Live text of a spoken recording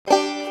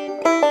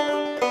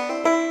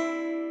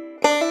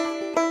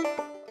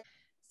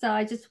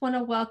I just want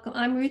to welcome,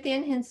 I'm Ruth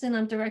Ann Hinson.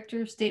 I'm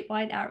Director of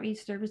Statewide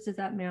Outreach Services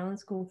at Maryland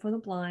School for the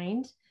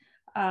Blind.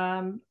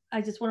 I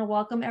just want to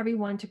welcome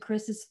everyone to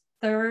Chris's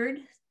third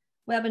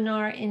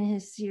webinar in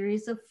his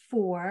series of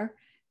 4.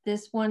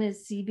 This one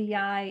is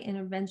CVI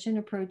Intervention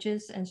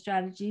Approaches and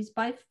Strategies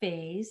by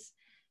Phase.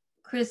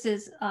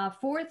 Chris's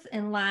fourth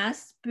and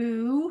last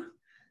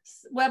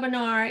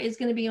webinar is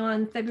going to be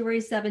on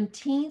February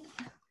 17th,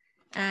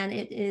 and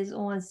it is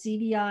on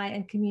CVI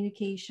and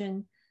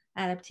communication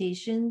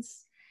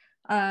adaptations.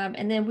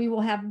 And then we will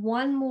have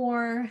one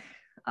more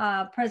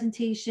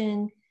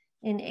presentation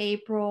in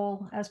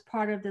April as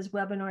part of this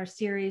webinar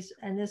series,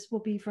 and this will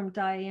be from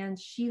Diane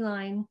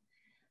Sheeline,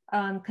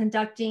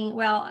 conducting,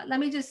 well,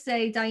 let me just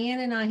say, Diane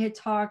and I had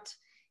talked,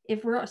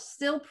 if we're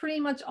still pretty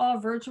much all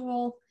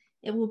virtual,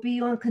 it will be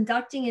on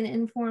conducting an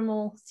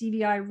informal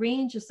CVI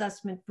range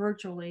assessment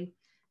virtually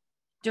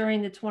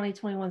during the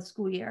 2021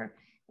 school year.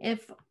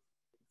 If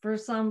for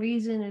some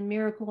reason and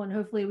miracle, and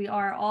hopefully we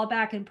are all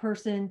back in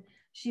person,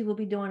 she will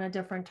be doing a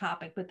different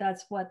topic, but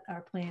that's what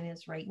our plan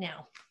is right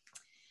now.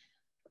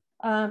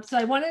 So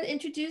I want to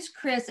introduce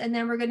Chris, and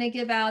then we're going to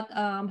give out,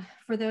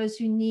 for those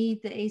who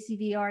need the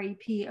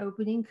ACVREP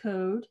opening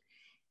code.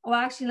 Oh,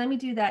 actually, let me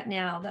do that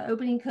now. The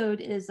opening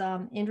code is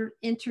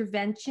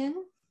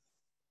intervention.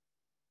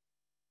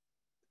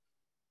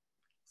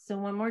 So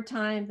one more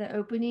time, the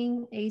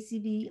opening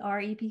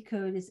ACVREP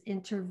code is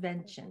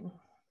intervention.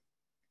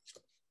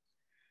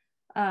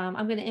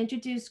 I'm going to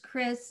introduce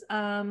Chris,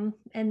 and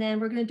then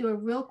we're going to do a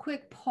real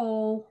quick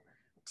poll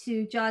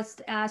to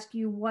just ask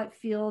you what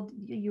field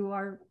you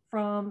are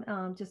from,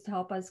 just to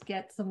help us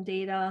get some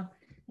data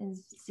and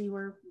see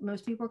where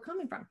most people are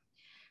coming from.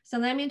 So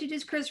let me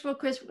introduce Chris real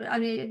quick. I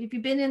mean, if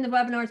you've been in the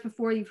webinars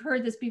before, you've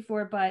heard this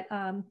before, but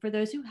for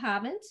those who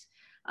haven't,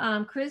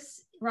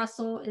 Chris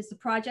Russeell is the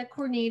project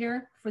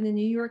coordinator for the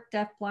New York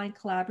Deaf-Blind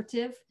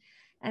Collaborative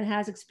and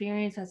has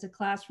experience as a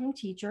classroom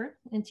teacher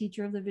and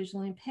teacher of the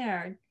visually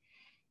impaired.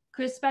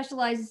 Chris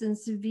specializes in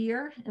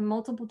severe and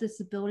multiple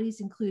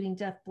disabilities, including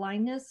deaf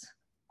blindness,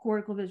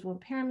 cortical visual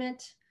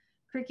impairment,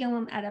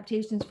 curriculum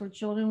adaptations for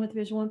children with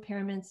visual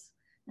impairments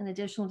and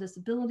additional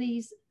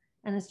disabilities,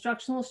 and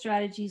instructional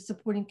strategies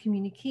supporting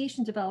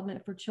communication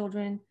development for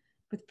children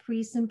with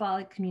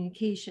pre-symbolic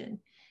communication.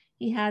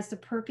 He has the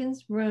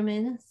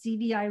Perkins-Roman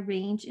CVI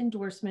range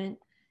endorsement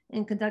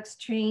and conducts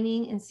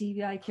training in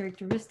CVI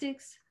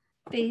characteristics,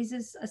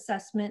 phases,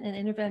 assessment, and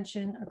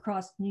intervention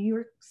across New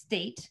York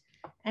State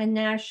and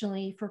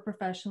nationally for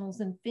professionals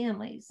and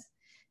families.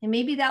 And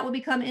maybe that will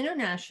become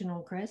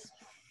international, Chris.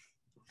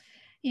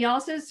 He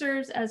also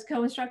serves as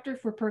co-instructor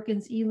for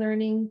Perkins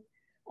e-learning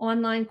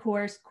online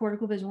course,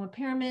 Cortical Visual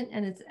Impairment,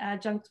 and its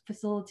adjunct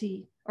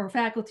faculty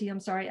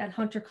at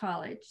Hunter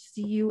College,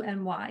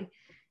 CUNY,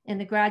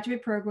 and the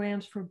graduate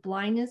programs for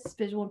blindness,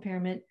 visual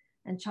impairment,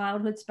 and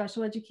childhood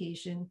special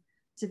education,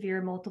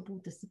 severe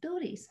multiple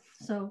disabilities.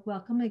 So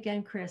welcome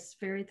again, Chris.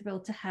 Very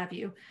thrilled to have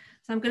you.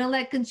 So I'm going to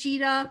let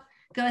Conchita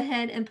go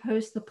ahead and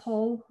post the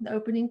poll, the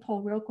opening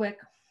poll real quick.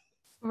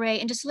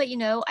 Right, and just to let you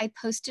know, I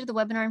posted the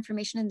webinar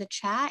information in the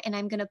chat, and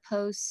I'm going to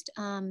post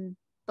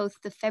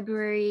both the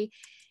February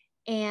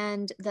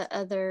and the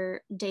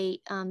other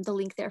date, the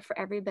link there for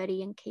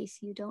everybody in case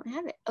you don't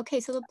have it. Okay,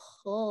 so the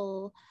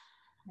poll.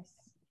 Yes.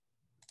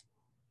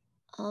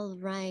 All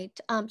right,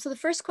 so the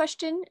first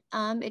question,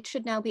 it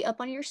should now be up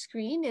on your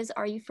screen, is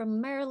are you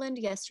from Maryland,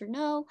 yes or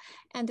no?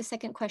 And the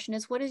second question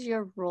is, what is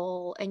your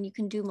role? And you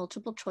can do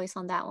multiple choice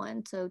on that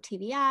one. So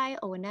TVI,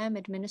 O&M,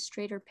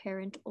 administrator,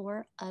 parent,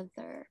 or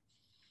other.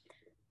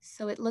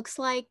 So it looks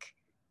like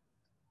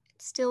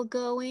it's still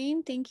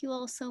going. Thank you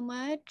all so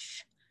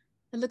much.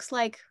 It looks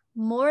like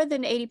more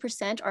than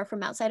 80% are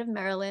from outside of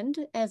Maryland,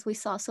 as we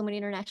saw so many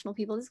international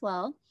people as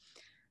well.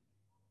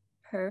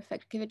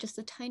 Perfect. Give it just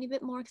a tiny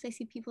bit more because I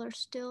see people are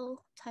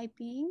still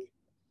typing.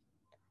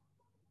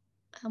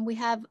 We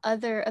have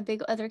a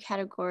big other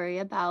category,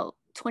 about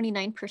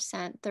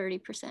 29%,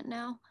 30%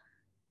 now.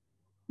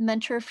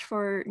 Mentor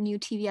for new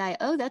TVI.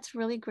 Oh, that's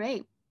really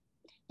great.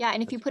 Yeah,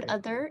 and if you put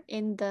other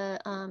in the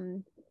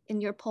in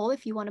your poll,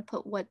 if you want to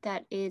put what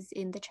that is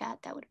in the chat,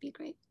 that would be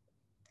great.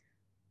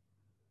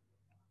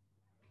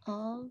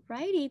 All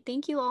righty,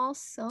 thank you all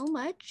so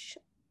much.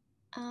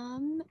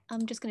 I'm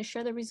just going to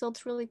share the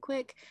results really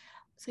quick.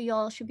 So you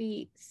all should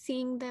be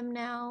seeing them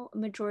now,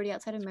 majority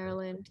outside of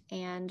Maryland,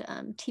 and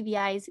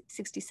TVI is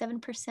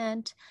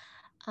 67%,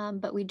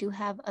 but we do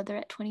have other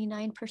at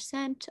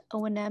 29%,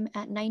 O&M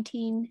at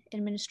 19%,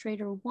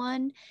 administrator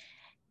 1%,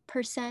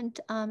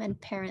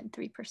 and parent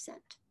 3%.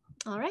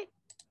 All right.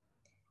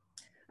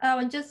 Oh,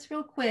 and just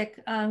real quick,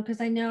 because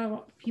I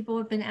know people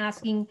have been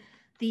asking,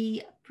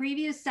 the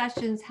previous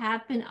sessions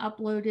have been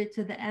uploaded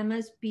to the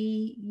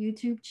MSB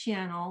YouTube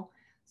channel.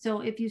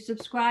 So if you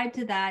subscribe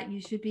to that, you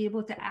should be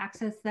able to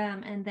access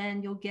them, and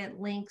then you'll get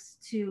links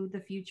to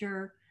the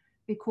future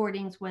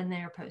recordings when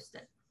they are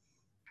posted.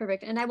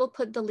 Perfect. And I will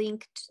put the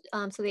link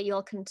so that you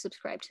all can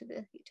subscribe to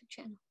the YouTube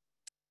channel.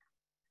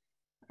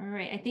 All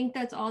right. I think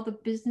that's all the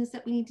business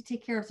that we need to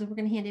take care of. So we're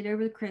going to hand it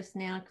over to Chris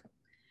now.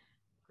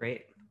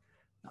 Great.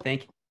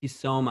 Thank you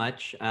so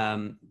much.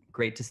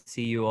 Great to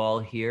see you all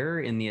here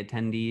in the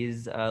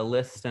attendees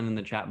list and in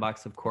the chat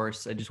box, of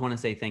course. I just want to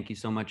say thank you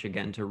so much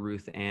again to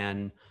Ruth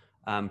Ann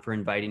for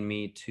inviting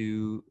me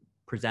to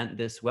present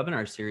this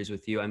webinar series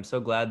with you. I'm so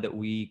glad that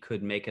we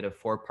could make it a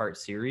 4-part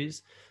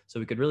series so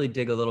we could really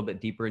dig a little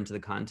bit deeper into the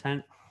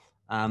content.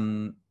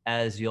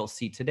 As you'll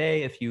see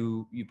today, if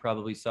you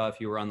probably saw if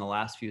you were on the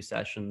last few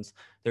sessions,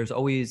 there's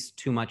always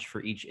too much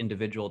for each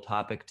individual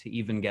topic to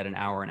even get an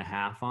hour and a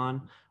half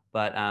on.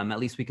 But at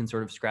least we can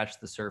sort of scratch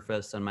the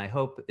surface. And my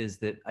hope is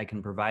that I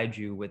can provide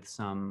you with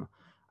some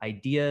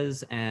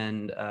ideas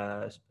and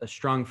a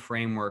strong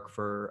framework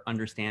for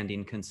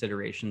understanding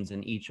considerations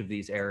in each of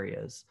these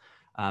areas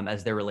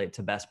as they relate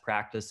to best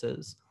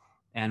practices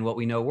and what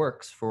we know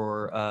works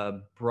for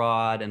a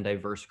broad and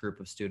diverse group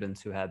of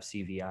students who have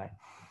CVI.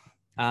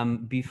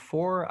 I'm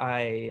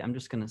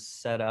just going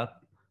to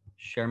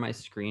share my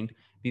screen.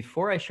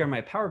 Before I share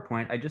my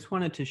PowerPoint, I just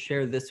wanted to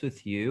share this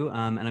with you,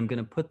 and I'm going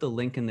to put the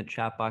link in the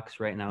chat box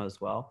right now as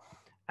well.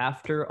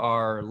 After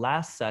our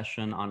last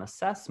session on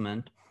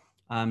assessment,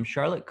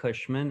 Charlotte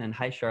Cushman, and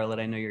hi Charlotte,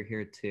 I know you're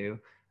here too,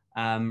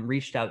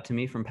 reached out to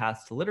me from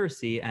Paths to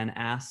Literacy and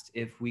asked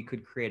if we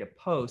could create a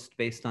post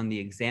based on the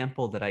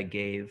example that I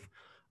gave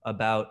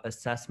about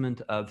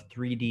assessment of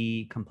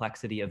 3D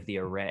complexity of the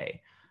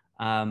array.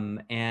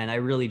 And I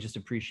really just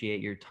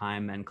appreciate your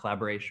time and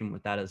collaboration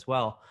with that as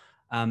well.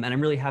 And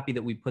I'm really happy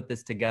that we put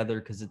this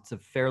together because it's a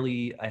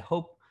fairly, I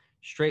hope,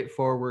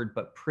 straightforward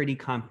but pretty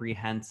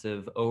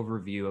comprehensive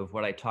overview of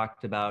what I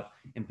talked about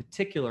in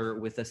particular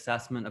with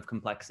assessment of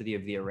complexity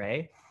of the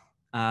array.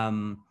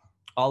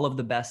 All of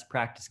the best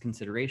practice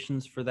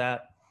considerations for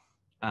that,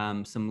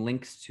 some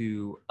links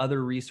to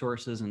other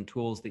resources and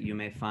tools that you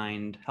may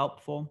find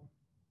helpful,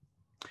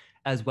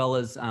 as well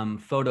as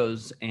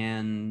photos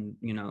and,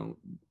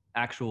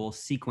 actual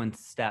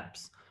sequence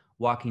steps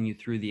walking you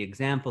through the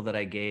example that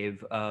I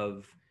gave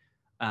of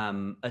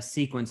a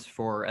sequence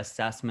for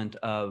assessment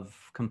of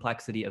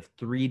complexity of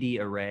 3D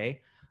array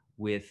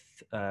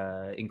with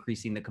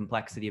increasing the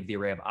complexity of the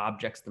array of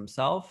objects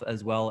themselves,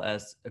 as well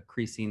as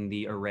increasing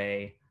the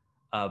array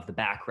of the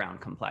background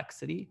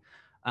complexity.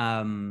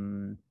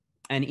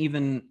 And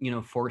even,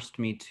 forced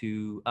me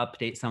to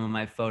update some of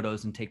my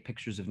photos and take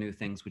pictures of new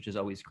things, which is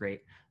always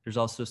great. There's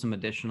also some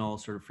additional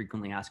sort of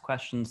frequently asked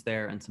questions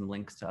there and some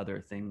links to other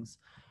things.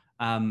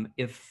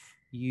 If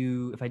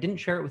I didn't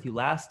share it with you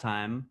last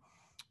time,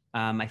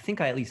 I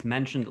think I at least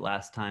mentioned it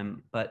last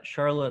time, but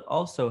Charlotte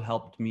also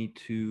helped me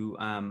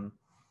to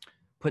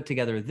put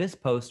together this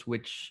post,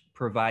 which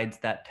provides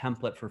that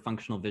template for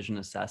functional vision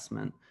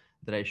assessment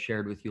that I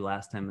shared with you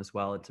last time as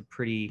well. It's a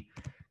pretty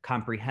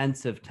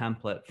comprehensive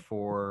template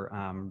for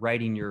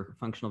writing your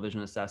functional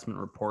vision assessment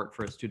report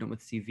for a student with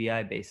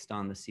CVI based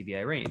on the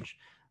CVI range.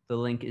 The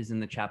link is in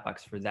the chat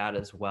box for that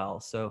as well.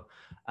 So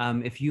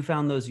if you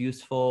found those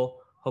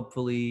useful,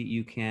 hopefully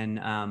you can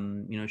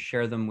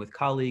share them with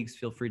colleagues.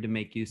 Feel free to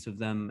make use of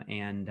them.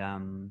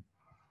 And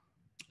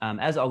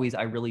as always,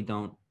 I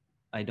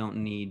don't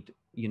need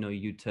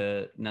you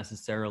to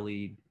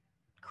necessarily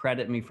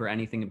credit me for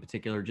anything in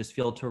particular. Just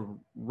feel to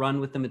run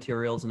with the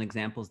materials and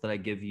examples that I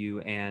give you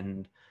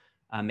and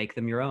make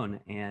them your own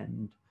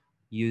and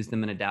use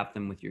them and adapt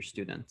them with your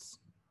students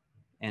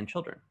and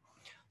children.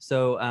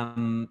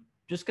 So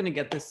just going to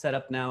get this set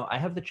up now. I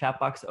have the chat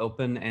box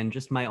open, and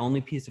just my only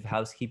piece of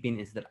housekeeping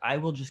is that I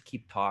will just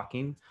keep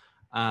talking.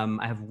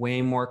 I have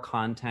way more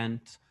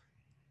content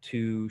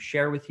to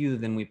share with you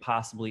than we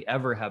possibly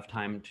ever have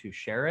time to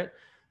share it.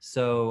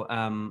 So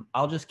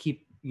I'll just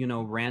keep,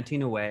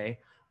 ranting away.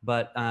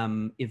 But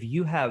if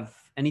you have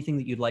anything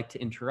that you'd like to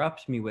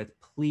interrupt me with,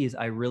 please,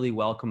 I really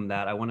welcome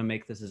that. I want to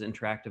make this as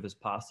interactive as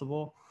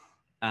possible.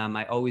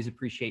 I always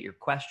appreciate your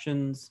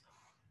questions.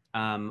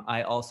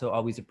 I also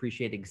always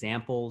appreciate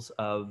examples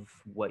of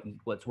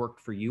what's worked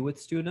for you with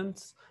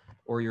students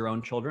or your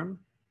own children,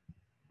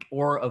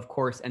 or of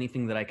course,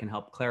 anything that I can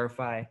help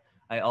clarify.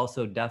 I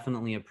also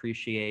definitely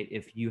appreciate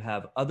if you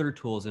have other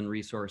tools and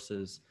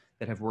resources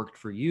that have worked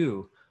for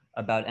you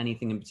about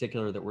anything in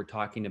particular that we're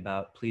talking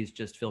about. Please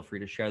just feel free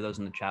to share those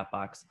in the chat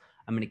box.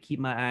 I'm going to keep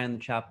my eye on the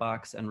chat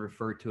box and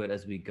refer to it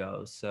as we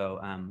go. So,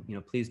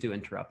 please do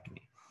interrupt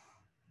me.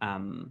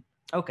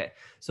 Okay,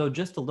 so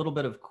just a little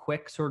bit of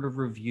quick sort of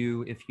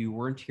review. If you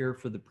weren't here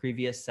for the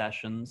previous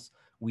sessions,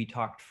 we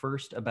talked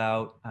first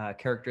about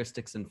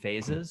characteristics and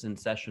phases in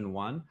session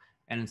 1.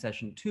 And in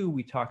session 2,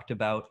 we talked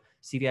about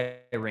CVI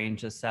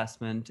range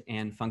assessment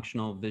and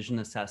functional vision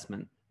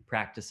assessment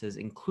practices,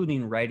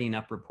 including writing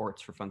up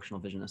reports for functional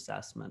vision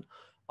assessment.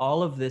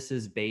 All of this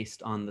is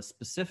based on the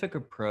specific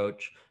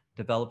approach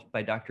developed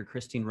by Dr.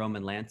 Christine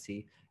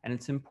Roman-Lancy. And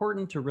it's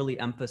important to really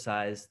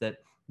emphasize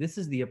that this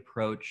is the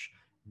approach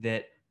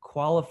that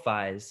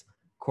qualifies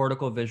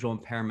cortical visual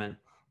impairment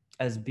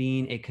as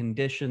being a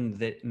condition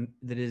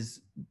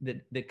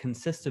that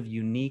consists of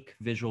unique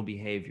visual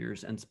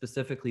behaviors, and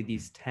specifically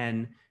these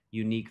 10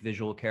 unique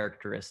visual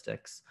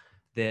characteristics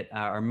that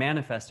are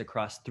manifest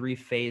across 3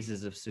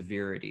 phases of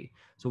severity.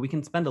 So we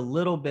can spend a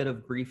little bit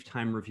of brief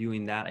time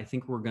reviewing that. I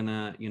think we're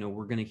gonna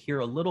hear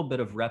a little bit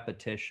of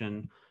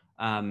repetition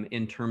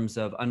in terms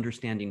of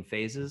understanding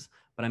phases,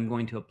 but I'm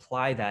going to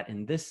apply that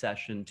in this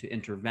session to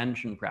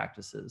intervention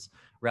practices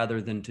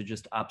rather than to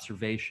just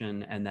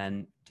observation and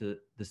then to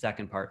the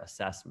second part,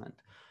 assessment.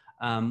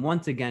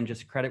 Once again,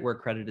 just credit where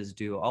credit is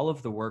due. All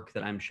of the work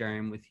that I'm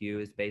sharing with you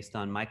is based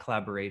on my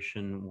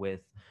collaboration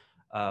with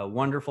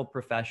wonderful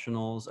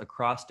professionals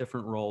across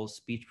different roles: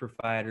 speech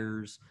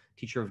providers,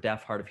 teacher of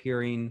deaf, hard of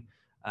hearing,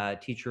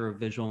 teacher of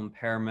visual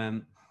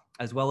impairment,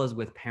 as well as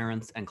with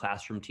parents and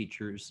classroom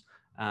teachers.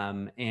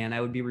 And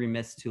I would be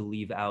remiss to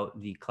leave out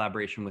the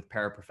collaboration with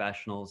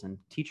paraprofessionals and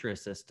teacher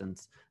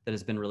assistants that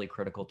has been really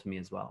critical to me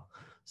as well.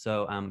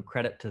 So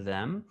credit to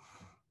them.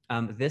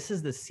 This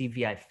is the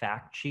CVI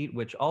fact sheet,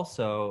 which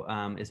also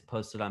is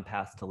posted on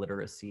Paths to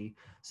Literacy,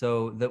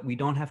 so that we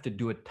don't have to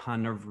do a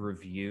ton of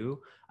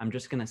review. I'm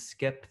just going to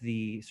skip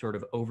the sort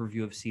of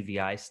overview of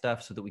CVI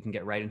stuff so that we can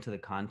get right into the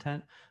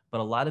content. But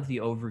a lot of the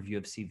overview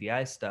of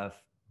CVI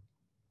stuff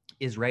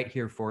is right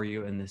here for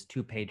you in this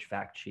 2-page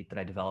fact sheet that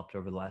I developed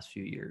over the last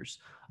few years,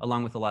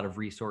 along with a lot of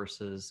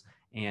resources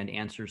and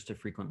answers to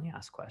frequently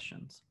asked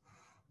questions.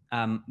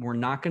 We're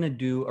not going to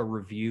do a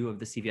review of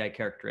the CVI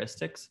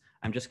characteristics.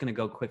 I'm just going to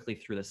go quickly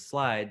through the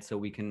slide so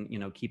we can,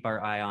 keep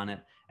our eye on it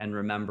and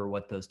remember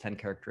what those 10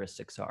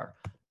 characteristics are.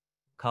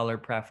 Color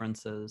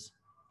preferences,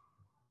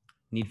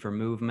 need for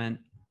movement,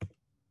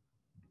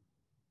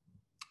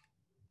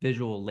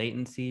 visual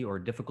latency or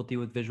difficulty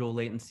with visual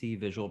latency,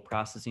 visual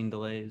processing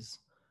delays,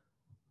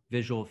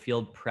 visual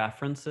field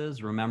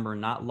preferences. Remember,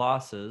 not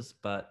losses,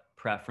 but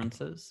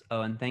preferences.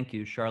 Oh, and thank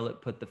you.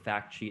 Charlotte put the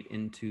fact sheet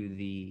into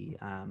the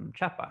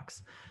chat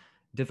box.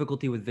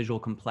 Difficulty with visual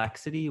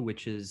complexity,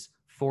 which is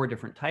 4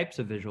 different types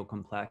of visual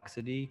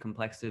complexity: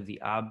 complexity of the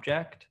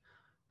object,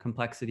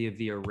 complexity of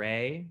the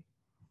array,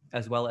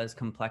 as well as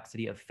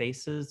complexity of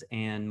faces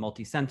and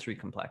multisensory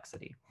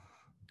complexity.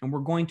 And we're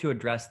going to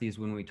address these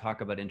when we talk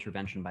about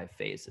intervention by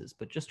phases.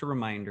 But just a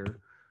reminder,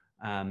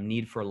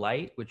 need for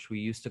light, which we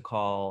used to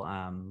call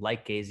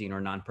light gazing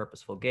or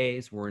non-purposeful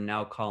gaze, we're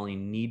now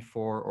calling need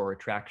for or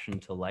attraction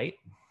to light,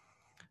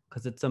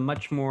 because it's a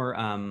much more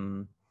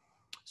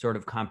sort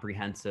of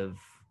comprehensive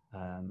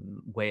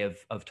way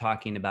of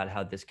talking about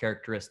how this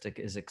characteristic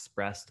is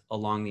expressed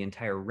along the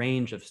entire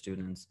range of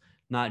students,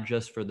 not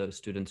just for those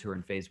students who are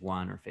in phase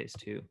 1 or phase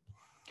 2.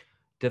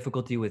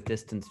 Difficulty with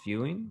distance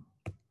viewing,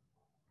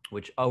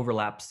 which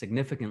overlaps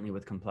significantly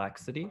with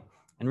complexity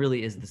and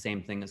really is the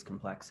same thing as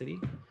complexity.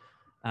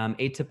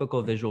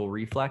 Atypical visual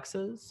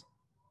reflexes,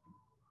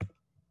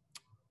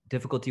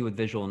 difficulty with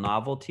visual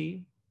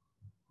novelty,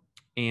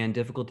 and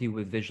difficulty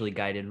with visually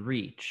guided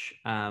reach.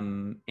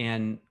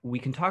 And we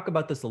can talk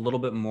about this a little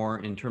bit more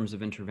in terms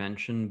of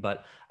intervention,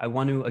 but I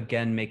want to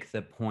again make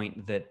the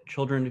point that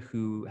children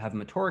who have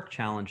motoric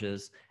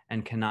challenges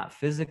and cannot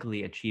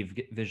physically achieve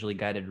visually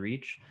guided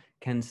reach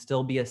can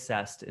still be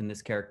assessed in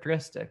this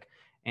characteristic.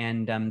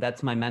 And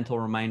that's my mental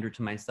reminder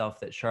to myself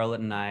that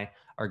Charlotte and I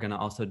are going to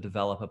also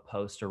develop a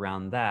post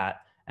around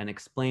that and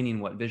explaining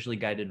what visually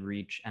guided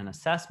reach and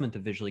assessment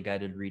of visually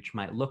guided reach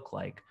might look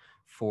like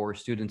for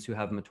students who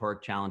have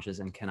motoric challenges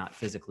and cannot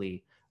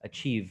physically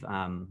achieve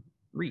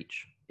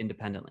reach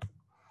independently.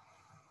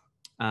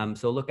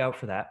 So look out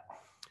for that.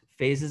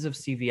 Phases of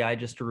CVI,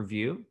 just to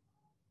review.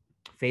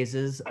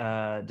 Phases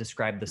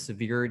describe the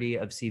severity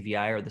of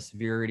CVI or the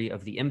severity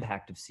of the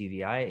impact of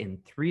CVI in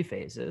 3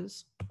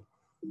 phases.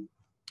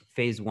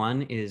 Phase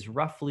 1 is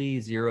roughly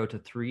 0 to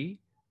 3.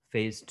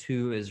 Phase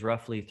 2 is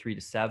roughly 3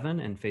 to 7,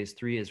 and phase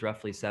 3 is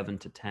roughly 7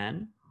 to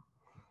 10.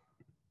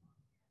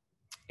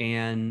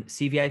 And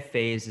CVI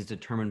phase is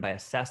determined by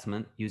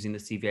assessment using the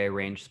CVI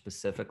range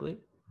specifically.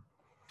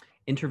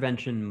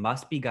 Intervention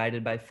must be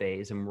guided by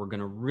phase, and we're going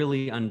to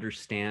really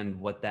understand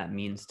what that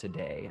means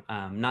today,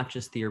 not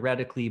just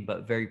theoretically,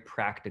 but very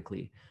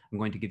practically. I'm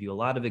going to give you a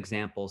lot of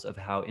examples of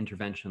how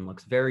intervention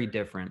looks very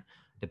different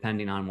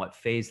depending on what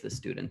phase the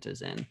student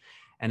is in.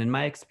 And in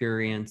my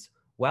experience,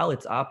 while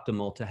it's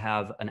optimal to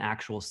have an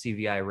actual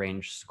CVI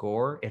range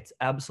score, it's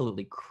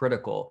absolutely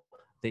critical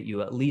that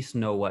you at least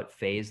know what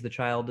phase the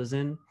child is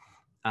in,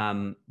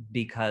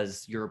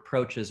 because your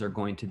approaches are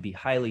going to be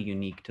highly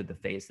unique to the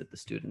phase that the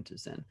student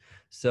is in.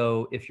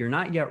 So if you're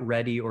not yet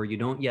ready or you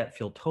don't yet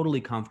feel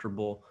totally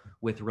comfortable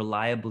with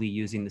reliably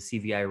using the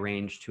CVI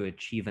range to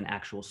achieve an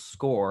actual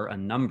score, a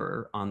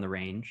number on the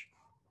range,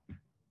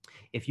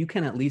 if you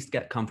can at least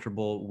get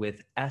comfortable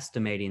with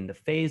estimating the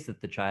phase that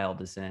the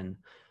child is in,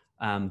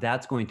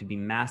 that's going to be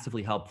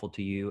massively helpful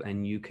to you,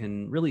 and you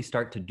can really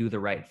start to do the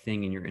right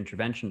thing in your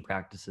intervention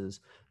practices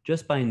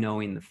just by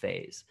knowing the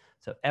phase.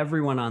 So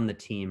everyone on the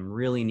team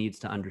really needs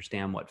to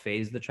understand what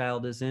phase the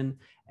child is in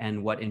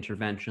and what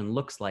intervention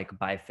looks like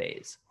by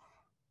phase,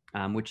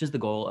 which is the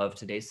goal of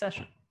today's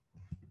session.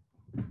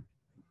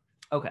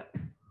 Okay.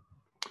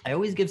 I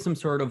always give some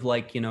sort of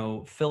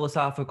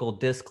philosophical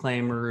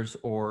disclaimers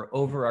or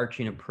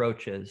overarching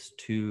approaches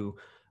to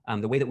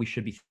the way that we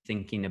should be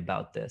thinking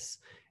about this.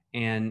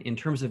 And in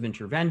terms of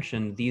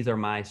intervention, these are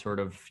my sort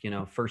of,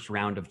 first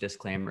round of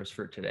disclaimers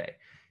for today.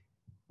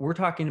 We're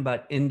talking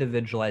about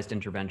individualized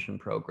intervention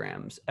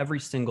programs. Every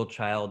single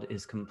child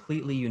is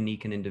completely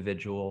unique and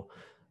individual.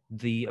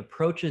 The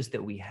approaches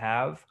that we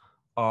have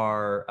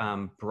are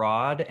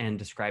broad and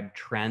describe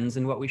trends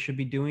in what we should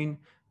be doing,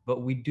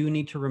 but we do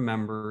need to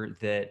remember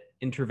that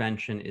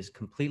intervention is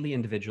completely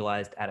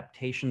individualized.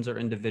 Adaptations are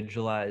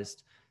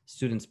individualized.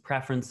 Students'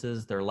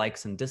 preferences, their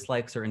likes and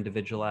dislikes are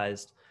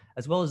individualized,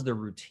 as well as their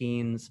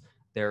routines,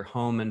 their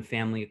home and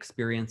family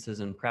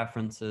experiences and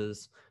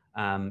preferences.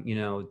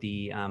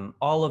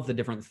 All of the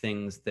different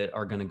things that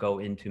are going to go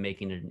into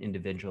making it an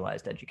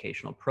individualized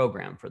educational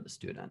program for the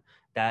student.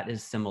 That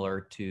is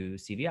similar to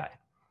CVI.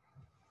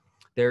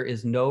 There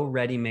is no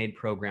ready-made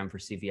program for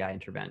CVI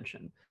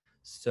intervention.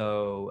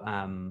 So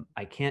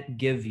I can't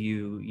give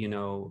you,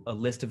 a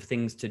list of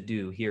things to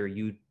do. Here,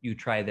 you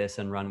try this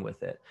and run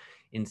with it.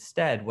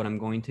 Instead, what I'm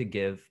going to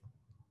give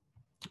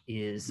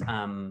is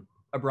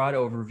a broad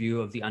overview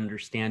of the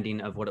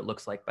understanding of what it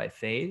looks like by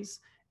phase,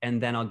 and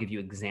then I'll give you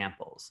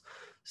examples.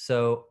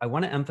 So I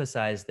want to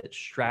emphasize that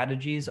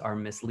strategies are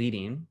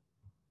misleading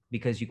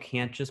because you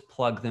can't just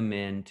plug them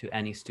into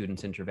any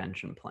student's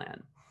intervention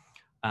plan.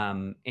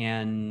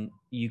 And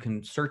you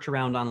can search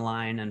around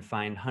online and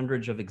find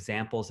hundreds of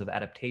examples of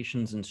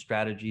adaptations and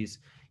strategies.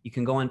 You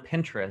can go on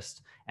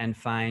Pinterest and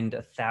find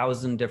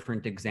 1,000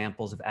 different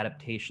examples of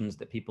adaptations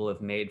that people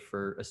have made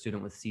for a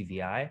student with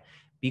CVI.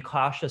 Be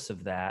cautious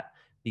of that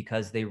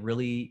because they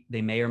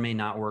may or may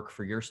not work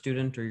for your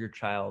student or your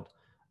child.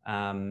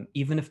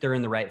 Even if they're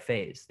in the right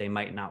phase, they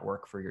might not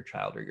work for your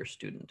child or your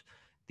student.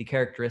 The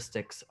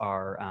characteristics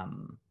are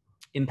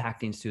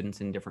impacting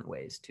students in different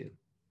ways too.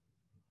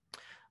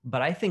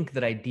 But I think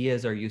that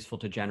ideas are useful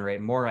to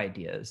generate more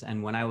ideas.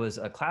 And when I was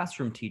a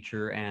classroom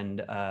teacher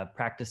and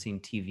practicing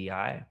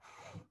TVI,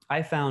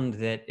 I found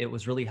that it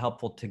was really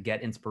helpful to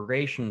get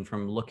inspiration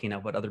from looking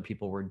at what other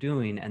people were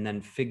doing and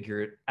then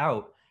figure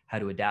out how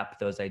to adapt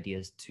those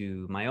ideas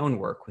to my own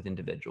work with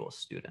individual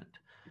student.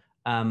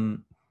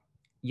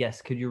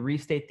 Yes, could you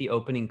restate the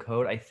opening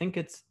code? I think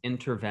it's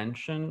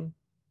intervention,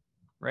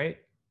 right?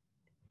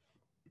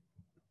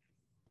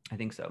 I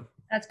think so.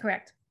 That's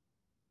correct.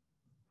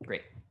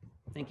 Great,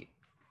 thank you.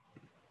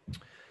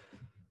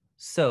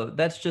 So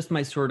that's just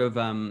my sort of,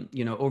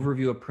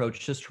 overview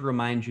approach, just to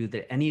remind you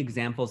that any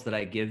examples that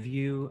I give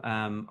you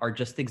are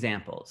just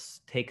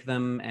examples. Take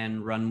them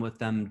and run with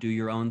them, do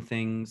your own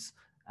things.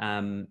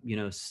 I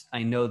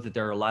know that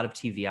there are a lot of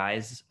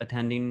TVIs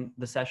attending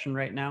the session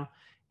right now.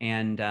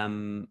 And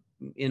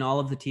in all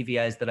of the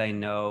TVIs that I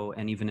know,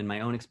 and even in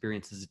my own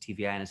experience as a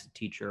TVI and as a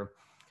teacher,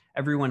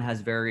 everyone has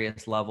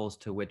various levels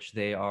to which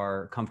they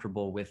are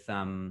comfortable with,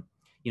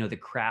 the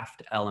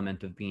craft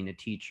element of being a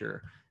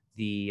teacher.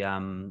 The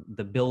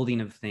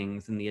building of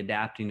things and the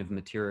adapting of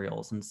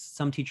materials. And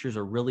some teachers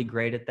are really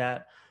great at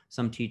that.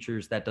 Some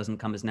teachers, that doesn't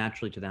come as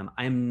naturally to them.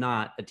 I'm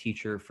not a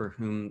teacher for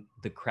whom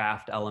the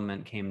craft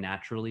element came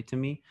naturally to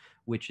me,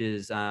 which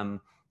is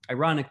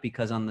ironic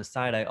because on the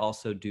side, I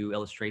also do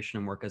illustration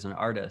and work as an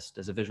artist,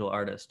 as a visual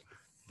artist.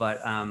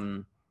 But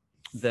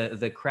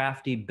the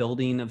crafty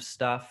building of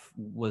stuff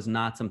was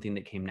not something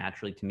that came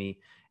naturally to me.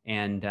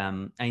 And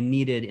I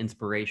needed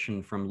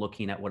inspiration from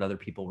looking at what other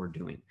people were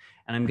doing.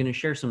 And I'm going to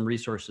share some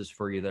resources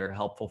for you that are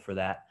helpful for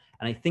that.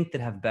 And I think that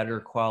have better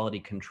quality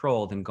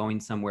control than going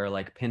somewhere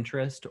like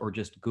Pinterest or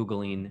just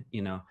Googling,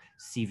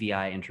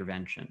 CVI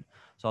intervention.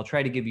 So I'll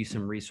try to give you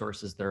some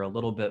resources that are a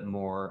little bit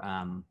more,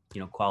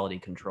 quality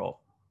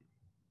control.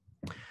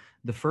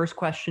 The first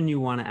question you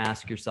want to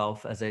ask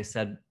yourself, as I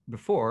said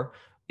before,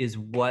 is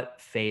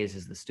what phase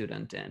is the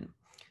student in?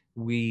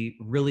 We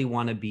really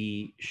want to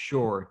be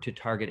sure to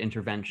target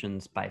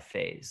interventions by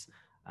phase.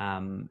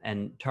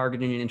 And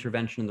targeting an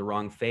intervention in the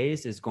wrong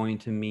phase is going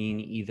to mean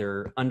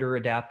either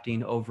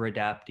under-adapting,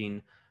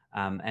 over-adapting,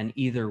 and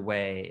either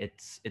way,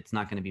 it's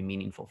not going to be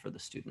meaningful for the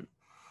student.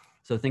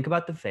 So think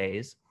about the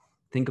phase,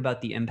 think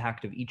about the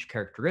impact of each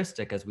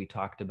characteristic as we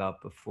talked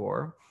about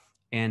before,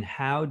 and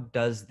how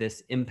does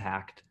this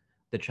impact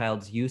the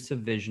child's use of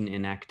vision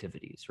in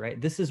activities,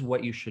 right? This is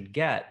what you should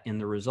get in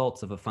the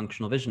results of a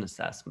functional vision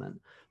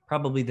assessment.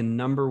 Probably the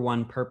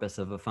 #1 purpose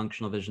of a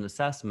functional vision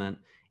assessment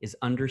is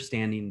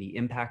understanding the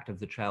impact of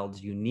the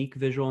child's unique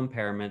visual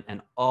impairment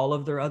and all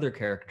of their other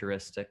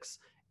characteristics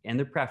and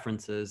their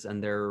preferences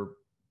and their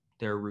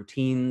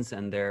routines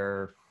and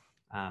their,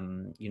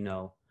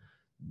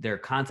 their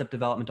concept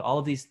development, all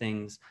of these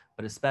things,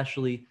 but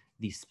especially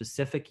the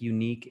specific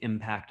unique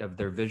impact of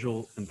their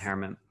visual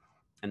impairment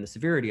and the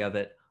severity of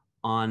it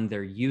on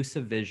their use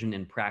of vision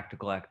in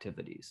practical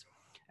activities.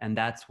 And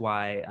that's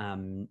why,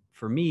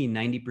 for me,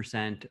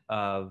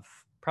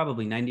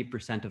 probably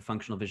 90% of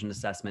functional vision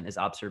assessment is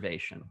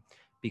observation,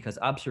 because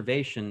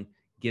observation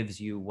gives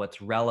you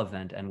what's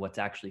relevant and what's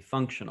actually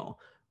functional,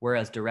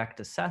 whereas direct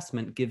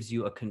assessment gives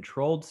you a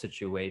controlled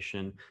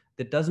situation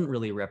that doesn't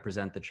really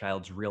represent the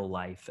child's real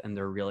life and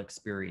their real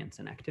experience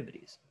and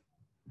activities.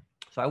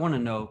 So I want to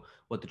know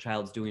what the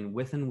child's doing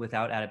with and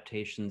without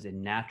adaptations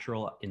in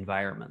natural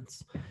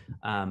environments.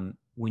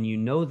 When you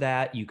know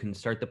that, you can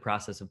start the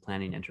process of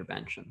planning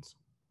interventions.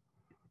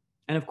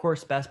 And of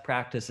course, best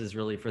practice is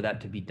really for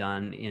that to be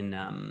done in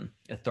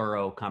a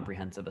thorough,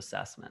 comprehensive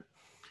assessment.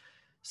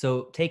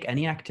 So take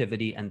any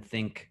activity and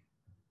think,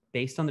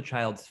 based on the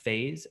child's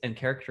phase and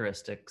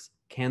characteristics,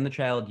 can the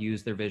child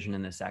use their vision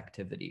in this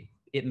activity?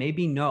 It may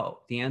be no.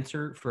 The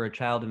answer for a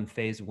child in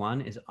phase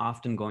 1 is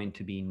often going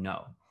to be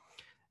no.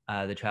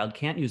 The child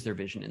can't use their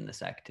vision in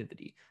this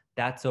activity.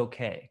 That's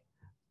okay.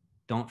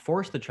 Don't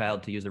force the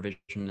child to use their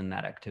vision in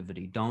that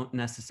activity. Don't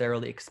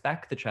necessarily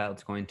expect the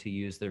child's going to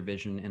use their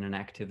vision in an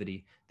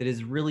activity that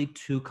is really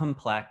too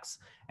complex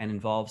and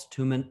involves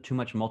too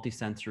much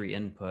multisensory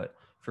input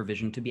for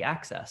vision to be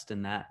accessed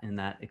in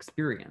that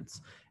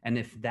experience. And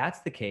if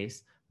that's the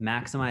case,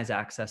 maximize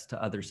access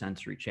to other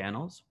sensory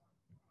channels.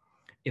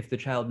 If the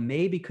child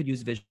maybe could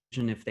use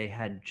vision if they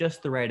had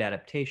just the right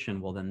adaptation,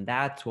 well, then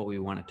that's what we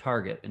want to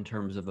target in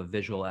terms of a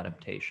visual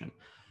adaptation.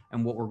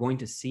 And what we're going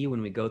to see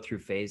when we go through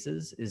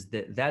phases is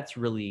that that's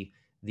really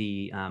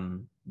the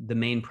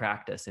main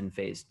practice in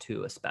phase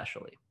 2,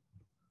 especially.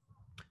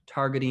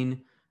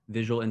 Targeting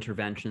visual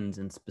interventions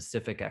in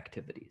specific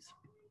activities.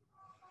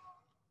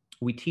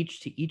 We teach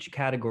to each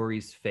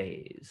category's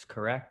phase,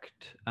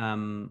 correct?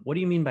 What do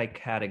you mean by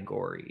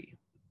category?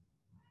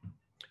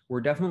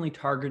 We're definitely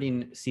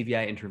targeting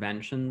CVI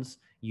interventions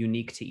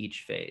unique to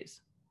each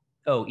phase.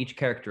 Oh, each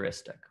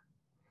characteristic.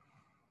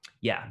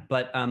 Yeah,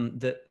 but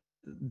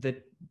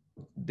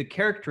the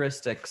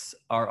characteristics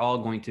are all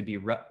going to be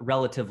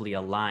relatively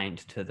aligned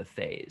to the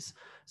phase.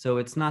 So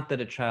it's not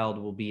that a child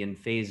will be in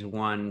phase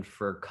 1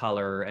 for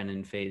color and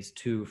in phase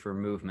 2 for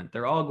movement.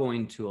 They're all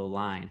going to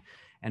align.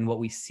 And what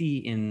we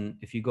see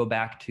if you go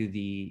back to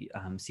the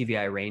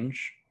CVI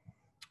range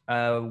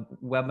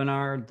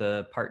webinar,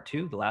 the part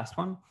 2, the last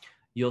one,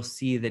 you'll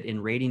see that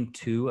in rating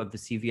 2 of the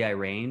CVI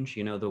range,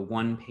 you know, the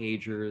one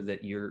pager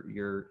that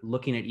you're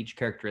looking at each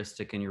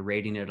characteristic and you're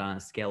rating it on a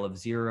scale of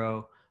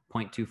 0,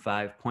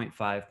 0.25,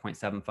 0.5,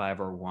 0.75,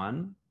 or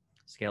 1,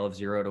 scale of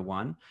 0 to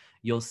 1,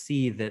 you'll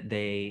see that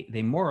they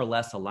more or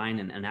less align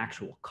in an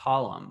actual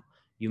column.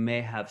 You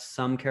may have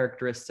some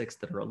characteristics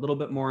that are a little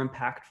bit more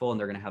impactful and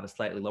they're going to have a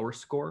slightly lower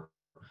score.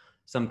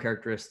 Some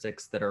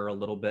characteristics that are a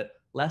little bit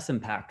less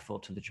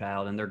impactful to the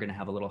child and they're going to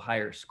have a little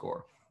higher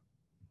score.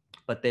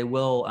 But they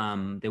will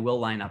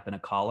line up in a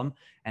column.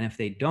 And if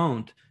they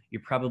don't,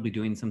 you're probably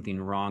doing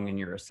something wrong in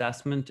your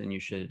assessment and you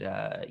should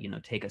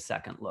take a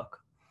second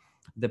look.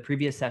 The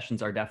previous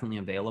sessions are definitely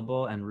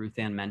available, and Ruth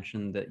Ann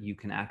mentioned that you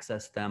can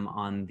access them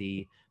on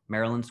the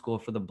Maryland School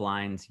for the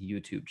Blind's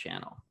YouTube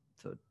channel.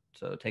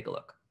 So take a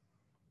look.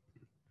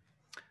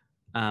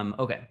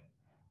 Okay.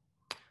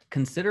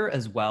 Consider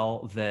as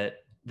well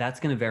that that's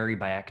going to vary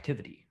by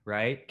activity,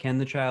 right? Can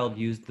the child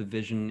use the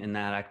vision in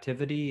that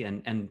activity?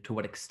 And to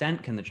what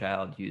extent can the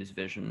child use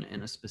vision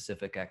in a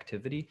specific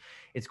activity?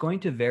 It's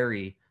going to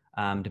vary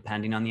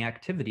depending on the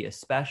activity,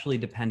 especially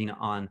depending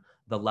on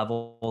the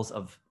levels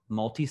of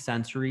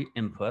multisensory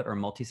input or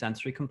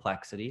multisensory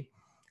complexity,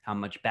 how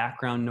much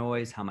background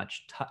noise, how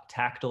much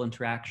tactile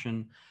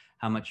interaction,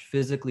 how much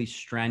physically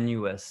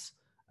strenuous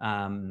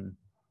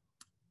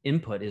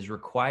input is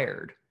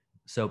required.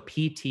 So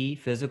PT,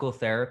 physical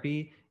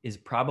therapy, is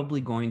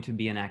probably going to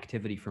be an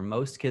activity for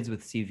most kids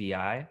with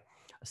CVI,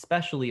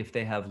 especially if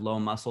they have low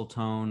muscle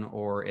tone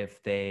or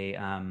if they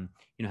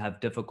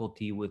have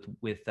difficulty with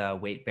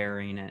weight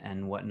bearing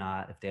and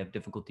whatnot, if they have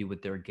difficulty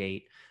with their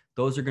gait.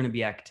 Those are going to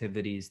be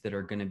activities that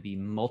are going to be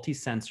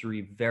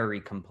multisensory,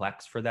 very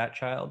complex for that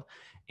child.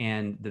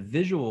 And the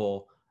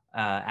visual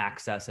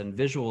access and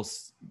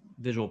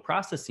visual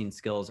processing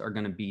skills are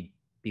going to be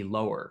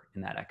lower in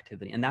that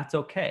activity. And that's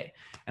okay.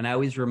 And I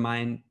always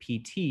remind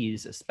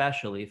PTs,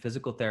 especially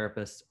physical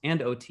therapists and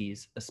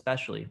OTs,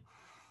 especially,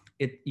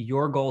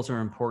 your goals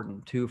are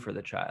important too for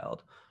the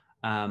child.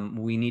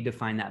 We need to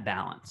find that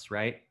balance,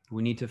 right?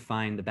 We need to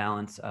find the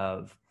balance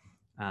of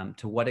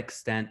to what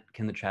extent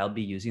can the child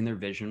be using their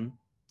vision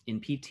in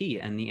PT?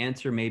 And the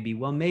answer may be,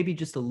 well, maybe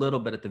just a little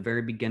bit at the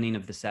very beginning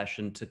of the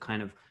session to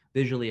kind of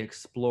visually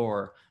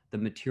explore the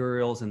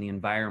materials and the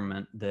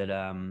environment that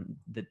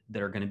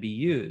are going to be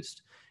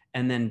used.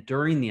 And then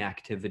during the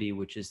activity,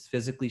 which is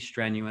physically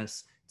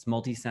strenuous, it's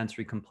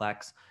multisensory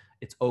complex,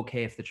 it's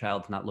okay if the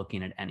child's not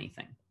looking at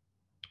anything.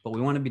 But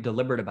we want to be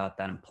deliberate about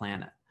that and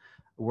plan it.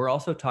 We're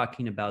also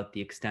talking about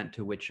the extent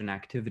to which an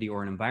activity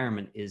or an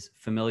environment is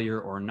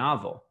familiar or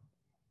novel.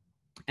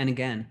 And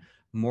again,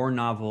 more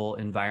novel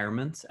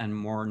environments and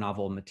more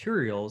novel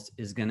materials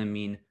is going to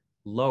mean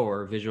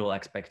lower visual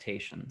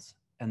expectations,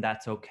 and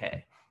that's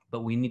okay.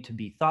 But we need to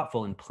be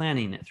thoughtful in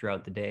planning it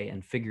throughout the day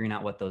and figuring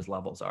out what those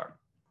levels are.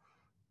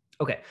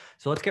 Okay,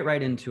 so let's get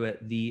right into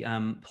it. The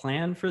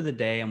plan for the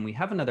day, and we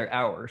have another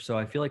hour, so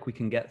I feel like we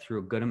can get through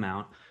a good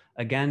amount.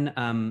 Again,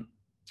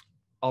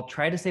 I'll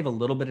try to save a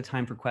little bit of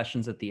time for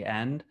questions at the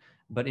end,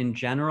 but in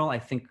general, I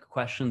think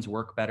questions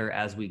work better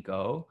as we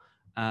go,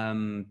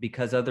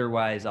 because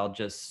otherwise I'll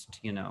just,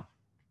 I'll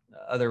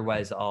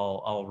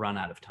run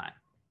out of time,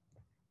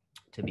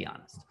 to be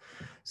honest.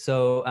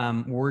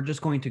 So we're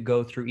just going to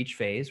go through each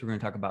phase. We're going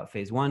to talk about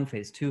phase 1,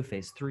 phase 2,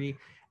 phase 3,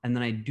 And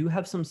then I do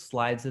have some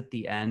slides at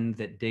the end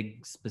that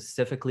dig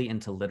specifically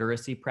into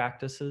literacy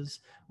practices.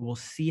 We'll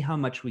see how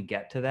much we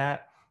get to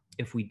that.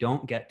 If we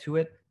don't get to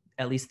it,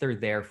 at least they're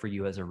there for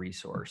you as a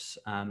resource.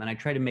 And I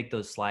try to make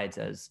those slides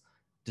as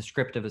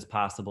descriptive as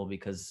possible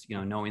because, you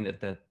know, knowing that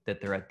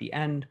they're at the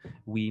end,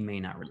 we may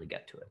not really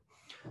get to it.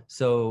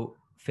 So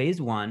phase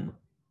 1,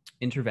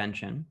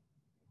 intervention.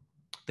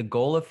 The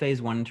goal of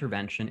phase 1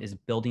 intervention is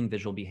building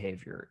visual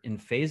behavior. In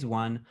phase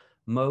 1,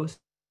 most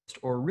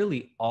or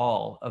really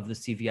all of the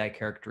CVI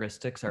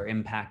characteristics are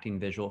impacting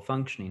visual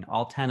functioning.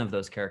 All 10 of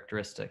those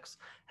characteristics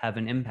have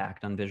an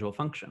impact on visual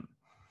function.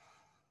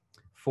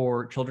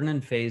 For children in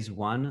phase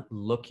 1,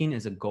 looking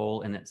is a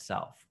goal in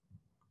itself.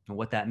 And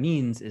what that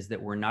means is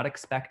that we're not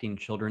expecting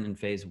children in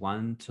phase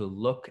 1 to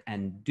look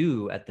and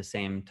do at the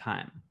same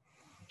time.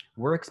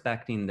 We're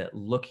expecting that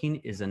looking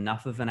is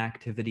enough of an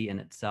activity in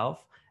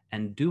itself,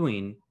 and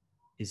doing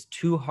is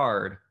too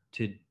hard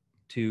to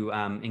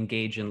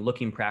engage in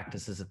looking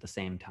practices at the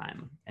same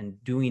time,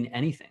 and doing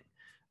anything,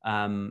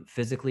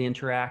 physically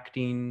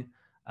interacting,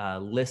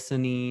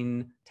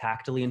 listening,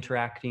 tactily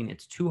interacting.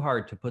 It's too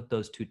hard to put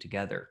those two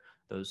together,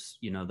 those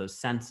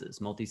senses,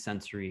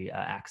 multisensory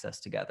access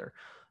together.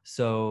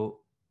 So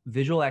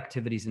visual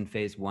activities in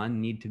phase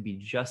 1 need to be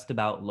just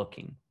about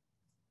looking.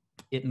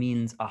 It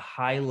means a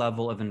high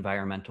level of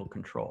environmental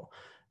control.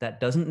 That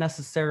doesn't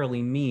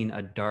necessarily mean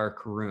a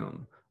dark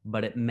room,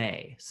 but it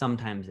may,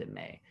 sometimes it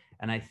may.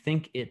 And I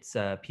think it's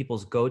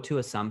people's go-to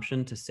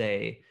assumption to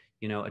say,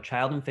 you know, a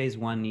child in phase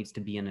 1 needs to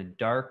be in a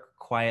dark,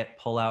 quiet,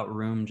 pull-out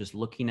room, just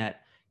looking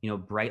at, you know,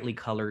 brightly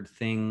colored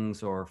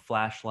things or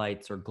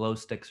flashlights or glow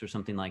sticks or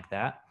something like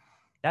that.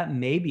 That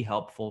may be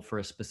helpful for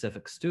a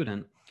specific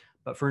student,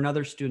 but for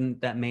another student,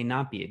 that may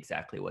not be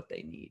exactly what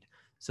they need.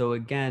 So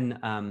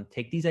again,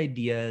 take these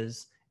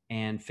ideas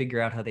and figure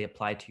out how they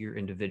apply to your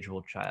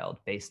individual child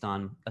based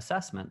on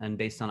assessment and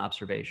based on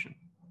observation.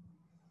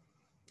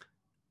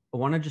 I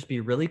want to just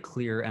be really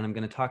clear, and I'm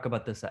going to talk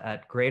about this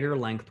at greater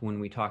length when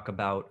we talk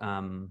about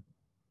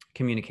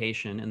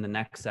communication in the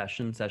next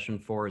session. Session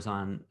 4 is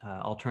on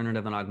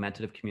alternative and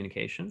augmentative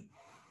communication.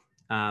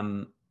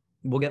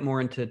 We'll get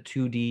more into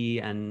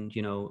 2D and,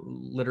 you know,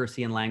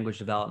 literacy and language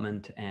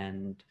development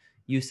and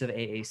use of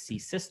AAC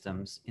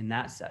systems in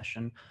that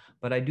session.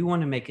 But I do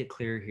want to make it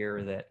clear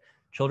here that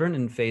children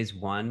in phase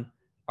 1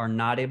 are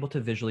not able to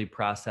visually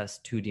process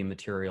 2D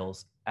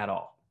materials at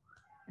all.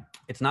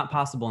 It's not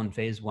possible in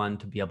phase 1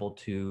 to be able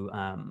to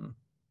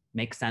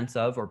make sense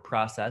of or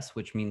process,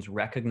 which means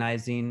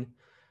recognizing,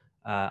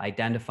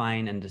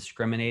 identifying, and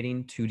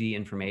discriminating 2D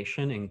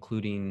information,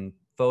 including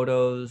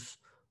photos,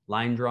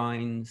 line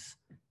drawings,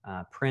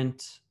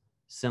 print,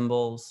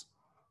 symbols,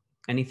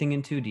 anything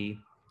in 2D,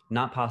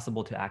 not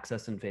possible to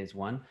access in phase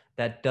 1.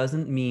 That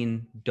doesn't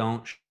mean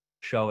don't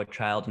show a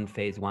child in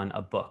phase 1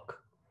 a book.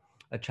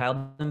 A child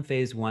in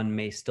phase 1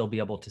 may still be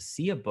able to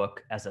see a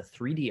book as a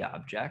 3D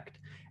object,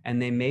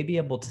 and they may be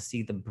able to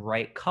see the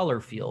bright color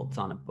fields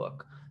on a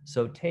book.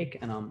 So take,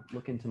 and I'll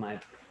look into my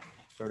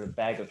sort of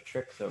bag of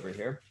tricks over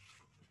here.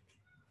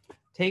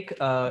 Take,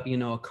 you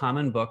know, a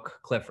common book,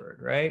 Clifford,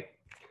 right?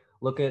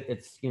 Look at,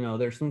 it's, you know,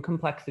 there's some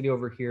complexity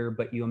over here,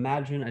 but you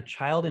imagine a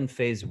child in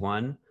phase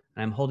 1, and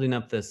I'm holding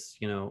up this,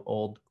 you know,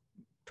 old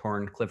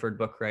torn Clifford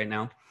book right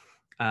now.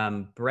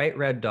 Bright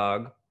red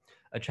dog.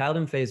 A child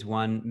in phase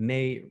 1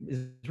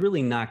 is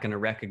really not going to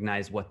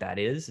recognize what that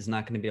is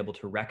not going to be able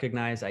to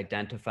recognize,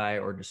 identify,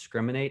 or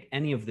discriminate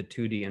any of the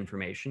 2D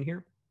information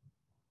here.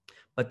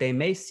 But they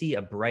may see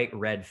a bright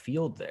red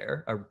field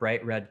there, a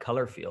bright red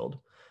color field.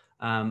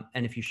 And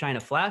if you shine a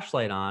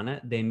flashlight on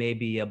it, they may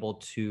be able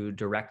to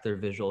direct their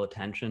visual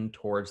attention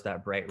towards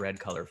that bright red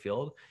color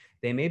field.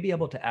 They may be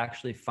able to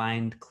actually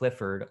find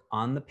Clifford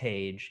on the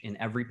page in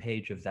every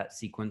page of that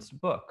sequenced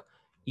book,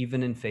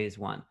 even in phase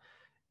 1.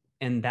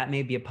 And that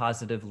may be a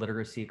positive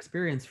literacy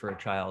experience for a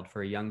child,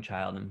 for a young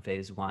child in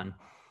phase 1.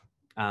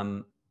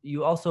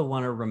 You also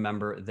want to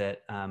remember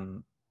that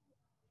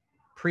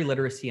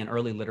pre-literacy and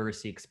early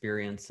literacy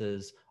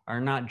experiences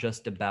are not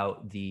just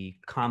about the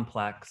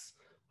complex,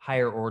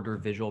 higher order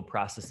visual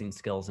processing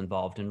skills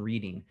involved in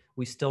reading.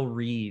 We still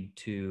read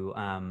to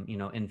you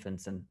know,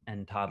 infants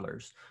and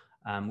toddlers.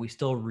 We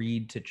still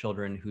read to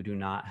children who do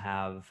not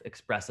have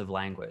expressive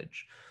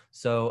language.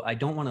 So I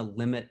don't want to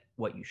limit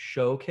what you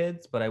show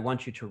kids, but I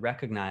want you to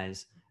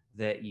recognize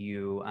that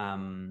you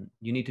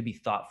need to be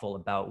thoughtful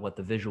about what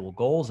the visual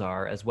goals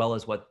are, as well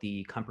as what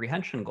the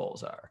comprehension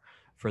goals are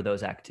for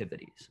those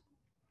activities.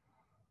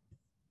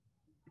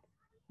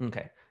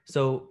 Okay,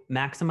 so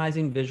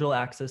maximizing visual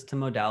access to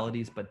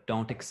modalities, but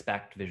don't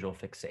expect visual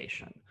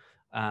fixation.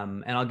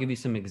 And I'll give you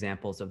some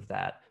examples of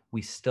that.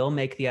 We still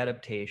make the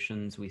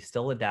adaptations, we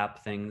still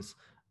adapt things.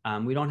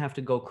 We don't have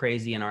to go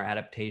crazy in our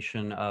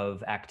adaptation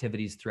of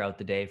activities throughout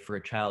the day for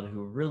a child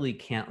who really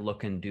can't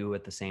look and do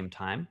at the same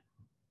time.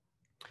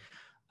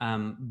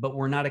 But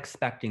we're not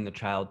expecting the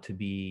child to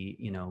be,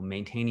 you know,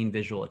 maintaining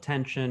visual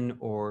attention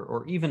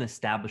or even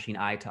establishing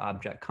eye to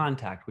object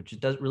contact, which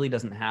really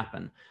doesn't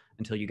happen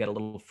until you get a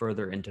little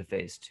further into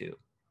phase 2.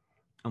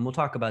 And we'll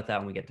talk about that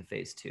when we get to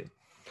phase 2.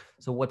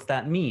 So what's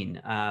that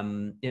mean?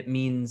 It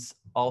means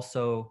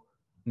also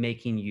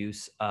making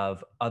use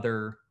of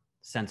other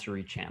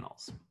sensory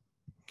channels.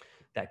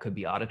 That could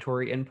be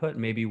auditory input.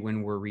 Maybe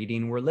when we're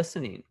reading, we're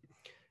listening.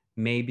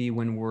 Maybe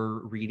when we're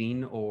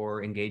reading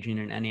or engaging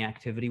in any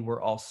activity,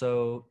 we're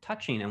also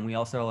touching, and we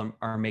also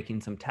are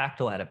making some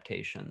tactile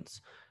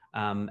adaptations.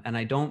 And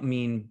I don't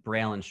mean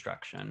Braille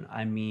instruction.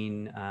 I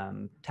mean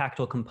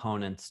tactile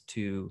components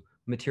to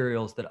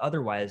materials that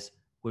otherwise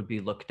would be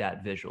looked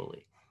at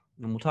visually.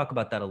 And we'll talk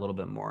about that a little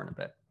bit more in a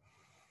bit.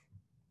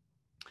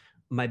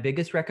 My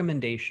biggest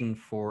recommendation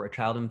for a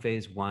child in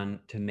phase one,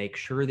 to make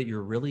sure that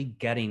you're really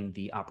getting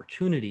the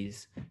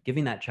opportunities,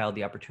 giving that child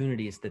the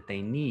opportunities that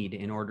they need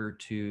in order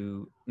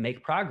to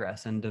make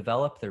progress and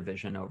develop their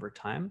vision over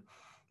time,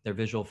 their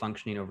visual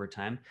functioning over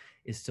time,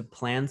 is to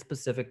plan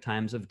specific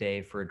times of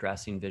day for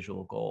addressing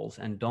visual goals.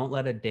 And don't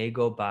let a day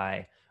go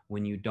by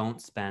when you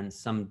don't spend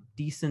some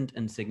decent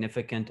and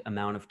significant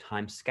amount of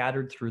time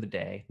scattered through the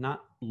day,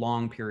 not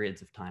long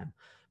periods of time,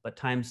 but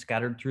time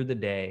scattered through the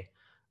day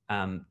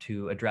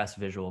to address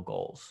visual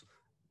goals.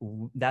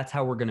 That's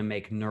how we're going to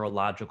make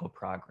neurological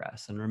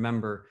progress. And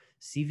remember,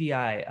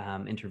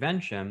 CVI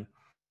intervention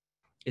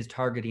is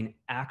targeting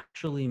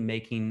actually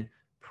making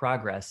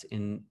progress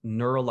in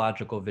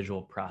neurological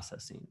visual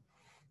processing,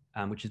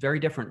 which is very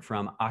different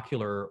from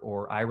ocular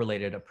or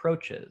eye-related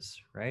approaches,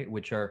 right?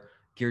 Which are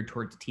geared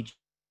towards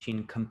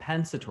teaching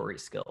compensatory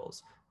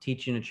skills,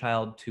 teaching a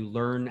child to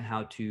learn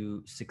how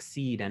to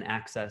succeed and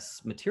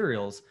access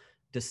materials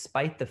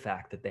despite the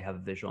fact that they have a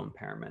visual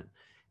impairment.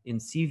 In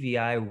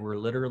CVI, we're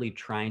literally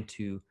trying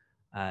to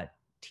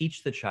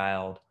teach the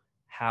child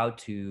how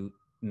to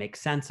make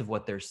sense of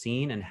what they're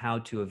seeing and how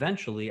to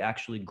eventually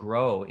actually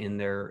grow in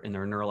their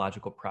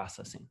neurological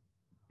processing.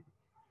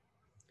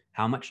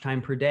 How much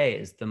time per day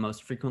is the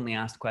most frequently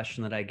asked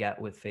question that I get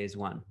with phase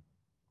one.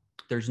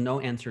 There's no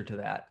answer to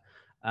that.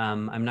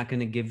 I'm not going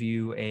to give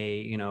you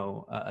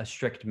a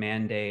strict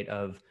mandate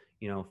of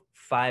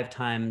 5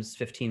 times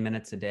 15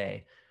 minutes a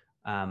day,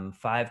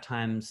 5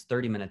 times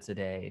 30 minutes a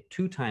day,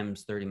 2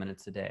 times 30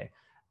 minutes a day.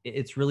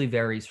 It's really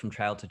varies from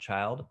child to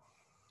child,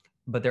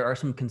 but there are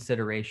some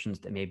considerations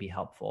that may be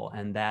helpful,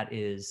 and that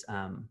is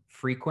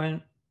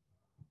frequent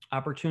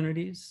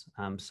opportunities,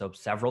 so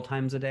several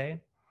times a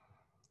day,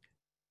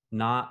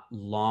 not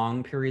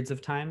long periods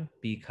of time,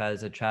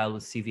 because a child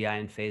with CVI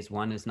in phase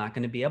one is not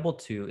going to be able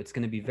to, it's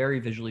going to be very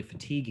visually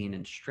fatiguing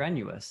and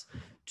strenuous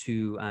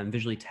to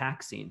visually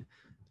taxing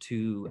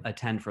to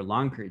attend for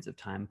long periods of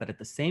time. But at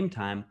the same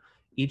time,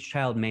 each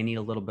child may need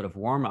a little bit of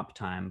warm-up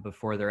time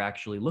before they're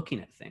actually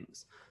looking at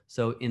things.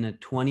 So in a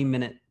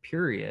 20-minute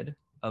period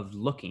of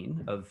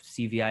looking, of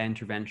CVI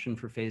intervention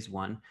for phase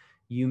one,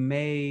 you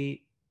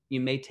may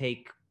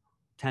take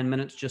 10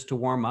 minutes just to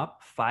warm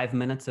up, 5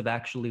 minutes of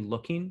actually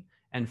looking,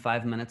 and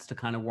 5 minutes to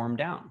kind of warm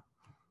down.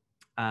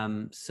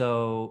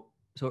 So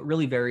it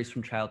really varies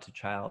from child to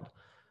child.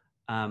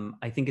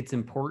 I think it's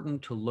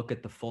important to look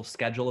at the full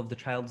schedule of the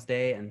child's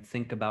day and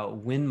think about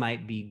when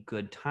might be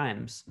good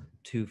times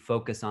to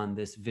focus on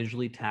this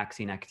visually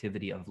taxing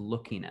activity of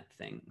looking at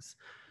things.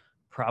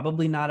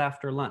 Probably not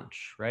after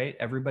lunch, right?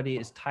 Everybody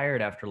is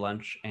tired after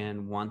lunch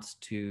and wants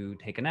to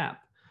take a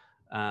nap.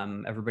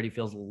 Everybody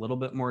feels a little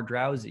bit more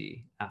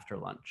drowsy after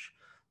lunch.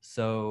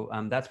 So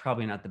that's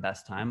probably not the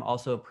best time.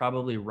 Also,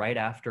 probably right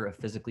after a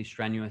physically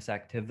strenuous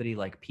activity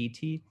like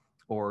PT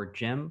or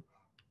gym,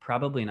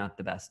 probably not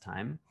the best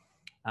time.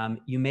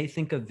 You may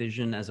think of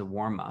vision as a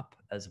warm-up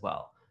as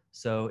well.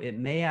 So it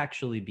may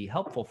actually be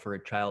helpful for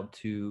a child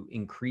to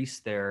increase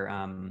their,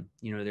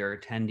 their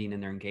attending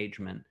and their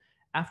engagement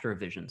after a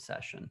vision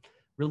session.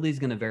 Really is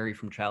going to vary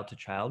from child to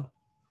child,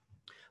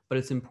 but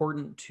it's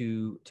important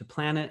to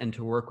plan it and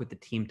to work with the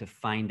team to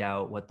find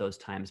out what those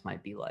times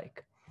might be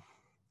like.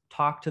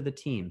 Talk to the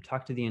team,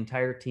 talk to the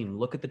entire team,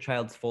 look at the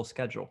child's full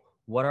schedule.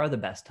 What are the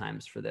best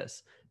times for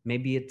this?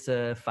 Maybe it's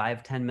a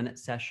 5-10 minute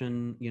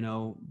session,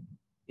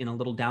 in a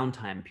little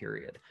downtime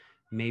period.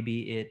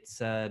 Maybe it's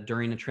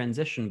during a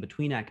transition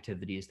between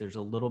activities. There's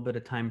a little bit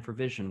of time for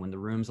vision when the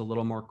room's a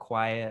little more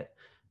quiet,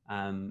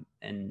 and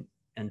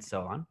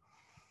so on.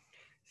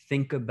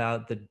 Think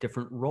about the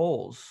different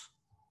roles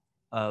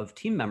of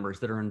team members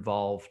that are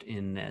involved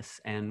in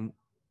this and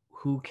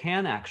who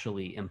can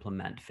actually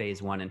implement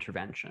phase one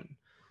intervention.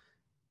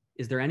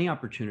 Is there any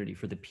opportunity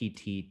for the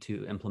PT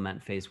to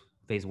implement phase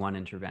one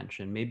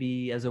intervention,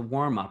 maybe as a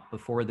warm-up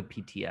before the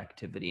PT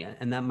activity?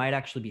 And that might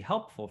actually be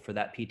helpful for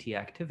that PT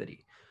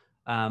activity.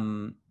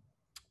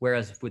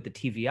 Whereas with the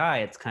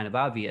TVI, it's kind of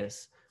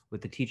obvious.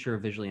 With the teacher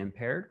visually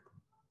impaired,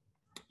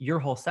 your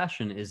whole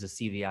session is a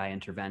CVI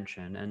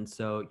intervention. And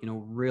so,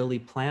 really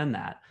plan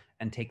that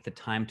and take the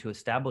time to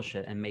establish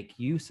it and make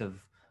use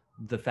of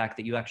the fact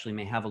that you actually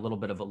may have a little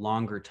bit of a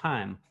longer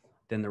time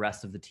than the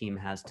rest of the team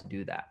has to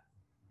do that.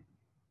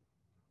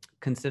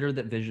 Consider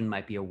that vision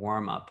might be a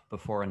warm-up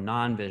before a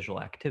non-visual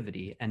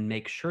activity, and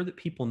make sure that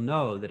people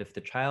know that if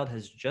the child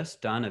has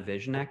just done a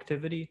vision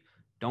activity,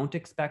 don't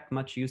expect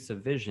much use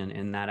of vision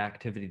in that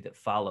activity that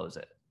follows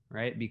it,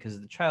 right? Because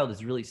the child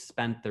has really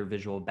spent their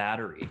visual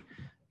battery,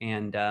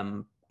 and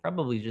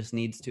probably just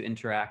needs to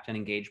interact and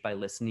engage by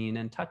listening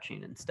and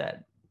touching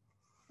instead.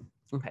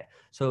 Okay,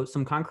 so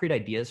some concrete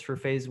ideas for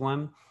phase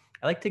one.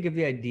 I like to give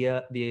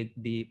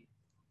the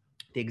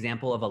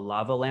example of a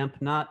lava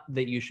lamp. Not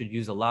that you should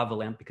use a lava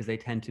lamp because they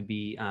tend to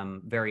be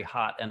very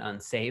hot and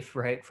unsafe,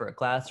 right, for a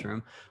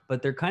classroom,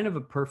 but they're kind of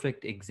a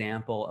perfect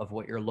example of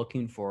what you're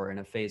looking for in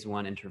a phase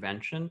one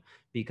intervention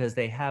because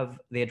they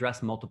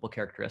address multiple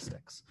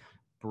characteristics: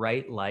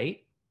 bright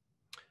light,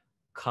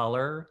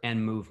 color,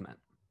 and movement,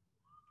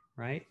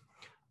 right?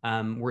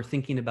 We're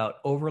thinking about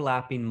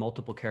overlapping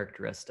multiple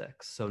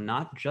characteristics. So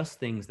not just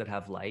things that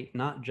have light,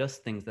 not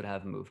just things that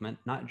have movement,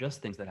 not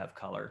just things that have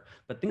color,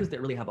 but things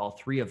that really have all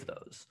three of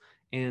those,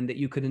 and that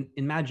you could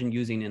imagine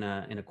using in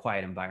a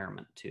quiet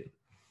environment too.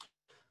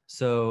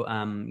 So,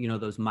 you know,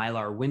 those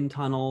Mylar wind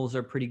tunnels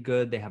are pretty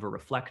good. They have a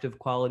reflective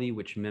quality,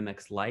 which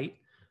mimics light,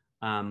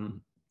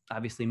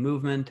 obviously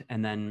movement,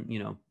 and then, you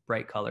know,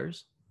 bright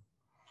colors.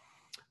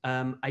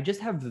 I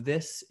just have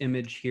this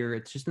image here.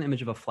 It's just an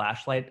image of a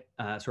flashlight,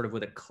 sort of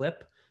with a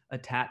clip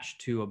attached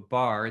to a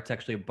bar. It's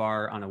actually a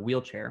bar on a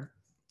wheelchair.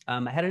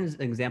 I had an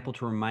example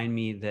to remind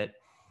me that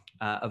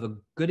of a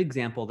good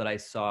example that I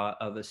saw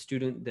of a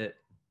student that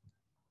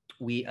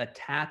we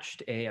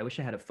attached I wish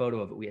I had a photo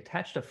of it. We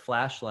attached a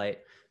flashlight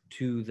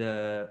to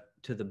the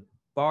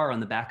bar on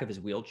the back of his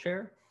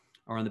wheelchair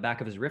or on the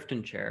back of his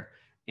Riften chair.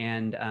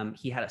 And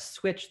he had a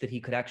switch that he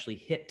could actually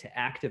hit to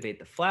activate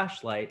the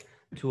flashlight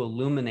to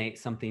illuminate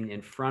something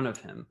in front of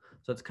him.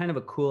 So it's kind of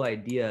a cool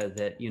idea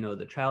that, you know,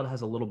 the child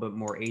has a little bit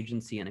more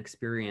agency and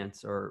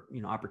experience or, you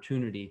know,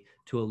 opportunity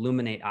to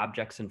illuminate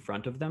objects in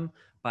front of them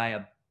by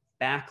a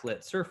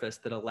backlit surface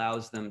that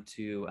allows them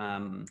to,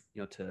 you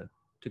know, to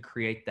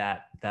create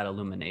that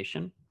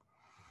illumination.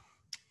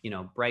 You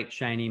know, bright,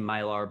 shiny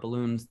Mylar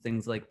balloons,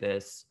 things like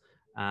this.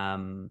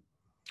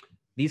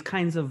 These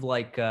kinds of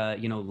like,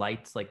 you know,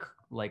 lights,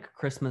 like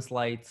Christmas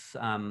lights,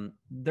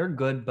 they're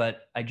good,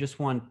 but I just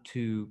want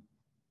to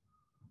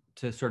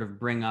sort of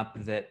bring up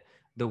that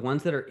the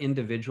ones that are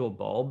individual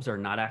bulbs are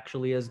not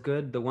actually as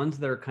good. The ones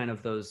that are kind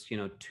of those, you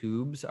know,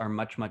 tubes are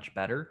much, much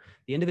better.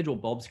 The individual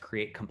bulbs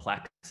create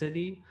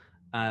complexity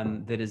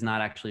that is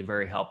not actually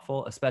very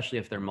helpful, especially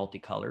if they're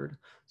multicolored.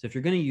 So if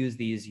you're going to use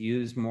these,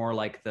 use more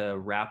like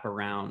the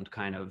wraparound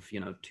kind of, you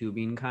know,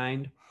 tubing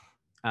kind,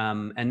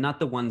 and not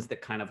the ones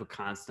that kind of are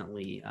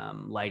constantly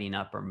lighting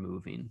up or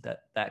moving.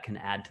 That can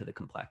add to the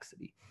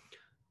complexity.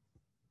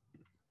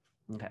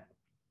 Okay.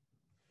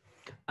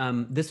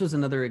 This was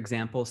another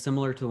example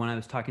similar to the one I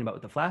was talking about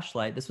with the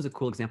flashlight. This was a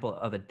cool example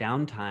of a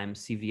downtime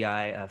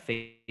CVI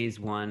phase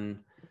one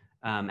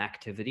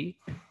activity,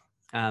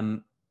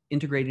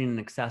 integrating an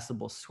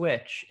accessible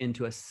switch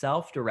into a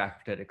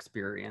self-directed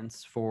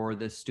experience for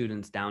the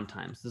students'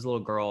 downtime. So this little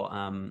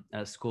girl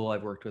at a school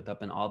I've worked with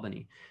up in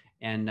Albany,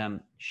 and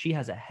she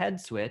has a head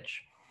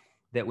switch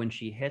that when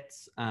she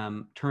hits,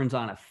 turns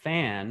on a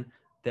fan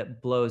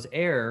that blows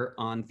air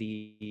on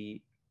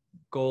the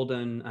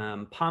golden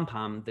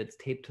pom-pom that's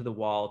taped to the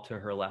wall to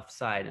her left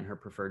side in her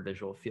preferred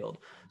visual field.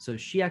 So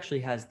she actually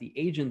has the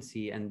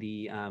agency and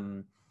the,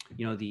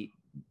 you know,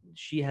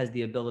 she has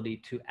the ability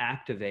to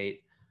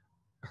activate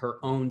her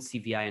own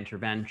CVI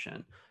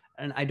intervention.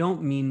 And I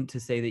don't mean to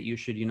say that you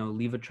should, you know,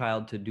 leave a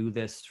child to do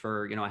this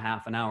for, you know, a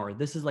half an hour.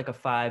 This is like a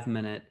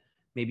 5-minute,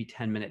 maybe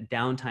 10-minute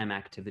downtime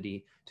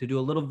activity to do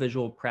a little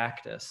visual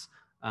practice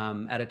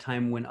at a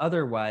time when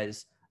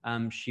otherwise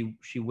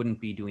she wouldn't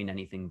be doing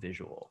anything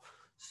visual.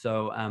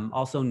 So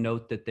also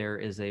note that there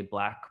is a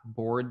black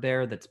board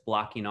there that's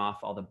blocking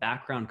off all the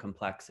background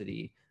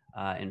complexity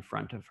in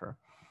front of her.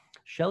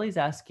 Shelly's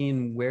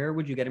asking, where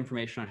would you get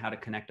information on how to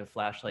connect a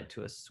flashlight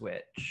to a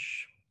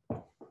switch?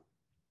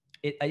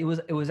 It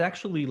was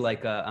actually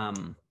like a,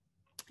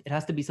 it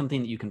has to be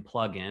something that you can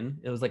plug in.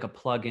 It was like a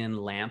plug-in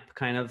lamp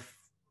kind of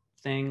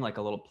thing, like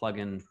a little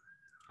plug-in,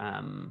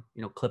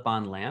 you know,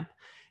 clip-on lamp.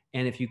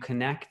 And if you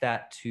connect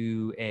that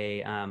to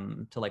a,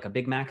 to like a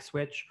Big Mac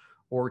switch,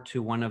 or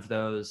to one of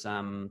those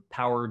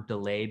power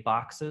delay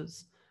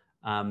boxes.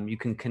 You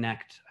can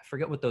connect, I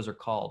forget what those are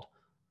called,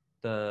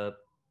 the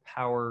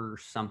power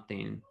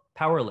something,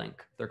 PowerLink.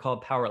 They're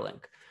called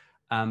PowerLink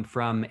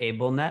from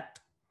AbleNet,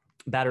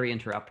 battery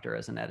interrupter,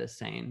 as Annette is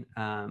saying.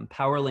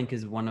 PowerLink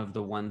is one of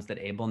the ones that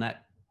AbleNet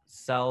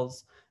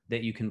sells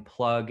that you can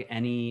plug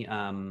any, you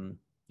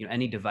know,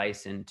 any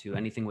device into,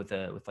 anything with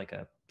like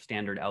a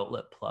standard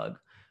outlet plug.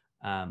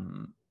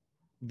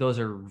 Those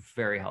are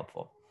very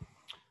helpful.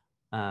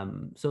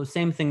 So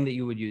same thing that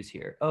you would use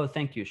here. Oh,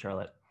 thank you,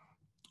 Charlotte.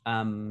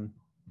 And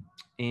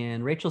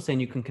Rachel's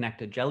saying you can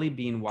connect a Jelly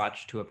Bean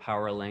watch to a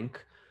power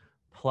link,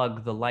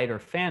 plug the light or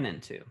fan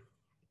into.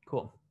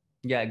 Cool.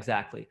 Yeah,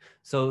 exactly.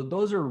 So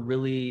those are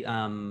really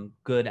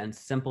good and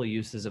simple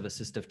uses of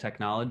assistive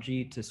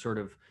technology to sort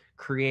of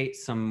create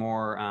some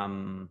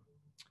more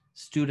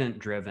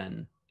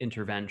student-driven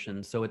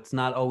interventions. So it's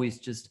not always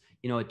just,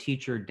 you know, a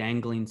teacher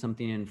dangling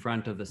something in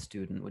front of a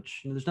student,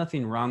 which, you know, there's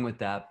nothing wrong with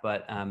that,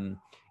 but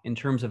in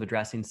terms of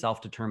addressing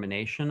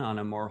self-determination on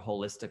a more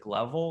holistic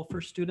level for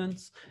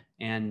students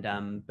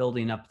and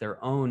building up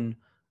their own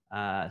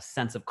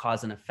sense of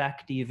cause and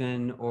effect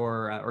even,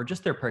 or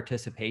just their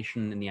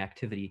participation in the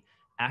activity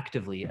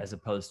actively as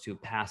opposed to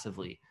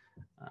passively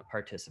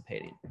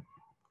participating.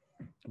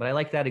 But I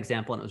like that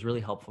example, and it was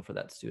really helpful for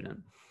that student.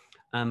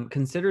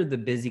 Consider the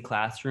busy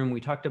classroom.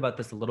 We talked about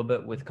this a little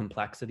bit with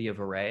complexity of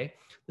array.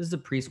 This is a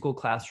preschool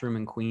classroom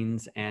in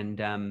Queens, and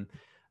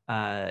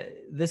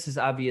this is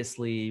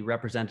obviously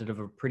representative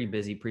of a pretty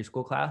busy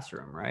preschool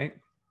classroom, right?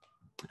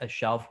 A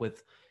shelf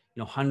with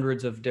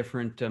hundreds of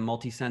different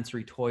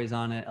multisensory toys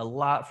on it, a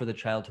lot for the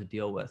child to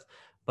deal with.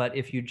 But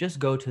if you just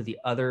go to the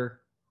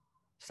other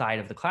side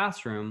of the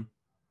classroom,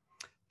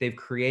 they've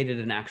created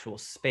an actual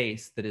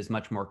space that is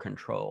much more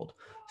controlled.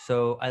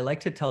 So I like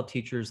to tell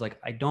teachers, like,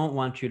 I don't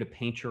want you to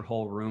paint your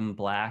whole room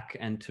black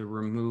and to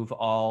remove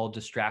all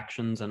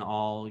distractions and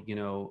all,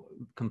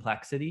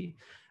 complexity.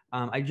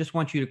 I just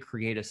want you to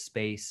create a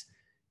space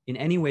in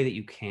any way that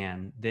you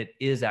can that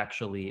is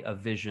actually a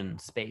vision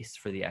space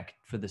for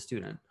the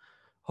student.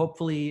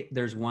 Hopefully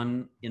there's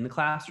one in the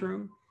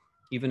classroom,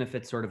 even if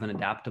it's sort of an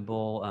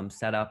adaptable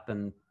setup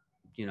and,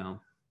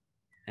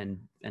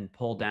 and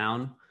pull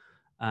down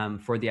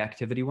for the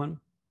activity one,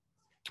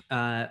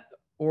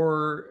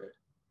 or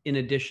in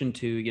addition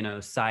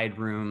to, side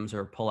rooms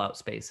or pull-out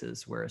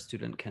spaces where a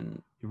student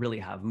can really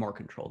have more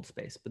controlled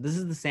space. But this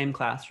is the same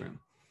classroom.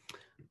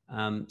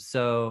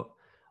 So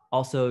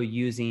also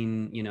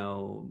using,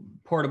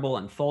 portable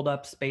and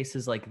fold-up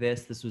spaces like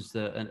this. This was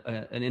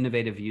an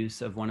innovative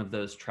use of one of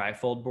those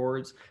trifold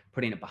boards,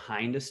 putting it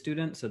behind a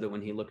student so that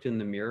when he looked in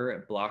the mirror,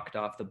 it blocked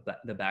off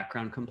the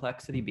background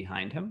complexity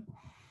behind him.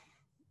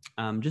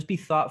 Just be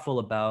thoughtful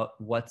about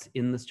what's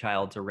in this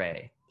child's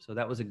array. So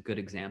that was a good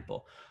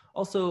example.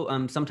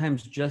 Also,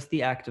 sometimes just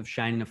the act of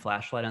shining a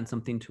flashlight on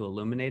something to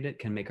illuminate it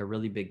can make a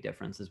really big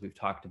difference, as we've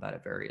talked about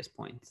at various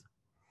points.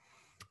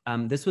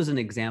 This was an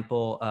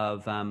example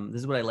of, this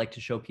is what I like to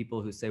show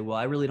people who say, well,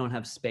 I really don't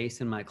have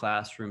space in my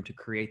classroom to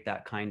create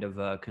that kind of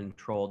a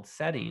controlled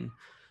setting.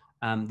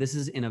 This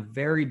is in a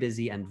very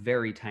busy and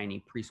very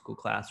tiny preschool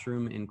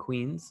classroom in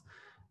Queens,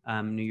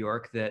 New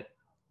York, that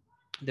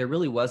there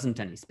really wasn't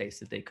any space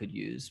that they could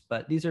use.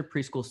 But these are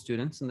preschool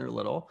students and they're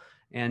little.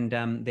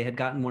 And they had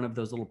gotten one of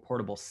those little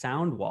portable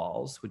sound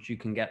walls, which you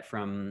can get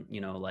from,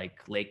 like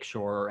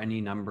Lakeshore or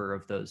any number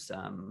of those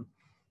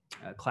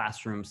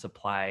classroom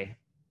supply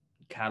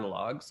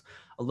catalogs,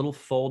 a little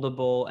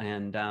foldable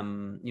and,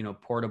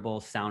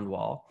 portable sound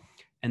wall.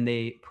 And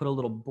they put a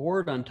little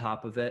board on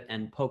top of it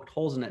and poked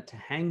holes in it to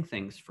hang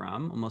things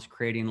from, almost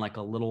creating like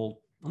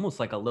almost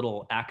like a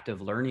little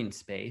active learning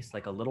space,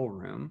 like a little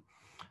room.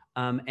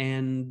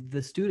 And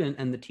the student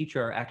and the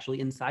teacher are actually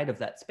inside of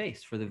that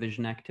space for the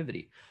vision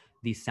activity.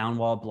 The sound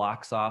wall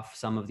blocks off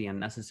some of the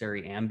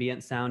unnecessary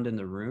ambient sound in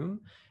the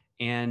room.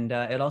 And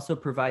it also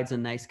provides a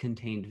nice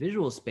contained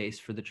visual space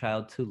for the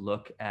child to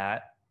look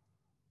at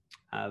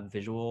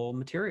visual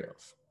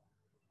materials.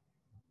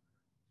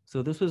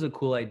 So this was a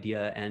cool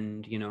idea,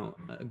 and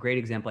a great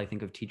example, I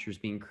think, of teachers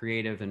being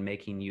creative and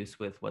making use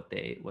with what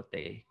they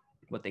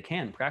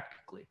can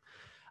practically.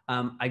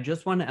 I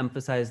just want to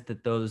emphasize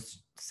that those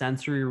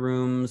sensory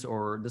rooms,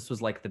 or this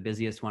was like the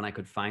busiest one I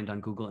could find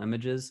on Google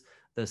Images,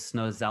 the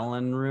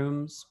Snozellen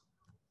rooms,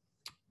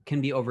 can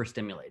be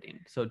overstimulating.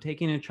 So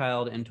taking a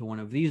child into one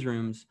of these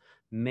rooms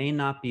may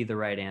not be the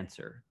right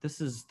answer.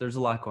 There's a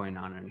lot going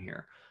on in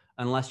here,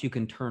 unless you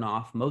can turn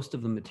off most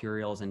of the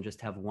materials and just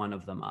have one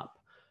of them up.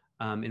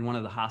 In one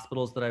of the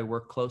hospitals that I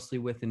work closely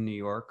with in New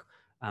York,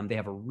 they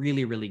have a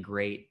really, really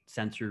great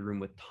sensory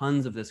room with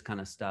tons of this kind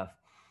of stuff.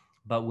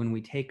 But when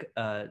we take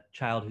a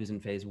child who's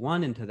in phase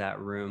 1 into that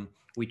room,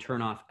 we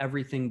turn off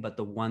everything but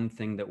the one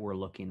thing that we're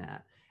looking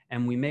at.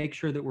 And we make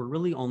sure that we're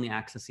really only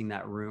accessing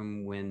that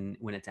room when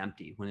it's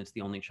empty, when it's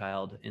the only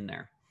child in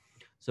there.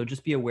 So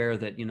just be aware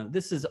that,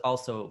 this is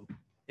also,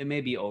 it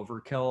may be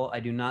overkill. I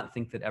do not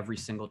think that every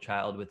single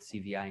child with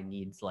CVI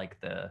needs like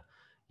the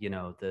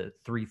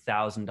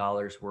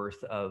 $3,000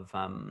 worth of,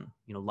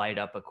 light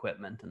up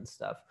equipment and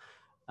stuff.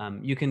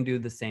 You can do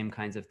the same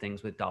kinds of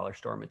things with dollar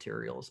store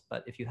materials,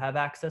 but if you have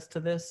access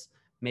to this,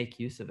 make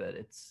use of it.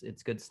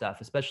 It's good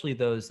stuff, especially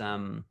those,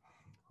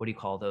 what do you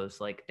call those,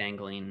 like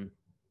dangling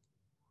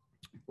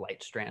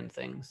light strand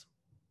things.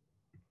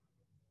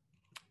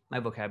 My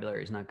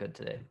vocabulary is not good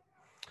today.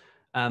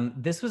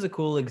 This was a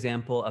cool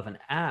example of an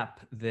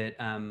app that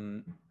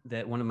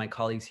that one of my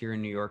colleagues here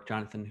in New York,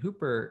 Jonathan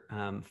Hooper,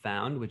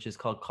 found, which is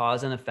called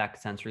Cause and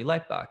Effect Sensory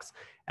Lightbox.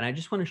 And I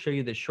just want to show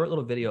you this short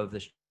little video of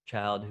this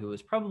child who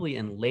was probably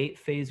in late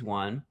phase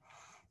 1.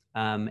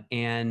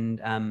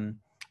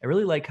 I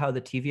really like how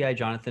the TVI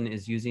Jonathan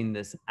is using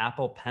this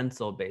Apple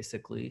Pencil,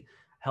 basically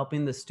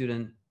helping the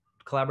student,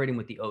 collaborating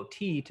with the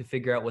OT to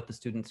figure out what the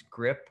student's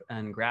grip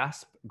and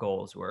grasp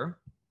goals were,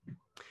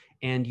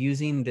 and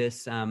using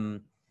this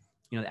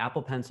the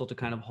Apple Pencil to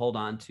kind of hold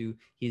on to.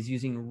 He's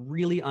using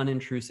really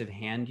unintrusive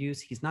hand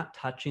use. He's not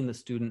touching the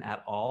student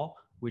at all,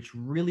 which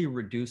really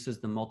reduces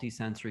the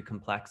multisensory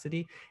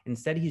complexity.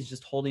 Instead, he's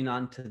just holding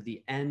on to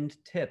the end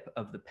tip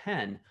of the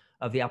pen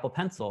of the Apple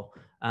Pencil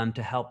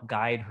to help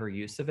guide her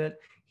use of it.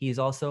 He's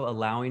also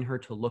allowing her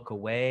to look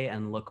away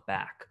and look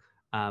back.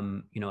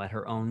 at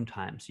her own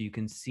time. So you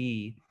can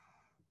see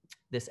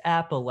this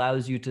app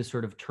allows you to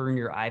sort of turn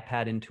your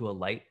iPad into a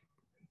light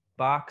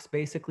box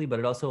basically, but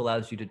it also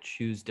allows you to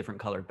choose different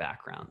colored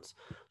backgrounds.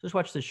 Just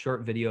watch this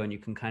short video and you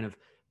can kind of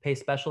pay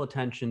special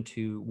attention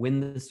to when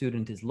the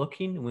student is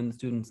looking and when the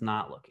student's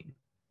not looking.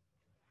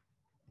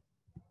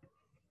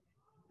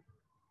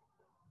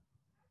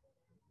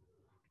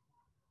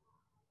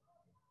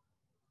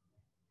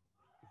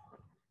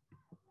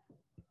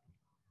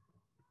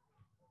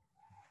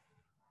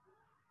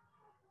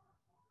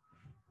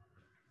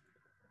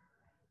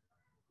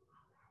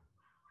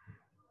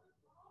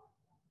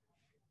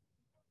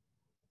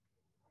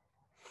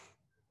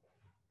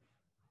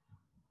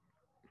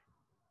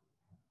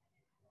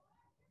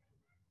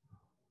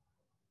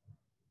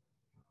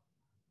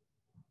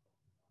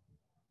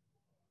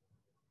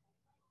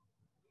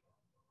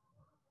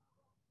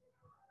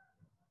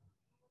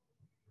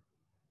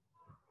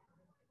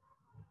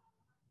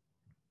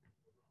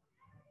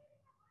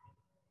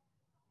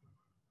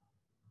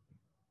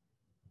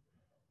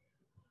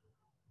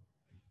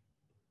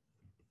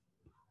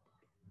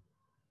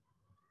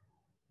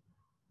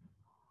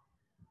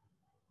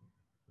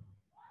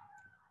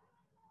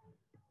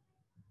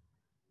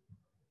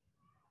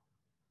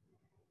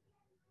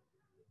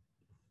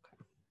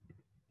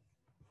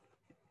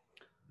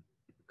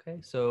 Okay,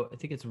 so I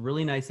think it's a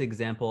really nice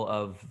example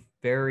of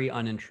very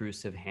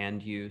unintrusive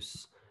hand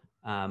use,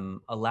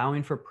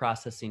 allowing for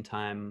processing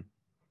time.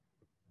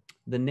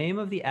 The name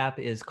of the app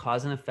is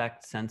Cause and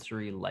Effect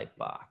Sensory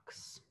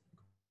Lightbox.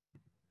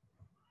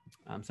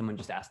 Someone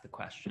just asked the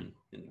question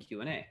in the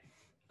Q&A.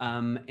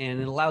 And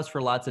it allows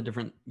for lots of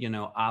different,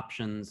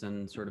 options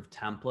and sort of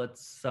templates.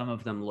 Some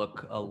of them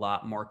look a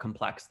lot more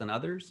complex than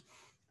others.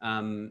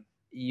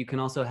 You can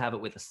also have it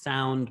with a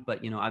sound,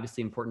 but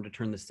obviously important to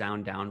turn the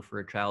sound down for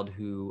a child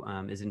who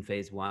is in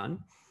phase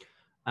 1.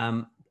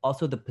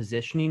 Also, the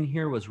positioning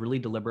here was really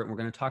deliberate. And we're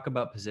going to talk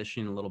about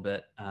positioning a little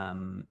bit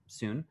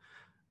soon.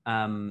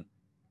 And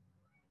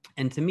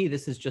to me,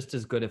 this is just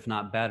as good, if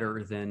not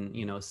better, than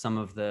some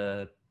of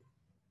the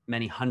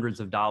many hundreds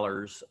of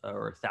dollars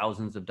or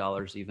thousands of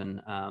dollars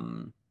even,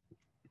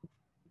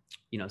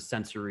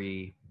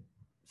 sensory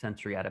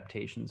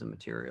adaptations and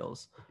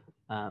materials.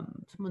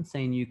 Someone's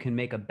saying you can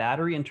make a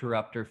battery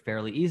interrupter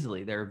fairly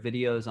easily. There are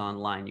videos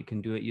online. You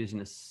can do it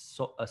using a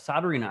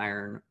soldering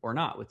iron or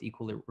not with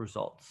equal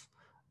results.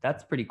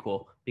 That's pretty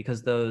cool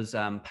because those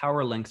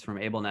power links from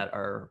AbleNet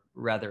are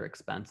rather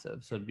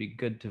expensive. So it'd be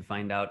good to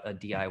find out a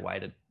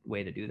DIY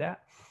way to do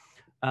that.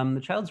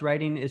 The child's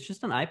writing is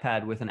just an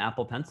iPad with an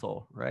Apple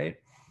Pencil, right?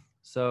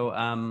 So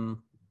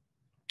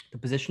the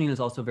positioning is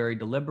also very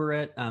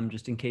deliberate.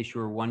 Just in case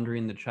you were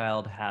wondering, the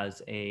child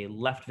has a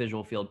left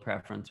visual field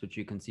preference, which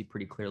you can see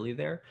pretty clearly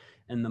there.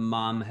 And the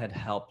mom had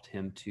helped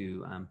him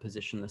to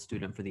position the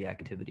student for the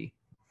activity.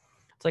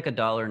 It's like a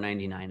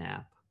 $1.99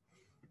 app.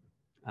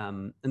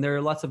 And there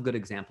are lots of good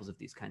examples of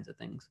these kinds of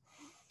things.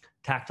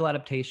 Tactile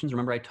adaptations,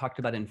 remember I talked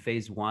about in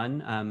phase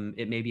 1,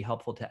 it may be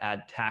helpful to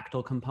add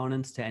tactile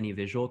components to any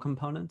visual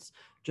components.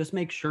 Just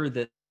make sure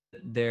that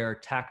they're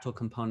tactile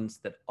components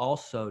that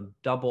also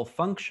double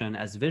function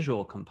as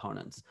visual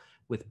components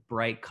with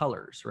bright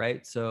colors,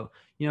 right? So,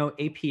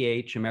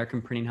 APH,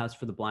 American Printing House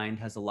for the Blind,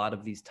 has a lot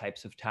of these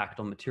types of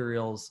tactile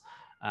materials.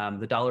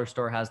 The dollar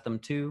store has them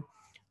too.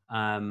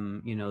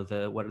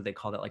 What do they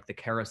call that? Like the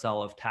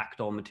carousel of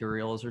tactile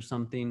materials or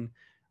something.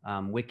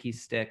 Wiki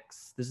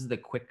sticks. This is the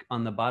quick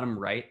on the bottom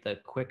right. The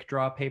quick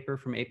draw paper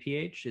from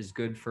APH is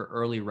good for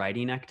early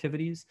writing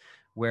activities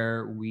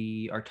where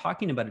we are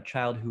talking about a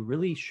child who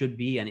really should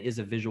be and is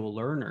a visual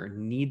learner,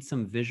 needs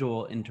some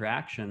visual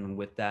interaction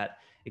with that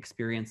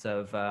experience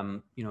of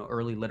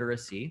early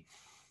literacy.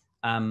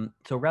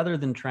 So rather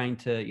than trying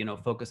to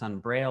focus on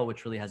Braille,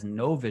 which really has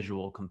no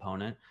visual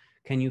component,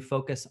 can you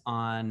focus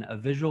on a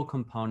visual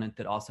component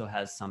that also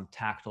has some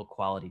tactile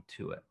quality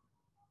to it?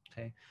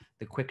 Okay.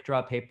 The quick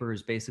draw paper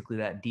is basically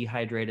that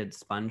dehydrated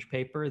sponge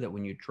paper that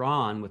when you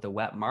draw on with a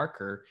wet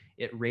marker,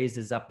 it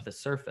raises up the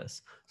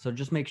surface. So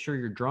just make sure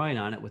you're drawing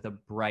on it with a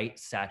bright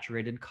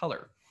saturated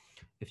color.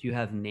 If you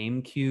have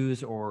name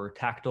cues or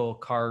tactile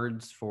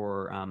cards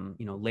for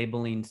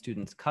labeling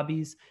students'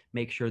 cubbies,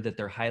 make sure that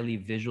they're highly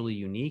visually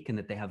unique and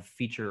that they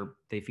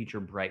feature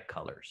bright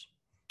colors.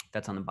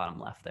 That's on the bottom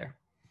left there.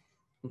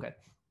 Okay.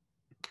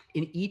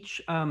 In each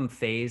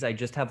phase, I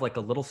just have like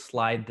a little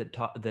slide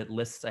that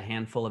lists a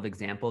handful of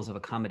examples of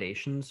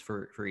accommodations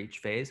for each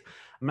phase.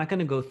 I'm not going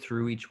to go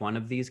through each one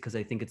of these because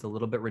I think it's a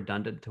little bit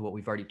redundant to what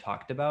we've already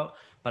talked about,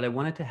 but I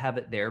wanted to have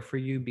it there for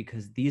you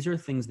because these are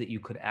things that you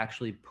could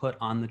actually put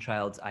on the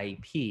child's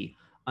IEP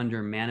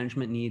under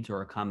management needs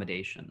or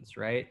accommodations,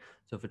 right?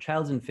 So if a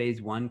child's in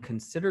phase 1,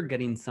 consider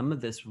getting some of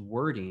this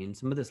wording,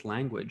 some of this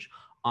language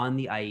on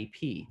the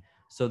IEP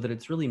so that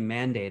it's really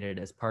mandated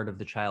as part of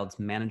the child's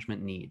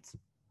management needs.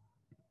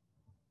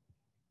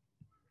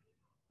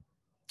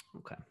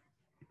 Okay.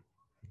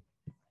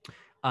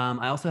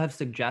 I also have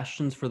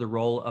suggestions for the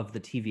role of the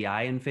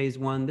TVI in phase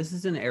 1. This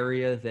is an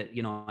area that,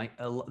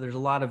 there's a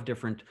lot of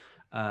different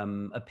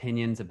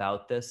opinions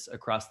about this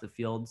across the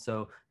field.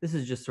 So this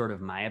is just sort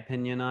of my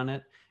opinion on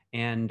it.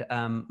 And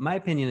my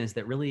opinion is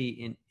that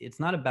really it's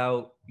not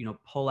about,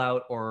 pull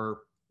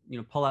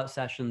out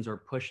sessions or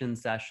push-in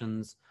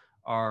sessions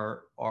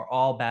are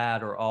all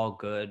bad or all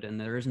good. And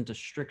there isn't a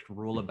strict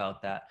rule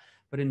about that.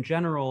 But in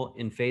general,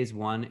 in phase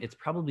one, it's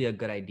probably a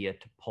good idea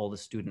to pull the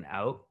student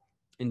out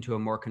into a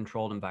more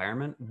controlled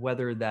environment,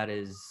 whether that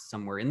is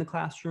somewhere in the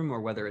classroom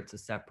or whether it's a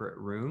separate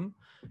room,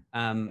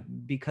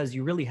 because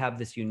you really have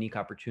this unique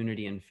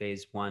opportunity in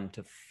phase one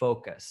to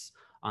focus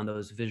on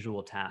those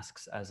visual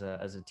tasks as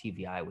a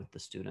TVI with the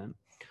student.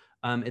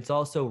 It's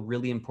also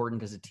really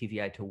important as a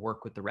TVI to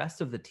work with the rest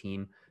of the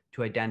team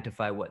to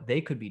identify what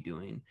they could be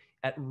doing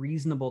at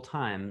reasonable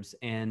times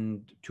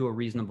and to a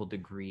reasonable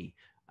degree.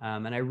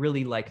 And I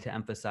really like to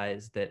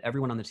emphasize that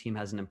everyone on the team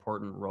has an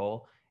important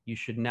role. You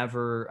should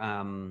never,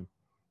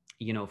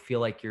 feel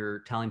like you're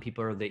telling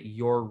people that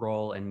your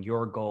role and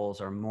your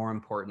goals are more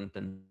important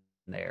than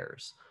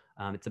theirs.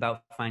 It's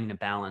about finding a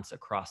balance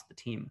across the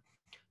team.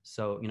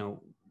 So,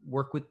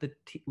 work with the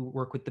PT,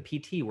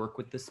 work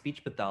with the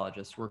speech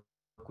pathologist, work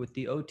with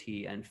the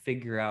OT, and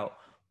figure out,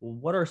 well,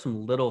 what are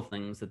some little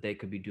things that they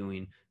could be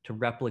doing to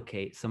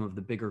replicate some of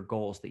the bigger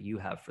goals that you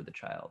have for the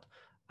child,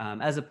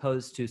 as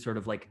opposed to sort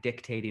of like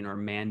dictating or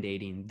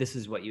mandating, this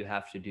is what you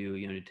have to do,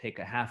 to take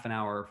a half an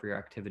hour for your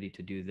activity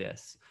to do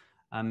this.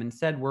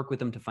 Instead, work with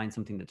them to find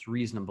something that's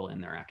reasonable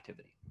in their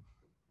activity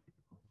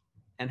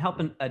and help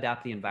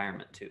adapt the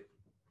environment too.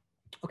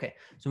 Okay,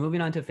 so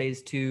moving on to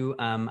phase two,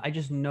 I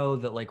just know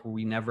that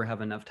we never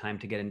have enough time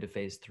to get into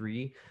phase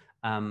three.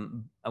 I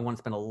want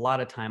to spend a lot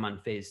of time on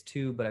phase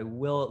two, but I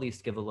will at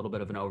least give a little bit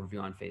of an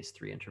overview on phase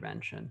three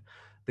intervention.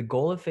 The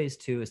goal of phase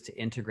two is to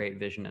integrate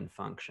vision and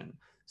function.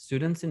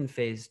 Students in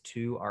phase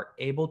two are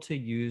able to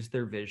use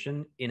their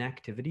vision in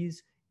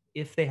activities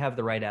if they have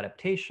the right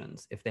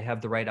adaptations, if they have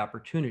the right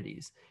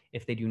opportunities.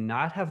 If they do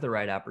not have the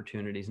right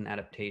opportunities and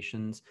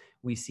adaptations,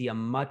 we see a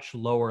much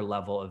lower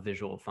level of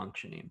visual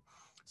functioning.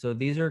 So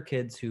these are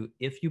kids who,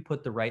 if you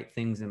put the right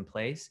things in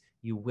place,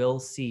 you will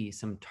see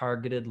some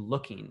targeted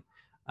looking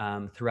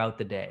throughout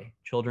the day.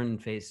 Children in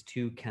phase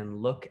two can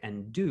look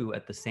and do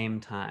at the same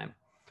time,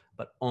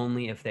 but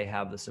only if they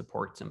have the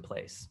supports in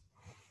place.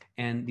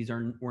 And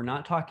we're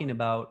not talking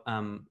about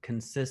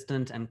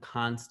consistent and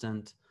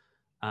constant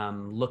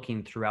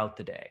looking throughout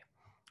the day.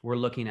 We're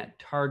looking at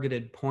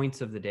targeted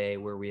points of the day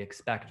where we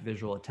expect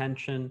visual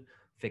attention,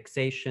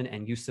 fixation,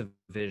 and use of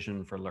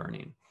vision for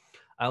learning.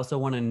 I also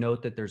want to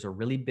note that there's a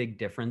really big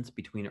difference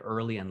between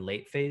early and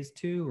late phase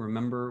two.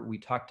 Remember, we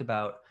talked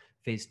about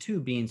phase two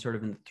being sort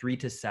of in the 3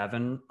 to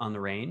 7 on the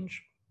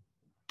range.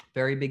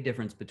 Very big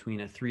difference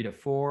between a 3 to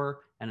 4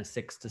 and a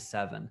 6 to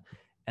 7.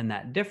 And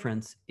that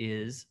difference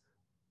is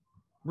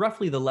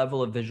roughly the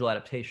level of visual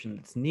adaptation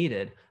that's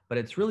needed, but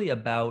it's really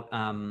about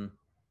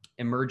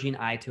emerging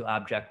eye to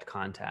object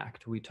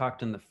contact. We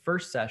talked in the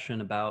first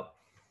session about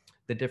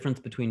the difference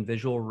between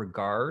visual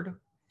regard,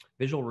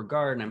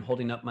 and I'm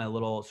holding up my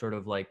little sort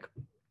of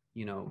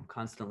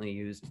constantly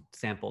used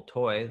sample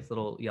toy, this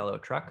little yellow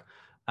truck.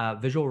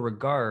 Visual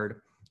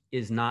regard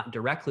is not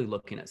directly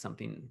looking at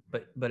something,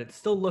 but it's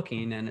still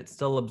looking and it's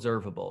still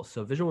observable.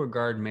 So visual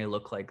regard may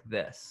look like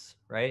this,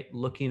 right?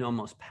 Looking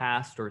almost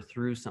past or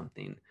through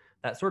something.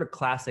 That sort of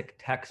classic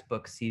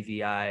textbook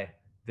CVI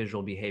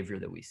visual behavior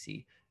that we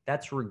see.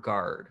 That's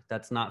regard,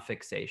 that's not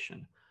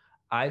fixation.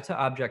 Eye to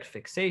object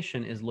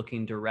fixation is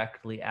looking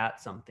directly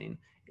at something.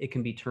 It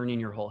can be turning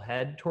your whole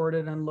head toward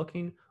it and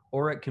looking,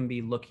 or it can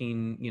be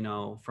looking,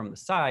 from the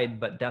side,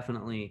 but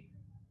definitely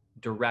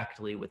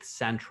directly with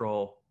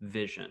central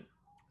vision,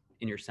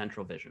 in your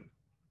central vision.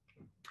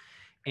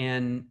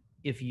 And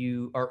if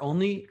you are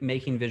only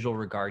making visual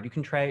regard, you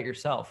can try it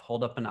yourself.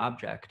 Hold up an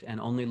object and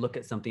only look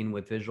at something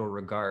with visual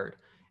regard.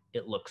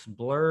 It looks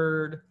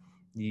blurred.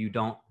 You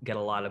don't get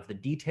a lot of the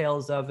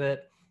details of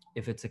it.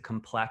 If it's a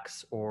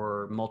complex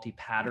or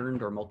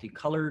multi-patterned or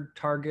multicolored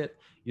target,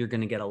 you're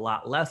going to get a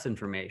lot less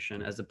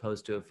information as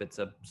opposed to if it's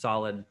a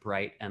solid,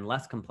 bright, and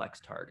less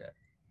complex target,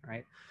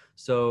 right?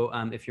 So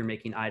if you're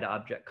making eye to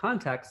object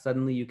contact,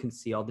 suddenly you can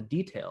see all the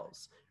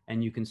details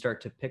and you can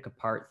start to pick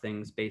apart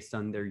things based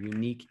on their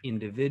unique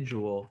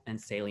individual and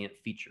salient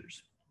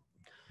features.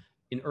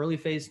 In early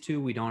phase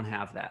two, we don't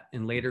have that.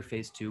 In later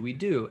phase two, we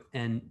do.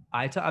 And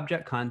eye to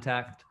object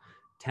contact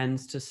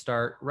tends to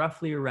start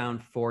roughly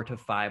around 4 to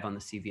 5 on the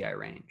CVI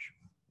range.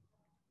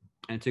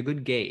 And it's a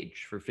good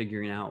gauge for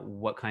figuring out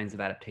what kinds of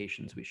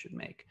adaptations we should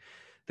make.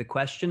 The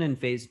question in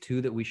phase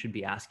two that we should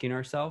be asking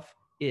ourselves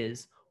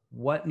is,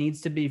 what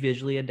needs to be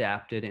visually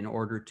adapted in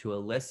order to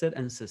elicit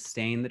and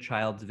sustain the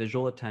child's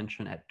visual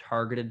attention at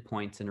targeted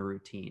points in a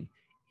routine,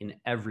 in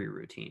every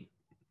routine?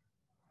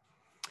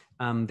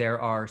 There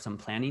are some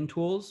planning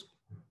tools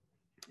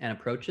and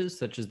approaches,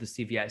 such as the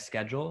CVI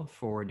schedule,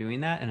 for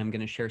doing that, and I'm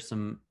going to share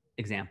some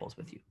examples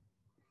with you.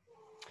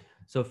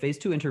 So phase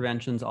two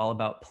intervention is all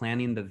about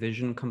planning the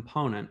vision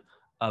component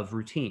of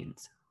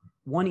routines.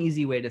 One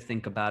easy way to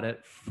think about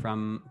it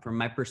from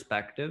my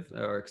perspective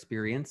or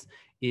experience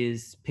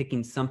is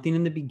picking something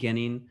in the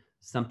beginning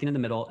something in the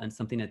middle, and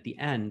something at the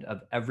end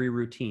of every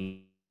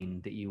routine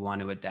that you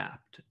want to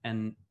adapt.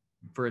 And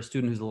for a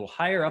student who's a little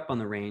higher up on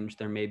the range,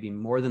 there may be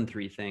more than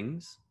 3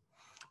 things,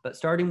 but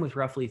starting with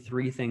roughly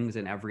 3 things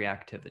in every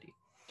activity.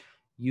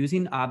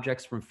 Using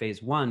objects from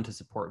phase 1 to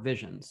support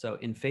vision. So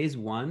in phase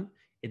 1,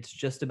 it's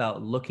just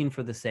about looking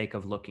for the sake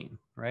of looking,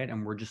 right?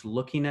 And we're just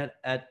looking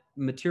at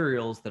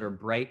materials that are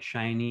bright,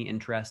 shiny,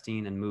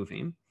 interesting, and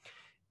moving.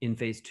 In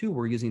phase 2,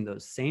 we're using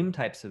those same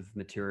types of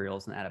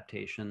materials and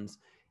adaptations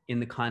in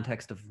the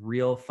context of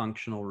real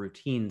functional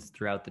routines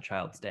throughout the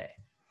child's day.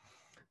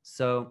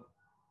 So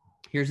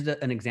here's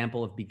an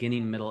example of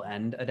beginning, middle,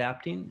 end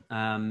adapting.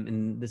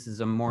 And this is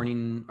a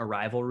morning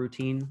arrival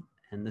routine.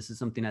 And this is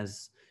something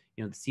as,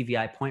 you know, the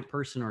CVI point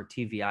person, or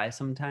TVI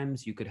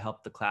sometimes, you could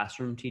help the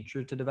classroom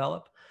teacher to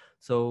develop.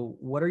 So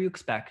what are you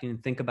expecting?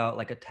 Think about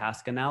like a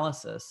task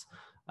analysis,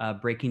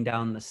 breaking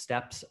down the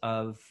steps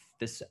of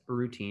this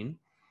routine.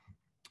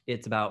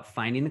 It's about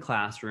finding the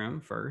classroom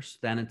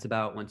first. Then it's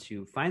about, once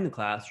you find the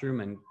classroom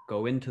and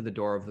go into the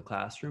door of the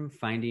classroom,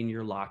 finding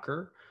your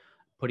locker,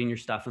 putting your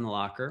stuff in the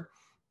locker.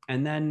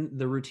 And then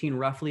the routine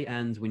roughly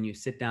ends when you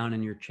sit down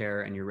in your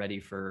chair and you're ready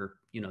for,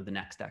 you know, the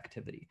next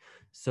activity.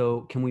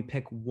 So can we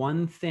pick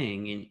one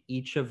thing in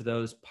each of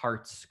those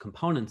parts,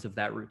 components of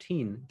that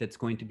routine, that's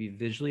going to be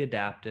visually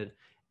adapted?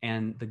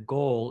 And the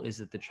goal is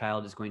that the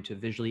child is going to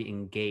visually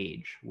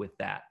engage with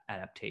that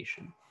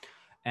adaptation.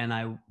 And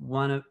I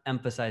want to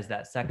emphasize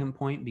that second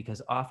point,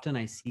 because often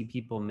I see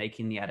people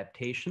making the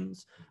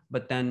adaptations,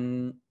 but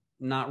then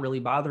not really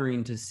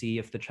bothering to see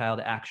if the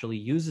child actually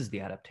uses the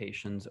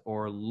adaptations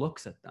or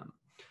looks at them.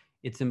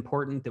 It's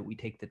important that we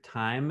take the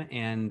time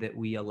and that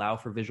we allow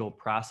for visual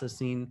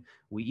processing.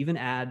 We even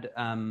add,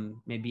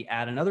 maybe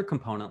add another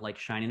component like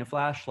shining a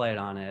flashlight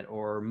on it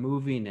or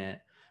moving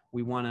it.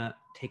 We want to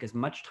take as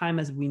much time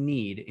as we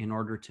need in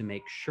order to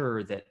make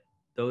sure that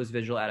those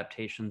visual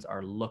adaptations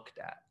are looked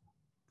at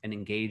and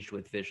engaged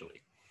with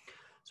visually.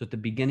 So at the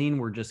beginning,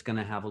 we're just going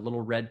to have a little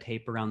red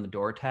tape around the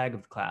door tag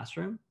of the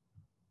classroom.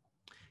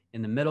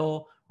 In the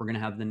middle, we're going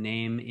to have the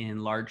name in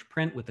large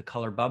print with the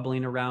color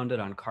bubbling around it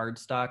on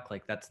cardstock,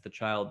 like that's the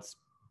child's,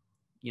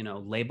 you know,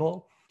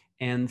 label.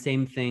 And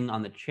same thing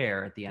on the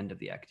chair at the end of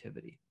the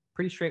activity.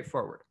 Pretty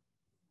straightforward.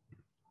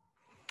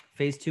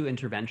 Phase 2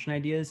 intervention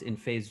ideas.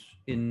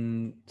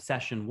 In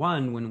session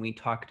 1, when we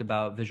talked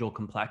about visual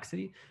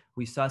complexity,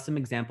 we saw some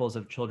examples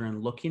of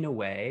children looking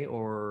away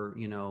or,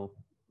 you know,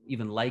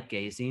 even light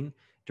gazing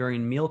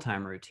during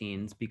mealtime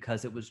routines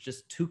because it was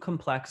just too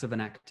complex of an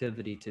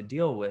activity to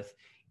deal with.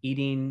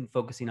 Eating,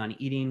 focusing on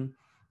eating,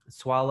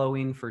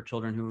 swallowing for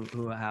children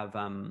who have,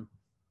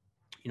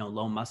 you know,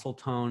 low muscle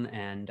tone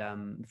and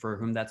for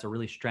whom that's a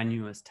really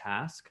strenuous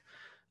task.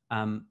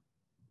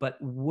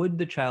 But would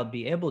the child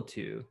be able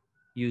to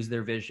use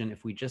their vision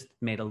if we just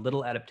made a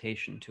little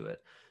adaptation to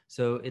it?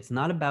 So it's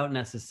not about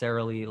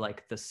necessarily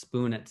like the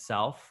spoon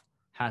itself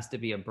has to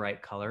be a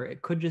bright color.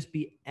 It could just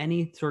be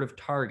any sort of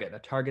target, a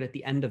target at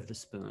the end of the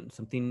spoon,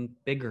 something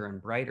bigger and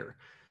brighter.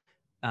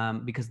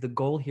 Because the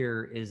goal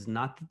here is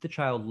not that the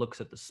child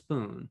looks at the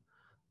spoon.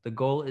 The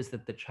goal is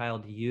that the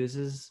child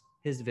uses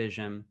his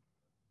vision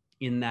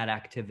in that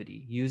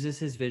activity, uses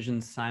his vision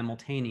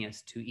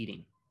simultaneous to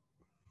eating.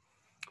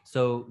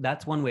 So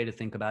that's one way to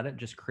think about it,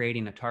 just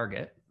creating a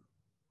target.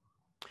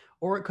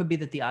 Or it could be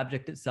that the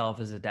object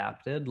itself is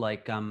adapted,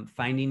 like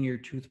finding your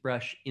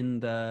toothbrush in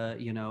the,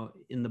 you know,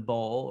 in the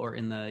bowl or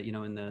in the, you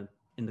know, in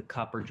the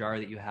cup or jar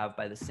that you have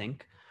by the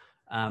sink,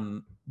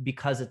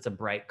 because it's a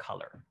bright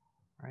color,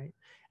 right?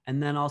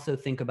 And then also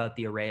think about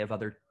the array of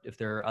other, if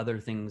there are other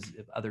things,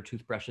 if other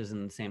toothbrushes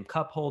in the same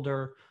cup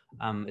holder,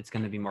 it's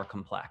going to be more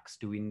complex.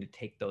 Do we need to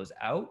take those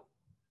out?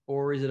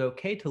 Or is it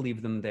okay to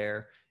leave them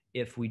there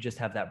if we just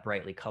have that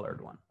brightly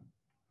colored one?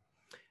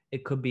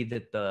 It could be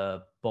that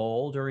the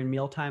bowl during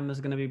mealtime is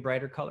going to be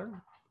brighter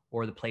color,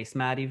 or the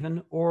placemat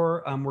even,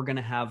 or we're going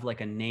to have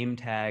like a name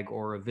tag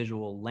or a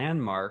visual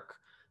landmark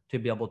to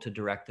be able to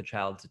direct the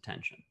child's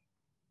attention.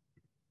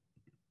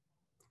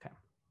 Okay.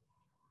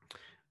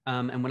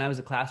 And when I was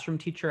a classroom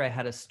teacher, I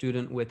had a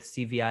student with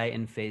CVI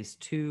in phase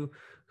 2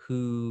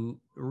 who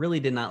really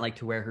did not like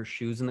to wear her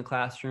shoes in the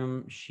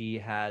classroom. She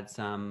had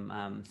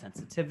some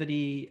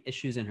sensitivity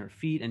issues in her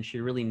feet, and she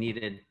really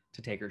needed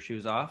to take her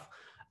shoes off.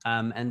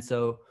 And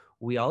so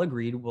we all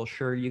agreed, well,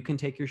 sure, you can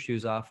take your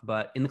shoes off,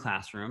 but in the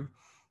classroom,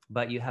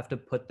 but you have to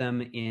put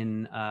them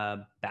in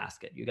a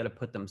basket. You got to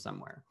put them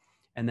somewhere.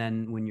 And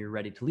then when you're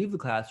ready to leave the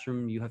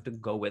classroom, you have to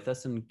go with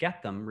us and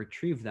get them,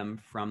 retrieve them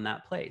from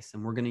that place.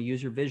 And we're going to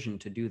use your vision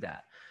to do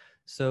that.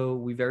 So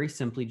we very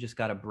simply just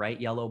got a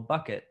bright yellow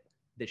bucket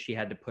that she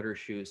had to put her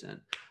shoes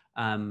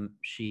in.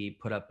 She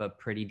put up a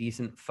pretty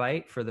decent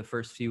fight for the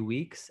first few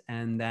weeks.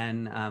 And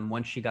then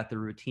once she got the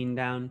routine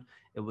down,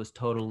 it was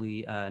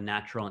totally a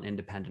natural and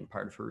independent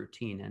part of her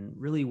routine, and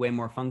really way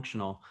more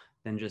functional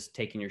than just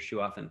taking your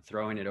shoe off and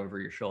throwing it over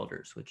your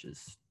shoulders, which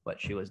is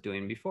what she was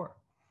doing before.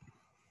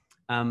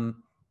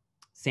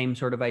 Same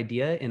sort of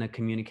idea in a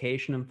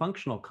communication and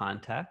functional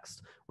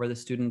context where the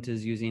student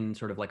is using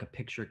sort of like a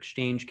picture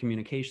exchange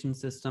communication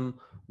system.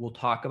 We'll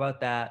talk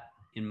about that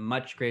in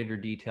much greater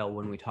detail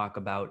when we talk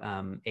about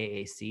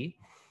AAC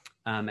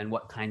and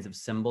what kinds of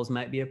symbols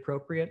might be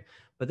appropriate.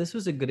 But this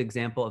was a good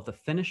example of the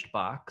finished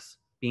box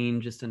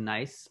being just a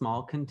nice,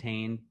 small,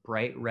 contained,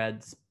 bright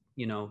red,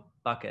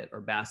 bucket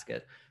or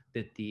basket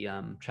that the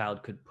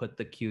child could put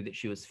the cue that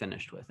she was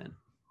finished with in.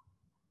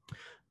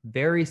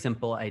 Very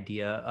simple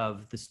idea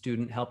of the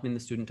student helping the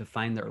student to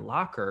find their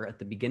locker at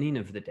the beginning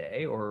of the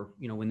day, or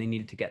when they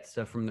needed to get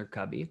stuff from their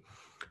cubby,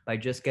 by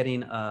just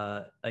getting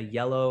a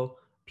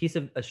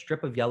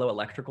strip of yellow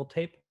electrical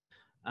tape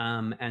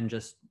and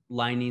just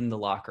lining the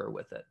locker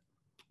with it.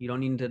 You don't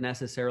need to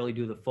necessarily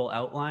do the full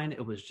outline.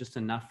 It was just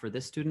enough for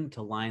this student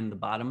to line the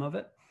bottom of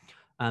it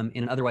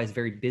in an otherwise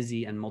very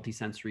busy and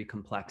multisensory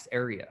complex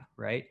area,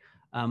 right?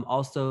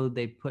 Also,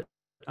 they put,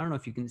 I don't know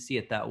if you can see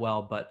it that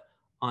well, but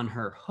on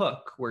her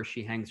hook where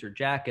she hangs her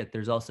jacket,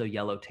 there's also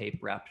yellow tape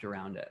wrapped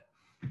around it.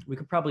 We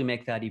could probably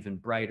make that even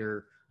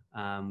brighter.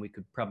 We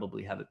could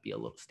probably have it be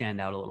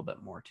stand out a little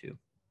bit more too.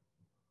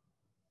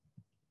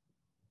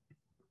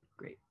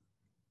 Great.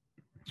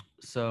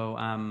 So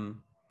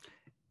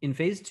in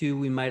phase 2,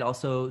 we might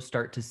also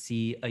start to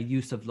see a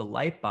use of the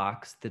light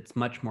box that's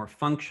much more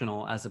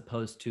functional, as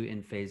opposed to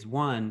in phase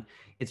 1,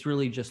 it's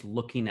really just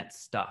looking at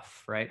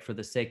stuff, right? For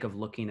the sake of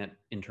looking at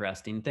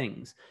interesting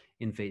things.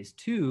 In phase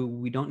 2,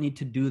 we don't need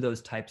to do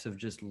those types of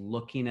just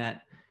looking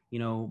at,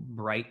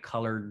 bright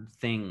colored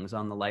things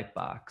on the light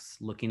box,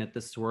 looking at the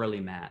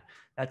swirly mat.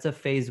 That's a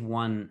phase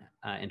 1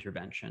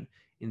 intervention.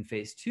 In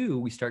phase 2,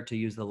 we start to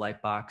use the light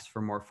box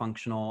for more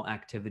functional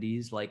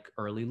activities like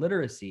early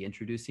literacy,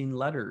 introducing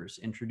letters,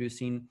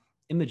 introducing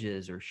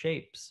images or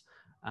shapes,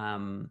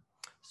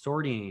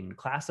 sorting,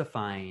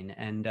 classifying,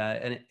 and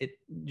it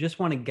just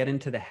want to get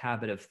into the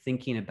habit of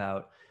thinking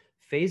about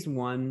phase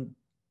 1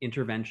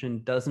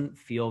 intervention doesn't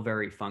feel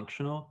very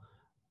functional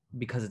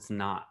because it's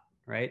not,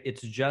 right?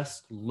 It's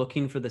just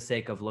looking for the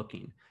sake of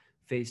looking.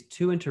 Phase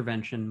 2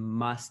 intervention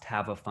must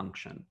have a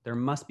function. There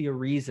must be a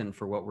reason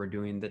for what we're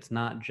doing that's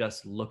not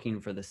just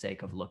looking for the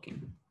sake of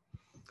looking.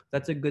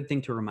 That's a good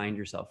thing to remind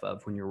yourself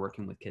of when you're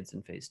working with kids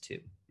in phase 2.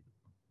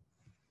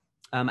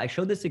 I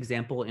showed this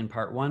example in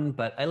part 1,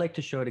 but I like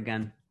to show it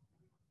again.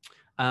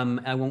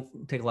 I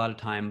won't take a lot of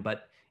time,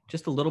 but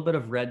just a little bit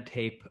of red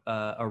tape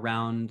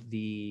around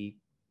the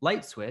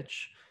light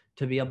switch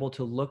to be able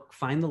to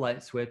find the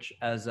light switch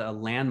as a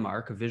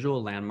landmark, a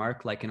visual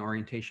landmark, like an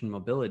orientation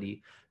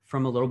mobility,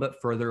 from a little bit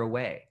further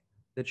away.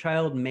 The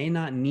child may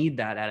not need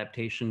that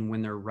adaptation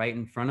when they're right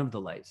in front of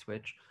the light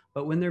switch,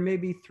 but when they're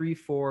maybe 3,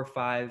 4,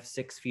 5,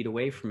 6 feet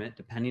away from it,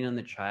 depending on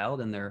the child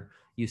and their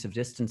use of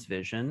distance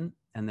vision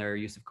and their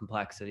use of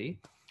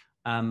complexity,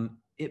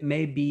 it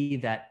may be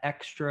that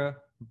extra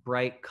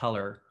bright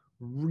color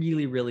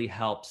really, really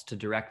helps to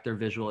direct their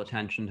visual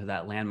attention to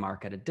that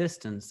landmark at a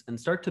distance and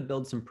start to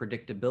build some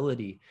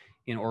predictability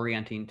in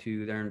orienting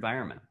to their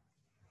environment.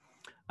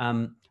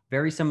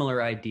 Very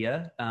similar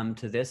idea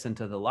to this and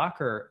to the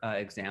locker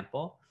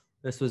example.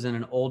 This was in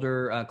an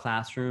older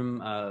classroom,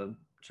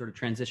 sort of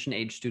transition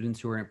age students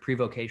who were in a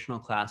pre-vocational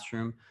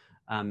classroom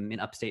in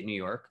upstate New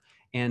York.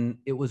 And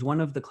it was one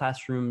of the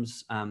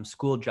classroom's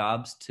school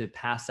jobs to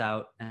pass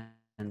out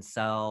and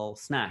sell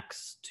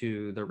snacks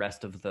to the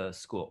rest of the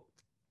school.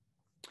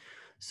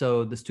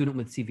 So the student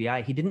with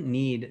CVI, he didn't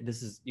need,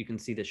 you can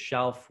see the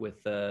shelf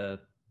with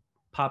the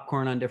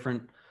popcorn on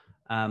different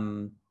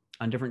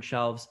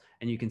shelves.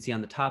 And you can see on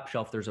the top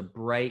shelf, there's a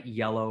bright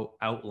yellow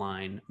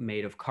outline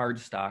made of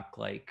cardstock,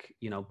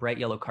 bright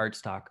yellow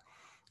cardstock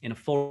in a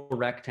full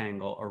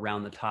rectangle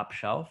around the top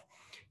shelf.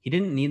 He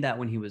didn't need that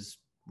when he was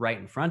right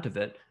in front of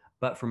it,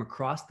 but from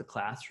across the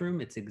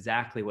classroom, it's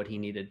exactly what he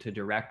needed to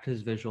direct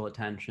his visual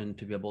attention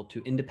to be able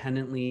to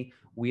independently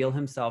wheel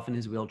himself in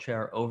his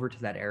wheelchair over to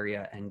that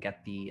area and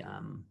get the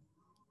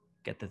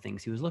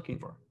things he was looking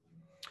for.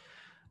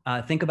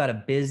 Think about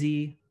a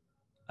busy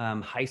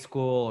high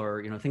school,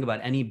 or think about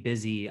any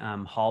busy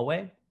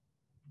hallway,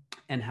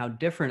 and how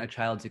different a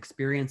child's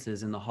experience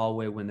is in the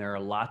hallway when there are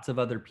lots of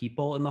other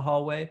people in the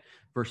hallway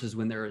versus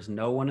when there is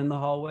no one in the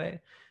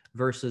hallway,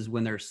 versus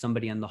when there's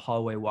somebody in the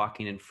hallway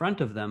walking in front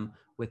of them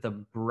with a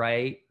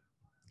bright,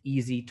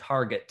 easy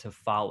target to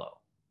follow.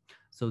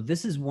 So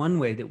this is one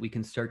way that we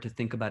can start to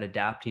think about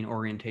adapting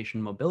orientation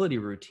mobility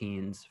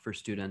routines for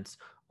students,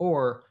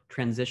 or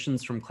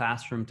transitions from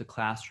classroom to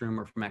classroom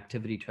or from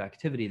activity to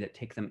activity that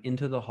take them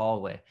into the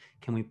hallway.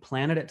 Can we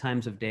plan it at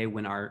times of day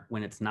when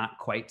it's not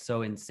quite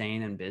so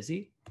insane and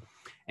busy?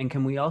 And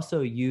can we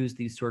also use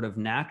these sort of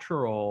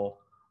natural,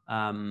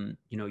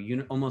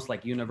 almost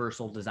like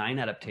universal design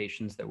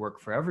adaptations that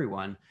work for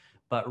everyone,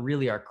 but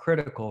really are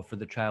critical for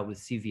the child with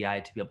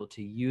CVI to be able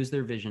to use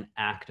their vision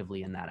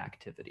actively in that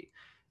activity?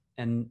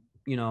 And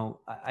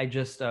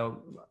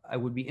I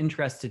would be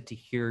interested to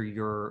hear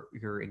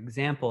your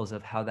examples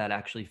of how that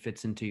actually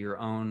fits into your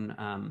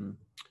own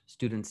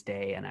students'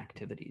 day and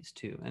activities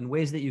too, and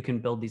ways that you can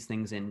build these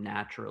things in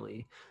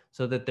naturally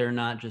so that they're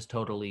not just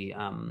totally,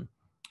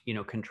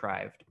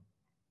 contrived.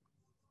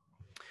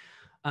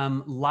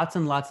 Lots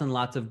and lots and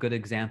lots of good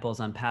examples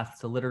on paths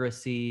to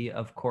literacy,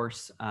 of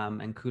course,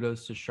 and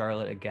kudos to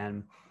Charlotte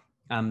again.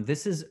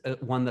 This is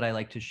one that I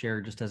like to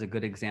share just as a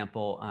good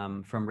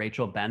example from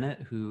Rachel Bennett,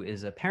 who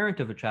is a parent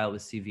of a child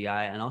with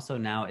CVI and also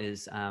now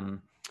is I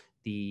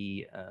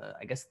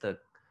guess the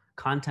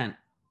content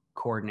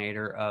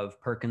coordinator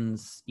of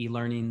Perkins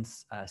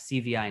eLearning's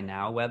CVI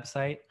Now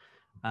website,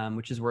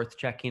 which is worth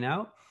checking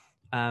out.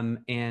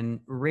 And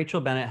Rachel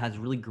Bennett has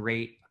really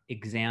great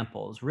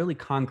examples, really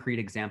concrete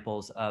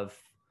examples of,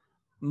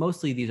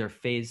 mostly these are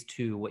phase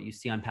 2, what you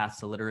see on Paths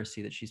to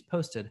Literacy that she's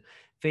posted,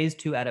 phase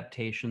 2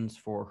 adaptations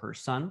for her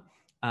son.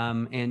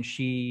 And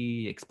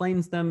she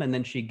explains them, and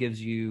then she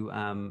gives you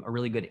a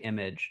really good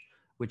image,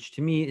 which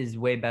to me is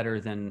way better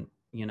than,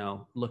 you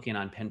know, looking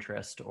on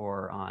Pinterest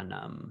or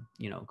on,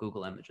 you know,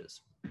 Google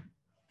Images.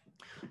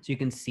 So you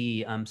can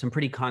see some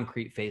pretty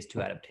concrete phase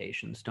 2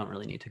 adaptations. Don't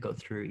really need to go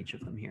through each of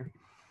them here.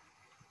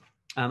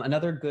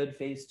 Another good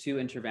phase 2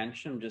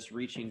 intervention, I'm just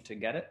reaching to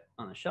get it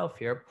on the shelf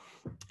here,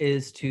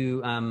 is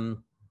to, I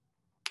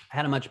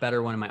had a much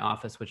better one in my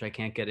office, which I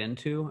can't get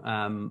into,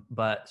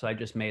 but so I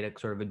just made a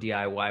sort of a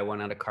DIY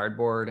one out of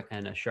cardboard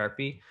and a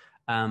Sharpie.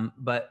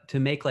 But to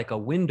make like a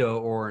window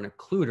or an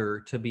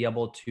occluder to be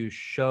able to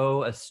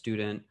show a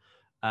student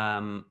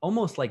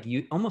almost like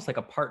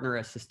a partner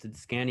assisted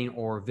scanning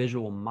or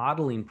visual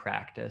modeling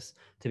practice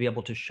to be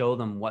able to show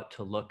them what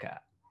to look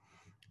at.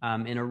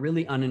 In a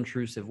really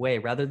unintrusive way,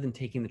 rather than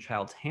taking the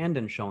child's hand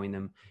and showing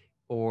them,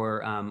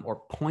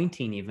 or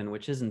pointing even,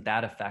 which isn't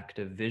that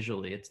effective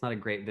visually. It's not a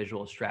great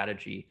visual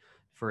strategy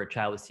for a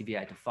child with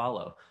CVI to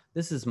follow.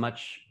 This is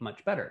much,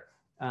 much better,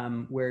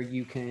 where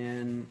you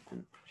can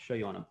show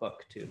you on a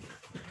book too.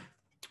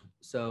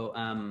 So,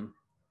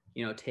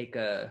 you know, take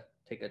a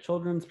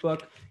children's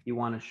book. You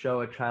want to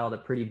show a child a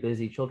pretty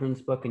busy children's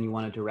book and you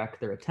want to direct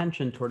their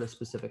attention toward a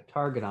specific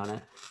target on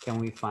it. Can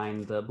we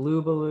find the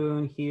blue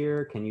balloon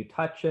here? Can you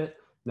touch it?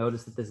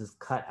 Notice that this is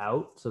cut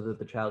out so that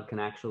the child can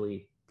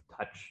actually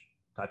touch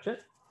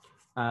it.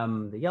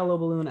 The yellow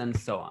balloon and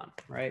so on,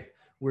 right?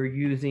 We're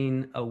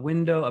using a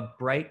window, a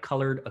bright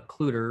colored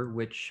occluder,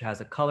 which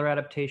has a color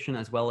adaptation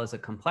as well as a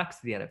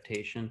complexity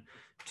adaptation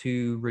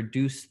to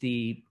reduce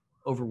the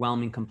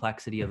overwhelming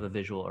complexity of a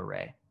visual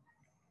array.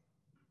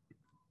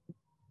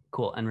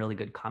 Cool, and really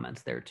good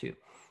comments there too.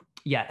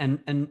 Yeah,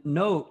 and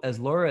note, as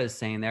Laura is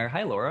saying there,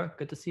 hi Laura,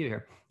 good to see you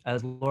here.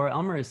 As Laura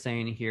Elmer is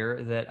saying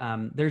here that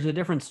there's a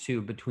difference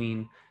too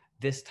between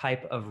this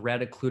type of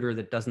red occluder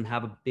that doesn't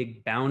have a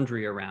big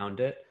boundary around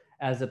it,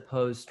 as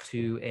opposed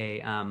to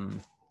a,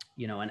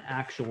 you know, an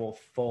actual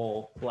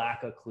full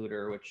black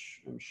occluder,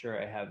 which I'm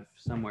sure I have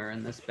somewhere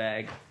in this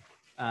bag,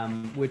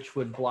 which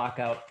would block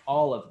out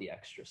all of the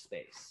extra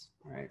space,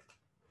 right?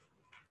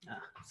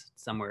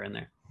 Somewhere in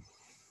there.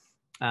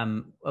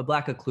 A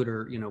black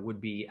occluder, you know, would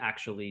be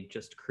actually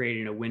just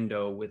creating a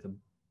window with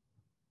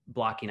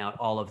blocking out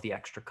all of the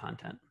extra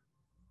content.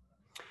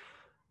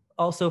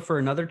 Also, for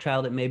another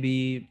child, it may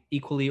be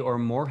equally or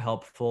more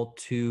helpful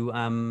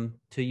to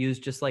use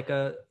just like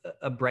a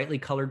brightly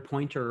colored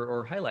pointer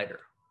or highlighter.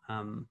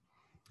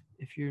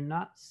 If you're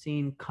not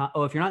seeing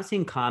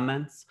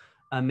comments,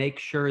 make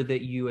sure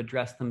that you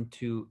address them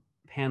to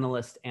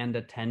panelists and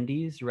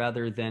attendees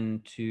rather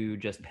than to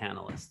just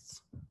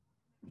panelists.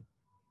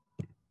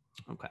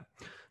 Okay,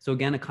 so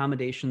again,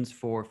 accommodations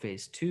for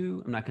phase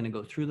 2. I'm not going to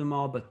go through them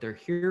all, but they're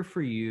here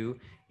for you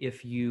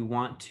if you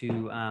want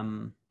to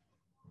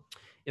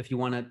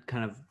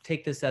kind of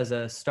take this as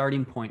a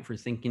starting point for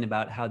thinking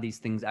about how these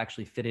things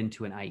actually fit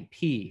into an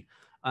IEP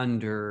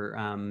under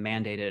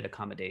mandated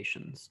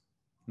accommodations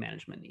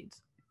management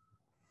needs.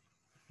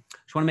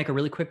 Just want to make a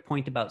really quick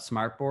point about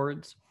smart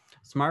boards.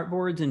 Smart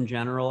boards in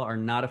general are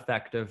not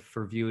effective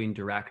for viewing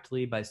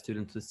directly by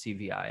students with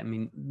CVI. I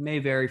mean, may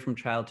vary from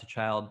child to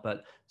child,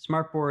 but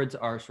smart boards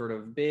are sort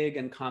of big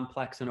and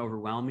complex and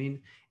overwhelming.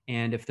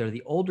 And if they're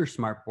the older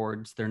smart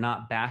boards, they're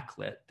not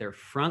backlit, they're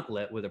front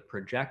lit with a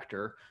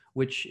projector,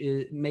 which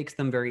makes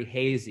them very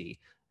hazy.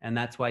 And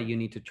that's why you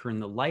need to turn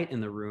the light in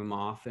the room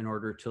off in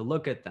order to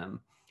look at them,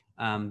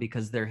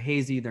 because they're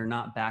hazy, they're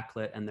not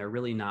backlit, and they're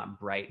really not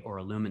bright or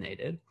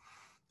illuminated.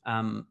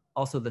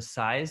 Also, the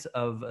size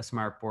of a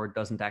smart board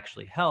doesn't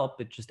actually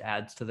help, it just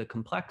adds to the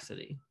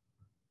complexity.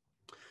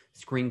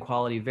 Screen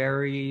quality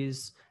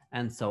varies,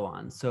 and so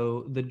on.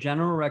 So the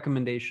general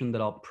recommendation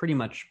that I'll pretty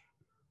much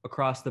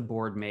across the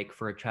board make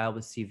for a child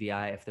with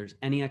CVI, if there's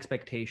any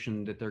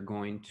expectation that they're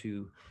going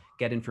to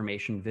get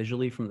information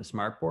visually from the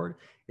smartboard,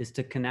 is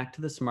to connect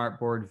to the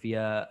smartboard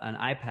via an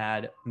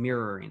iPad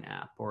mirroring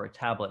app or a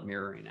tablet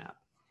mirroring app.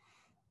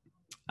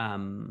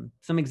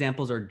 Some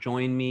examples are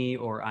Join Me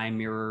or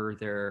iMirror.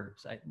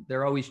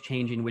 They're always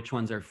changing which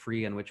ones are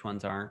free and which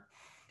ones aren't.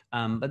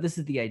 But this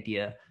is the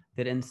idea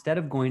that instead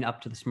of going up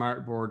to the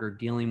smartboard or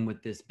dealing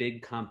with this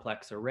big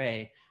complex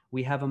array,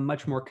 we have a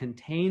much more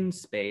contained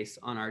space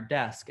on our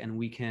desk, and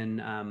we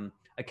can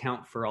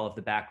account for all of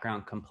the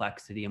background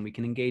complexity, and we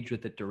can engage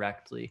with it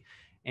directly.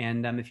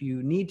 And if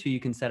you need to,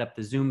 you can set up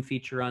the Zoom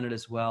feature on it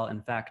as well.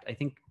 In fact, I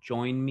think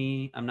Join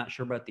Me, I'm not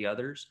sure about the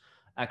others,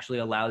 actually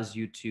allows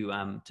you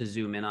to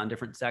zoom in on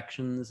different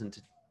sections and to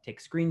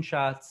take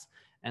screenshots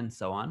and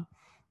so on.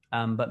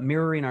 But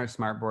mirroring our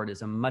smartboard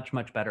is a much,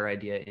 much better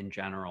idea in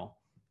general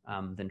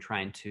than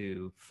trying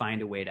to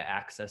find a way to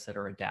access it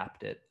or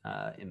adapt it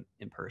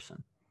in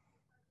person.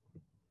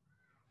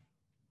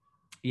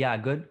 Yeah,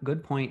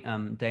 good point.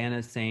 Diana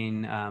is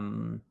saying,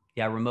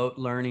 yeah, remote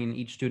learning,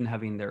 each student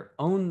having their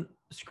own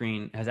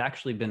screen has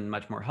actually been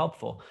much more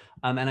helpful.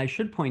 And I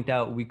should point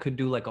out, we could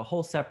do like a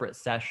whole separate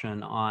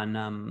session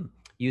on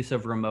use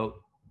of remote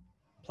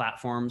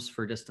platforms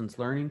for distance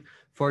learning.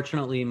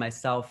 Fortunately,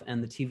 myself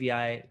and the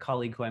TVI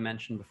colleague who I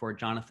mentioned before,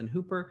 Jonathan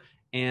Hooper,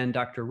 and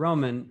Dr.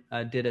 Roman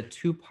did a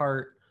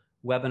 2-part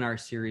webinar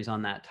series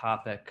on that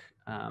topic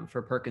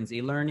for Perkins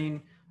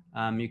eLearning.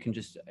 You can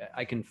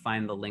I can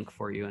find the link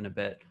for you in a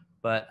bit,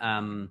 but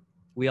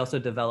we also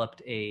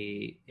developed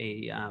a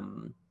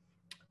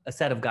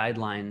set of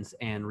guidelines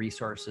and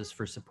resources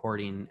for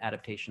supporting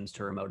adaptations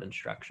to remote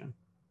instruction,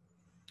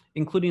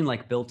 including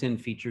like built-in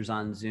features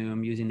on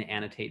Zoom, using the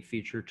annotate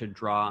feature to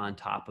draw on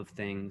top of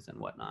things and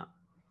whatnot.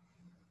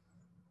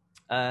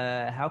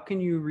 How can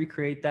you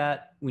recreate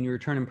that when you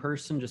return in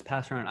person, just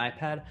pass around an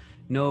iPad?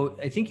 No,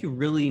 I think you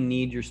really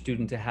need your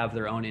student to have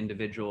their own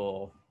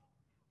individual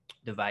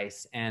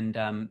device, and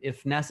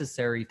if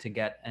necessary, to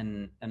get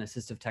an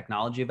assistive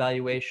technology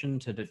evaluation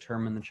to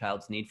determine the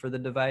child's need for the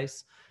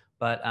device.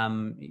 But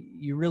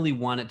you really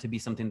want it to be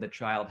something the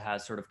child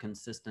has sort of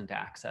consistent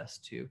access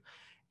to.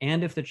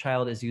 And if the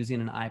child is using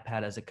an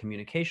iPad as a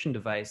communication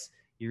device,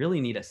 you really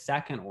need a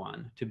second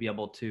one to be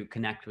able to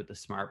connect with the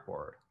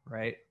smartboard,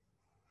 right?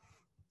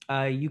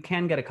 You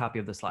can get a copy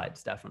of the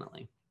slides,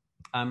 definitely.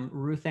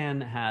 Ruth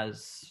Ann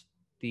has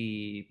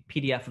the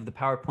PDF of the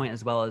PowerPoint,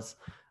 as well as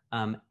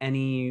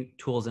any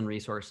tools and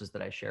resources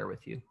that I share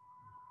with you.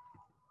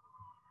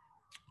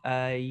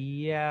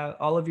 Yeah,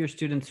 all of your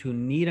students who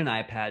need an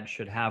iPad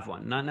should have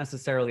one, not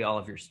necessarily all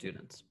of your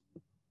students.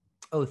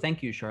 Oh,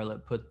 thank you,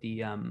 Charlotte. Put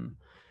the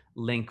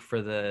link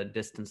for the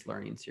distance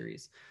learning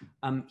series.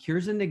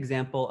 Here's an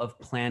example of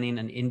planning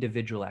an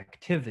individual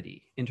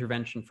activity,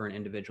 intervention for an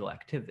individual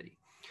activity.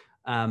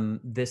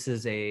 This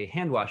is a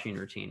hand washing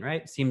routine,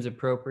 right? Seems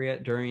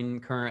appropriate during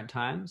current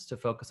times to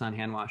focus on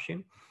hand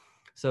washing.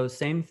 So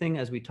same thing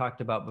as we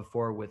talked about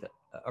before with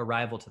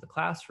arrival to the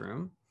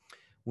classroom.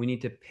 We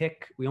need to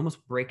we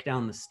almost break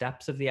down the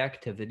steps of the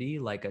activity,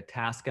 like a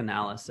task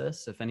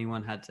analysis, if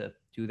anyone had to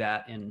do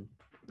that in,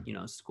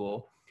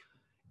 school.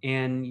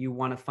 And you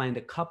want to find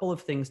a couple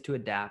of things to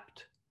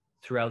adapt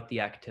throughout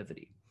the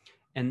activity.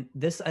 And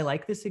I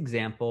like this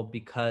example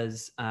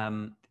because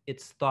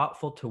it's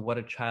thoughtful to what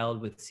a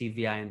child with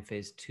CVI in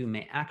phase 2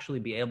 may actually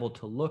be able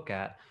to look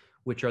at,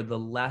 which are the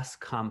less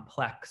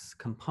complex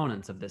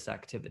components of this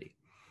activity.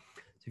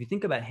 So if you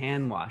think about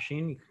hand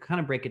washing, you can kind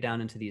of break it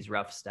down into these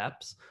rough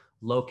steps.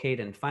 Locate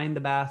and find the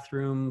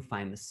bathroom,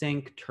 find the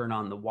sink, turn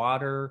on the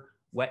water,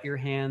 wet your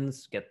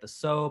hands, get the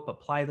soap,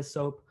 apply the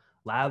soap,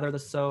 lather the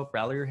soap,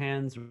 rally your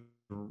hands,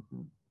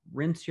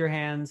 rinse your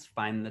hands,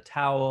 find the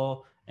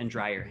towel, and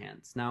dry your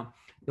hands. Now,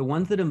 the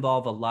ones that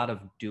involve a lot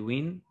of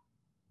doing,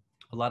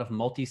 a lot of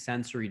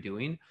multi-sensory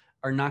doing,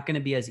 are not going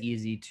to be as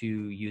easy to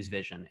use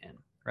vision in,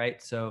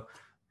 right? So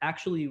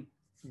actually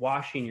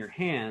washing your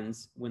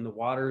hands, when the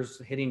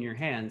water's hitting your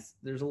hands,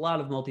 there's a lot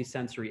of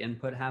multi-sensory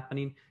input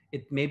happening.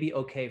 It may be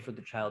okay for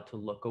the child to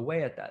look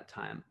away at that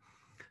time.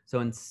 So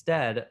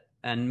instead,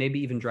 and maybe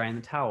even drying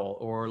the towel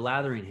or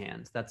lathering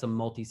hands, that's a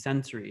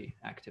multi-sensory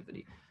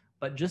activity.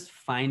 But just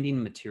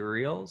finding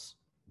materials,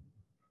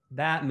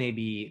 that may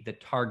be the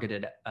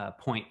targeted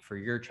point for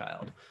your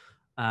child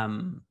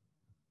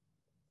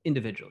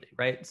individually,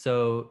 right?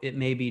 So it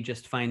may be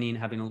just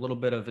having a little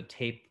bit of a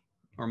tape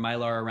or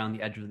Mylar around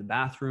the edge of the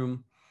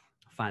bathroom,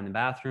 find the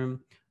bathroom,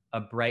 a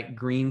bright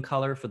green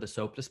color for the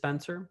soap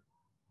dispenser,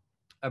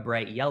 a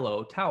bright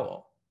yellow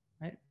towel,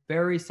 right?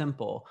 Very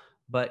simple,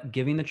 but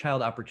giving the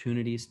child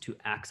opportunities to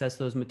access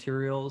those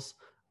materials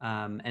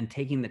and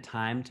taking the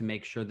time to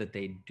make sure that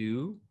they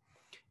do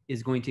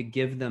is going to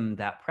give them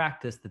that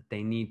practice that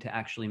they need to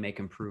actually make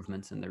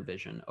improvements in their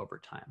vision over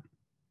time.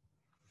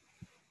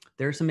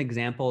 There are some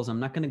examples, I'm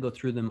not going to go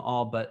through them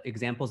all, but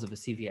examples of a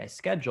CVI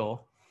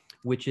schedule,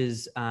 which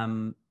is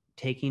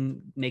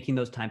making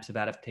those types of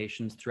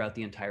adaptations throughout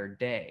the entire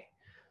day.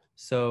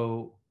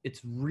 So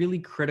it's really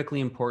critically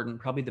important.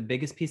 Probably the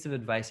biggest piece of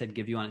advice I'd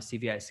give you on a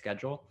CVI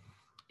schedule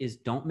is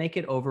don't make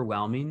it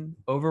overwhelming.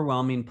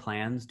 Overwhelming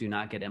plans do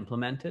not get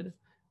implemented.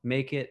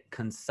 Make it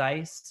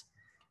concise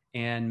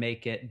and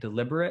make it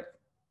deliberate,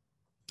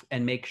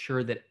 and make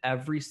sure that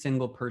every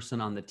single person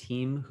on the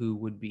team who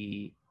would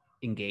be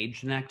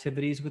engaged in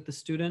activities with the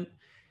student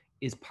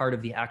is part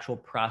of the actual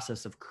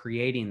process of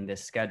creating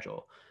this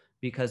schedule,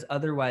 because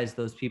otherwise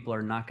those people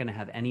are not going to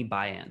have any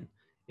buy-in.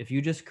 If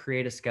you just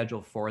create a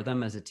schedule for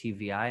them as a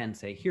TVI and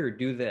say, here,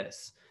 do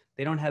this,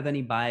 they don't have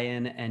any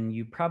buy-in, and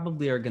you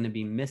probably are going to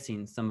be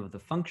missing some of the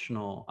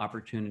functional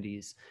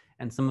opportunities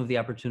and some of the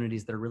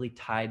opportunities that are really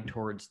tied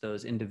towards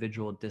those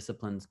individual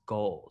disciplines'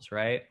 goals,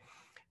 right?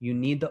 You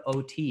need the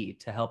OT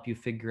to help you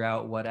figure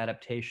out what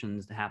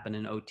adaptations happen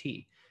in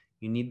OT.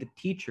 You need the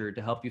teacher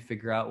to help you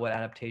figure out what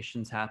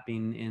adaptations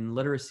happen in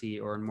literacy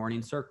or in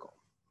morning circle,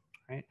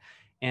 right?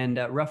 And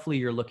roughly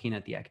you're looking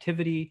at the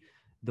activity,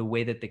 the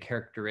way that the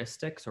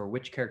characteristics or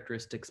which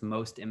characteristics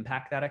most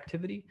impact that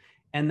activity,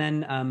 and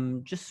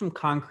then just some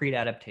concrete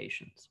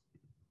adaptations.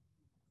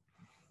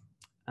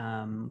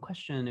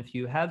 Question, if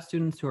you have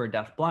students who are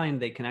deafblind,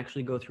 they can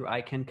actually go through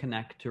I Can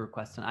Connect to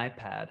request an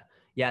iPad.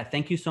 Yeah,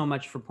 thank you so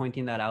much for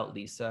pointing that out,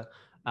 Lisa.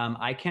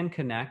 I Can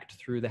Connect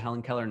through the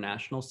Helen Keller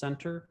National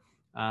Center,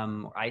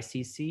 or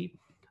ICC,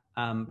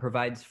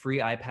 provides free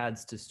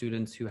iPads to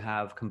students who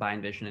have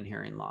combined vision and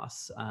hearing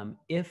loss.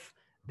 If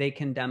you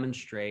can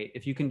demonstrate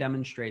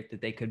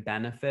that they could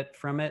benefit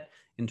from it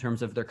in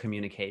terms of their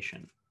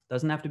communication.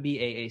 Doesn't have to be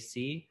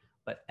AAC,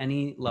 but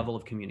any level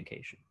of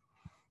communication.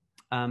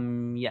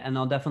 Yeah, and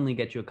I'll definitely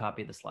get you a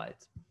copy of the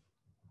slides.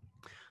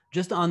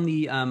 Just on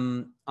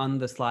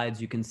the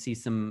slides, you can see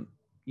some,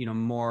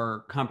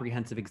 more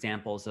comprehensive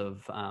examples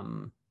of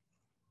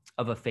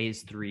a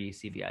phase 3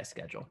 CVI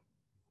schedule.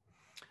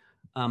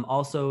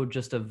 Also,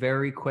 just a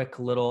very quick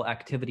little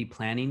activity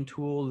planning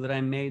tool that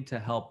I made to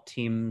help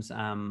teams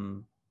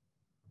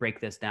break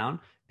this down.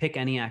 Pick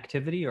any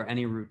activity or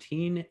any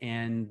routine,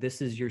 and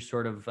this is your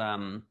sort of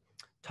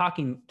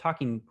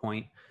talking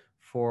point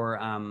for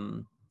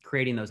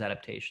creating those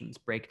adaptations.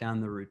 Break down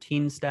the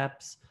routine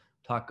steps,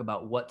 talk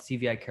about what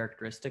CVI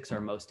characteristics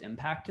are most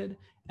impacted,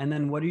 and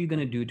then what are you going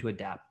to do to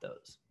adapt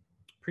those?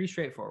 Pretty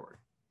straightforward.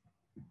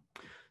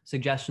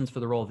 Suggestions for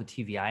the role of the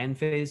TVI in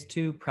phase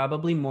 2,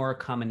 probably more a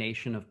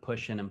combination of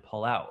push in and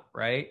pull out,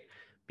 right?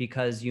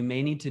 Because you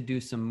may need to do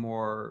some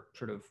more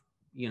sort of,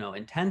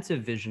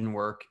 intensive vision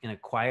work in a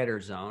quieter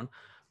zone,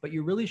 but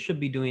you really should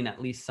be doing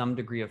at least some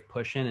degree of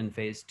push in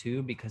phase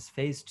 2, because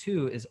phase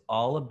 2 is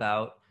all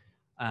about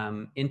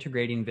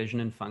integrating vision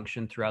and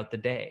function throughout the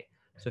day.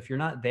 So if you're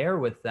not there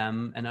with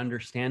them and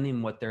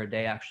understanding what their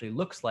day actually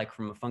looks like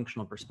from a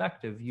functional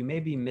perspective, you may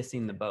be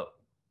missing the boat.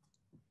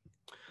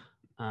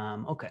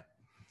 Okay.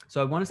 So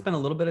I want to spend a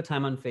little bit of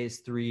time on phase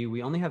 3.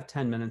 We only have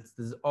 10 minutes.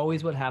 This is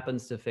always what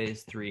happens to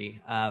phase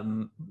 3,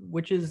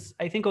 which is,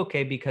 I think,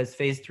 okay, because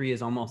phase 3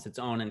 is almost its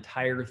own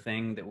entire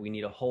thing that we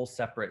need a whole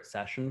separate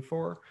session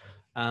for.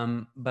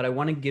 But I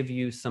want to give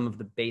you some of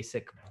the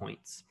basic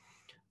points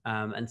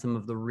and some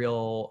of the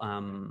real,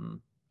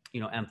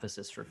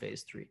 emphasis for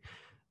phase 3.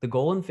 The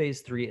goal in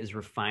phase 3 is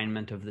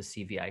refinement of the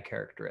CVI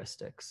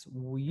characteristics.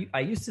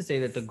 I used to say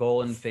that the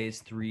goal in phase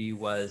 3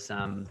 was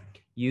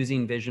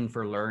using vision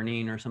for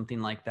learning or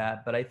something like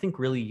that, but I think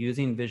really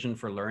using vision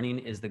for learning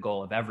is the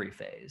goal of every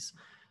phase.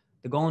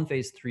 The goal in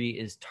phase 3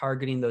 is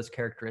targeting those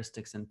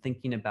characteristics and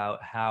thinking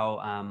about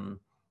how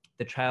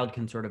the child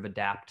can sort of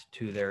adapt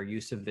to their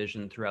use of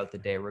vision throughout the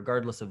day,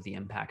 regardless of the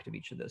impact of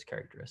each of those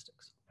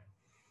characteristics.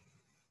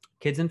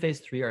 Kids in phase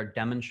 3 are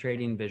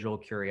demonstrating visual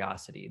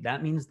curiosity.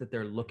 That means that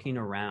they're looking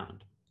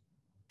around.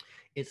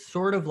 It's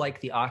sort of like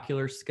the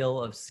ocular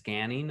skill of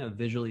scanning, of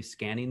visually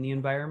scanning the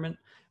environment,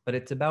 but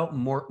it's about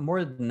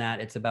more than that.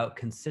 It's about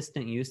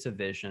consistent use of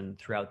vision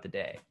throughout the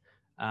day.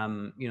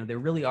 They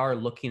really are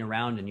looking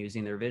around and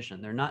using their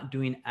vision. They're not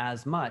doing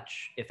as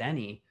much, if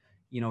any,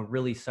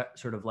 really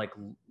sort of like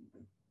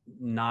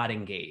not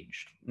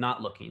engaged,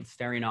 not looking,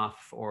 staring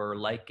off, or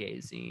light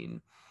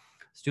gazing.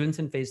 Students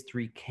in phase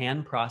 3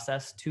 can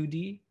process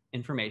 2D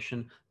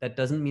information. That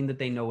doesn't mean that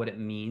they know what it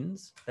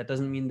means. That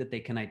doesn't mean that they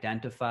can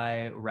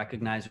identify,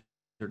 recognize,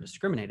 or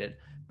discriminate it,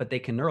 but they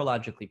can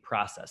neurologically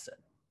process it.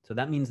 So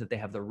that means that they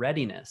have the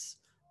readiness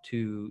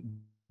to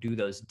do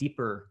those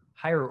deeper,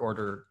 higher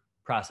order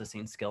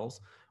processing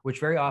skills, which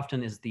very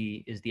often is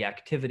the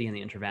activity and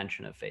the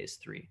intervention of phase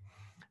 3.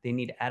 They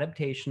need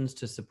adaptations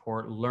to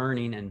support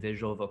learning and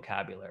visual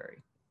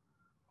vocabulary.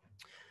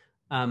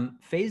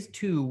 Phase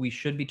 2, we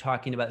should be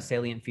talking about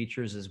salient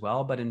features as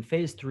well, but in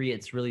phase 3,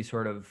 it's really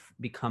sort of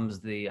becomes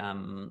the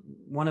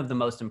one of the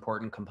most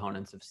important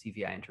components of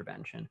CVI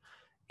intervention.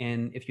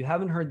 And if you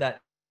haven't heard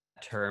that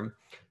term,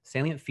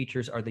 salient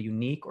features are the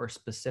unique or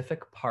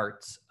specific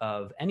parts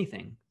of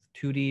anything,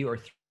 2D or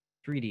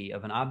 3D,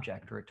 of an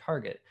object or a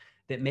target,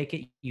 that make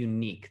it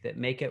unique, that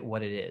make it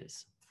what it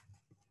is,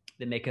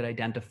 that make it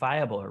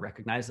identifiable or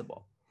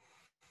recognizable.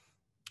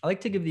 I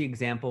like to give the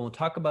example, we'll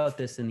talk about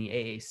this in the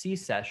AAC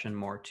session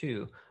more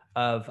too,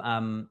 of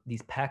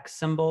these PEC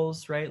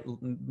symbols, right?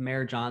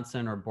 Mayor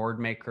Johnson or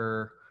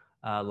Boardmaker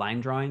line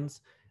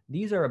drawings.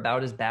 These are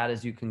about as bad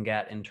as you can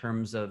get in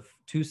terms of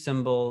two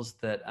symbols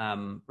that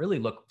really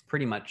look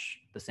pretty much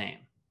the same,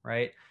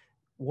 right?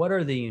 What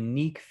are the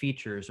unique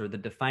features or the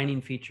defining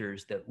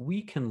features that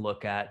we can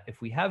look at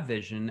if we have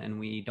vision and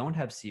we don't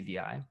have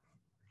CVI,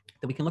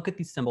 that we can look at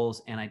these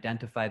symbols and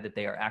identify that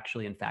they are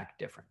actually in fact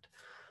different.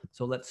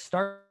 So let's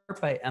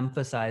start by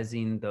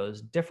emphasizing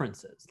those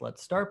differences.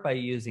 Let's start by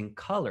using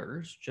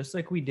colors, just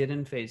like we did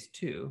in phase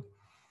 2.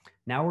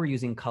 Now we're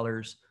using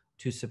colors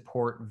to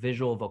support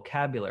visual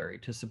vocabulary,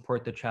 to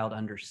support the child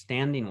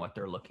understanding what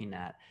they're looking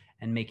at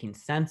and making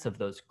sense of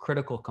those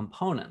critical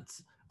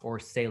components or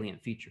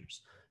salient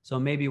features. So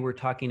maybe we're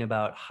talking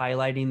about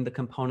highlighting the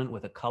component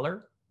with a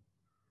color.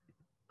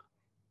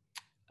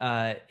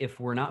 If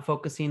we're not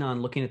focusing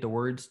on looking at the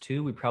words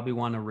too, we probably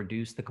want to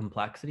reduce the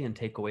complexity and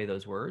take away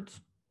those words.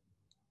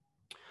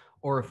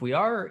 Or if we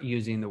are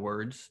using the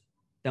words,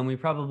 then we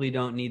probably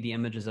don't need the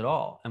images at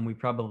all. And we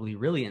probably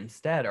really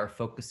instead are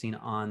focusing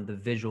on the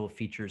visual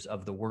features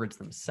of the words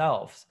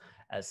themselves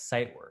as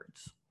sight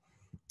words.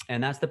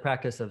 And that's the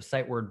practice of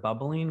sight word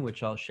bubbling,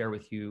 which I'll share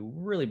with you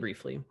really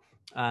briefly,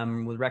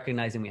 with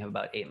recognizing we have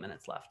about 8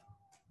 minutes left.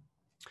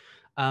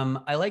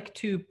 I like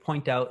to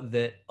point out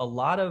that a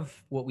lot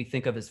of what we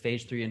think of as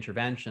phase 3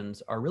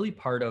 interventions are really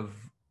part of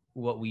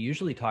what we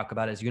usually talk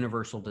about as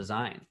universal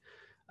design.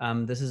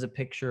 This is a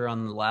picture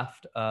on the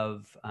left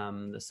of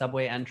the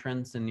subway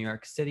entrance in New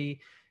York City.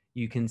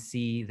 You can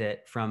see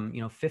that from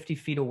 50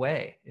 feet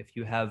away, if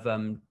you have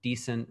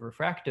decent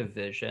refractive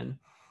vision,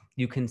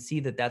 you can see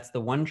that that's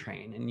the one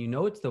train. And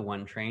it's the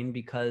one train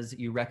because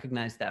you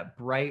recognize that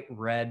bright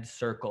red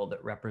circle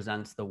that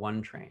represents the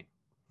one train.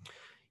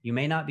 You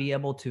may not be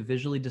able to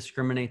visually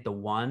discriminate the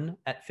one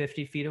at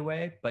 50 feet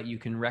away, but you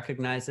can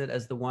recognize it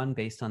as the one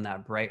based on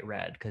that bright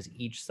red because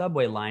each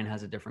subway line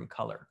has a different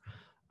color.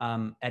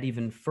 At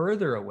even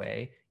further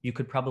away, you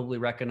could probably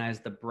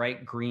recognize the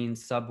bright green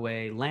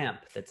subway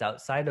lamp that's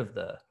outside of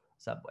the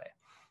subway.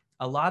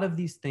 A lot of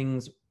these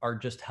things are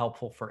just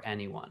helpful for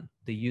anyone.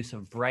 The use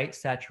of bright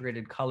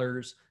saturated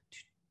colors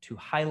to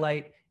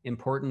highlight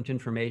important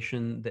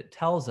information that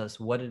tells us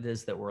what it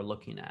is that we're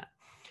looking at.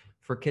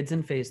 For kids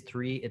in phase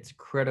 3, it's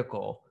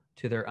critical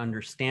to their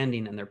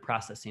understanding and their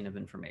processing of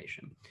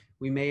information.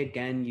 We may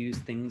again use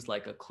things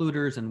like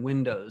occluders and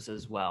windows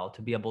as well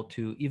to be able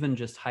to even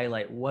just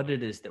highlight what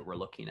it is that we're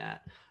looking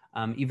at,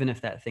 even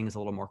if that thing is a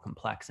little more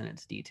complex in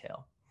its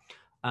detail.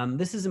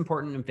 This is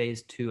important in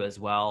phase 2 as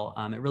well.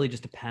 It really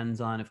just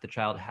depends on if the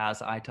child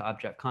has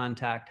eye-to-object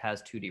contact,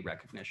 has 2D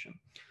recognition.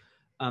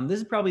 This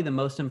is probably the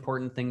most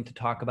important thing to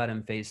talk about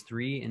in phase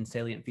 3 in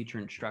salient feature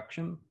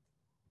instruction.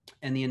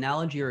 And the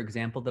analogy or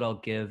example that I'll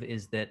give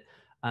is that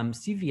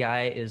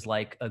CVI is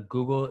like a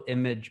Google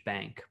image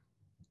bank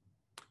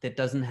that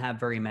doesn't have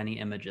very many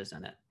images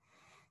in it.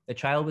 A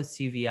child with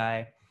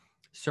CVI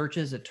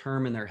searches a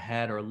term in their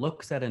head or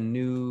looks at a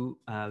new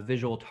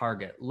visual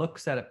target,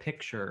 looks at a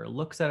picture,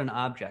 looks at an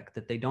object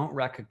that they don't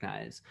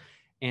recognize.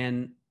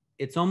 And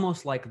it's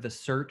almost like the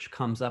search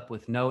comes up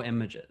with no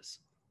images.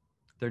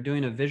 They're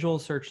doing a visual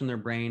search in their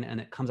brain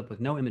and it comes up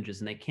with no images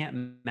and they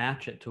can't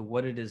match it to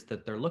what it is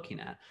that they're looking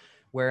at.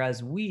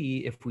 Whereas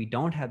if we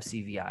don't have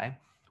CVI,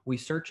 we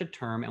search a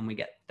term and we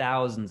get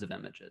thousands of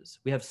images.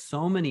 We have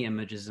so many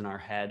images in our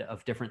head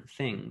of different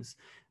things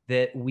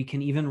that we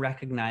can even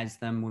recognize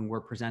them when we're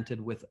presented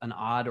with an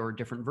odd or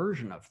different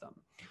version of them.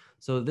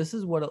 So this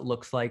is what it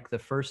looks like, the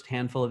first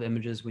handful of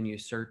images when you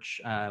search,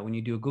 when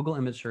you do a Google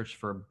image search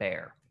for a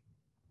bear.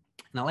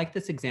 And I like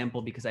this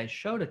example because I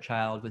showed a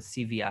child with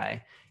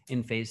CVI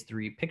in phase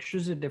 3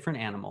 pictures of different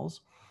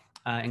animals,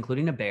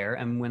 including a bear.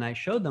 And when I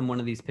showed them one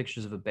of these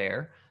pictures of a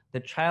bear, the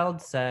child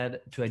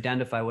said, to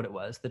identify what it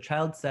was, the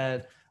child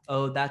said,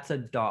 "Oh, that's a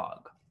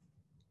dog."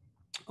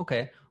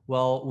 Okay,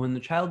 well, when the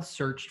child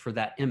searched for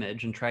that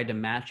image and tried to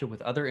match it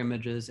with other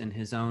images in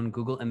his own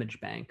Google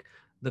image bank,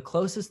 the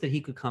closest that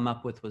he could come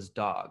up with was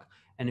dog.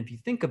 And if you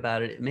think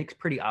about it, it makes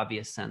pretty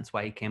obvious sense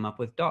why he came up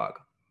with dog.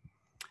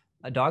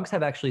 Dogs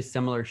have actually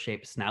similar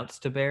shaped snouts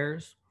to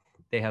bears.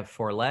 They have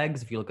 4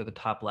 legs. If you look at the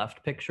top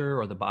left picture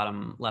or the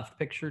bottom left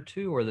picture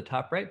too, or the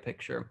top right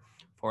picture,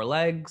 4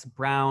 legs,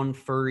 brown,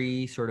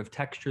 furry sort of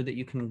texture that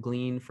you can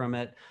glean from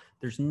it.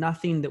 There's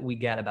nothing that we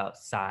get about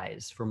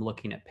size from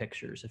looking at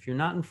pictures. If you're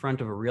not in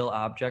front of a real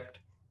object,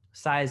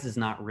 size is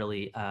not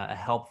really a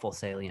helpful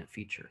salient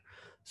feature.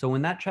 So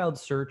when that child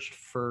searched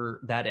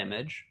for that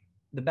image,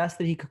 the best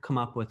that he could come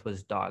up with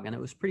was dog, and it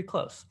was pretty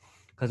close.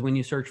 Because when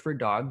you search for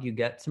dog, you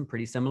get some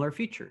pretty similar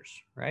features,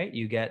 right?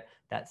 You get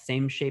that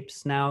same shaped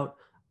snout,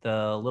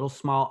 the little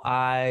small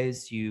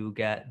eyes, you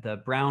get the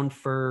brown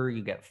fur,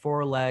 you get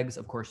 4 legs.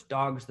 Of course,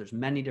 dogs, there's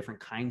many different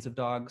kinds of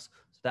dogs.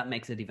 So that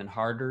makes it even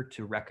harder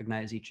to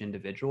recognize each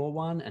individual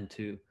one and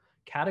to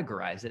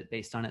categorize it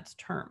based on its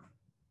term.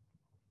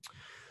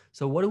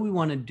 So what do we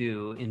want to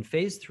do? In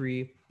phase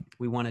 3,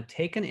 we want to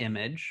take an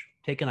image,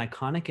 take an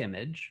iconic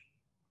image.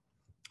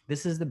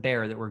 This is the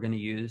bear that we're going to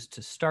use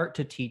to start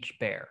to teach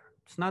bear.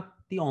 It's not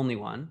the only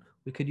one.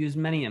 We could use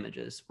many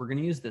images. We're going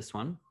to use this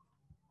one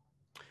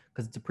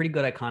because it's a pretty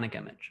good iconic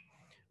image.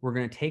 We're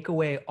going to take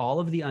away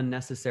all of the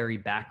unnecessary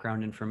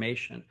background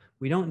information.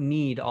 We don't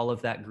need all of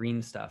that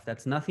green stuff.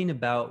 That's nothing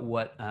about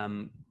what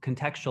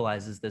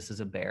contextualizes this as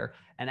a bear.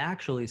 And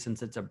actually,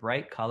 since it's a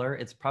bright color,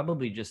 it's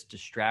probably just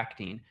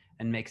distracting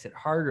and makes it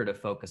harder to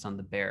focus on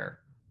the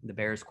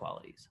bear's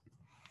qualities.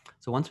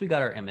 So once we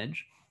got our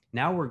image,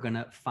 now we're going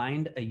to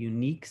find a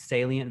unique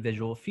salient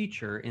visual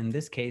feature. In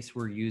this case,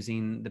 we're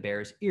using the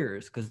bear's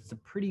ears because it's a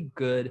pretty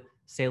good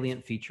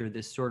salient feature,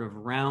 this sort of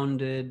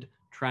rounded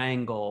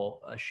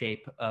triangle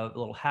shape, of a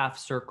little half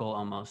circle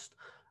almost,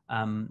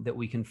 that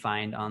we can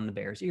find on the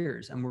bear's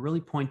ears. And we're really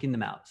pointing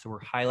them out. So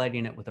we're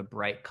highlighting it with a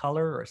bright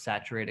color or a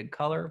saturated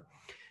color,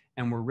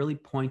 and we're really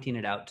pointing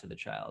it out to the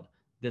child.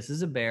 This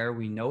is a bear.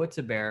 We know it's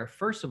a bear,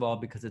 first of all,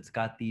 because it's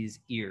got these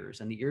ears,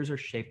 and the ears are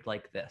shaped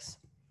like this.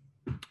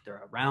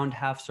 They're a round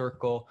half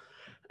circle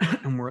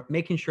And we're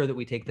making sure that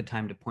we take the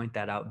time to point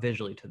that out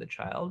visually to the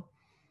child,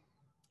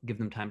 give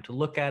them time to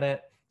look at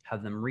it,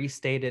 have them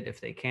restate it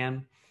if they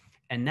can.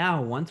 And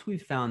now once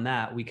we've found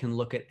that, we can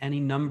look at any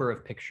number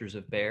of pictures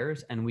of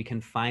bears and we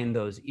can find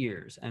those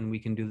ears. And we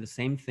can do the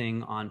same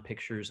thing on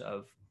pictures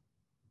of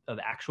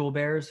actual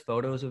bears,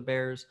 photos of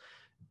bears,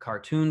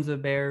 cartoons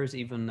of bears,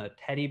 even a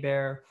teddy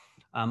bear.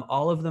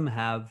 All of them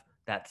have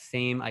that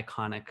same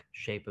iconic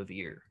shape of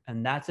ear.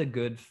 And that's a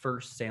good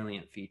first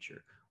salient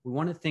feature. We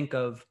want to think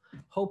of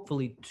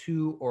hopefully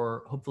 2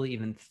 or hopefully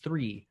even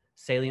 3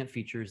 salient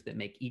features that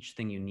make each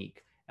thing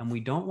unique. And we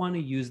don't want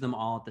to use them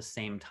all at the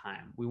same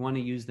time. We want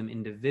to use them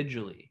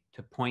individually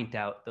to point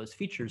out those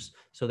features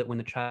so that when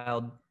the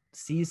child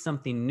sees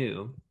something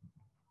new,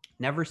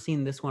 never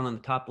seen this one on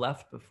the top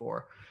left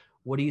before,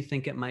 what do you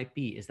think it might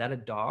be? Is that a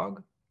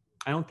dog?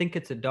 I don't think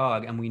it's a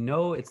dog. And we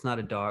know it's not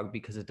a dog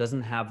because it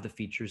doesn't have the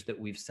features that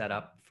we've set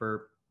up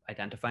for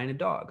identifying a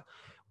dog.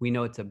 We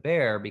know it's a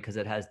bear because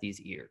it has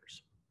these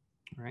ears,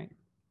 right?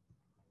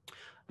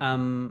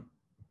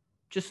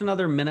 Just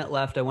another minute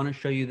left. I want to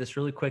show you this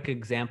really quick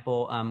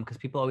example because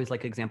people always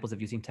like examples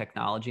of using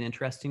technology in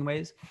interesting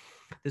ways.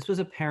 This was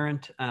a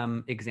parent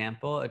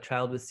example, a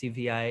child with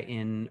CVI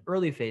in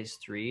early phase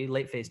 3,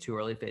 late phase 2,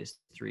 early phase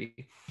 3.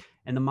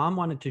 And the mom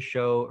wanted to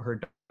show her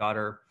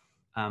daughter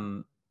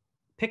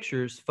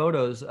pictures,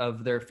 photos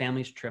of their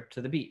family's trip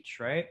to the beach,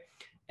 right?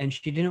 And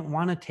she didn't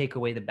want to take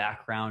away the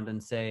background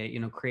and say, you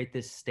know, create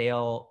this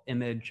stale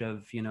image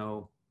of, you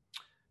know,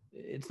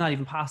 it's not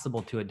even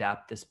possible to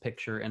adapt this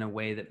picture in a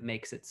way that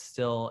makes it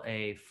still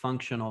a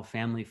functional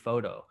family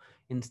photo.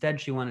 Instead,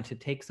 she wanted to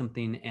take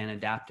something and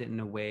adapt it in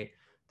a way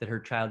that her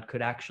child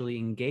could actually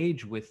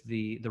engage with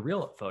the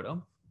real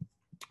photo.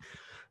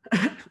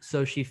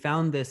 So she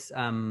found this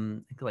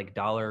like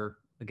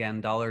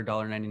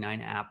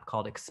 $1.99 app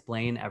called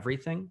Explain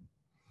Everything.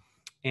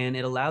 And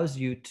it allows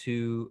you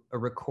to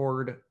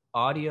record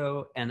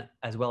audio and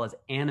as well as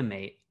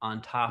animate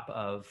on top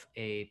of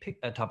a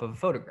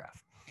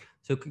photograph.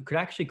 So it could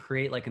actually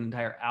create like an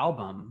entire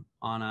album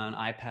on an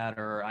iPad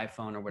or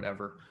iPhone or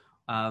whatever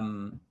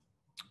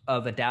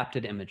of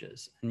adapted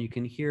images. And you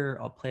can hear,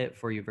 I'll play it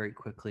for you very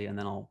quickly and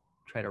then I'll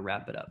try to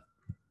wrap it up.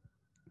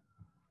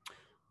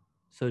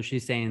 So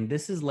she's saying,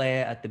 this is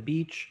Leia at the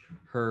beach.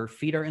 Her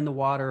feet are in the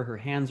water. Her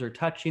hands are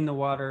touching the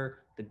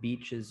water. The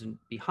beach is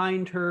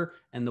behind her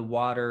and the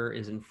water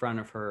is in front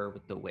of her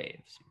with the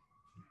waves.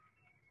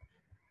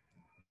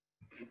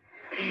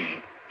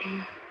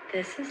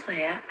 This is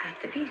Leia at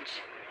the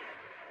beach.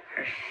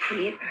 Her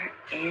feet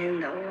are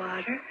in the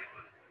water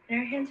and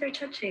her hands are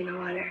touching the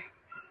water.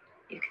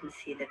 You can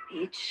see the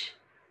beach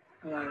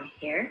along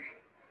here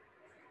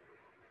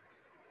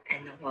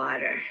and the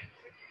water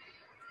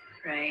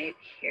right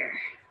here.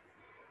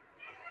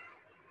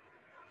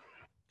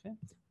 Okay.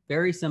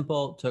 Very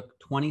simple, took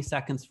 20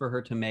 seconds for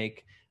her to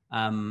make,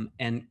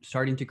 and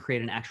starting to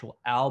create an actual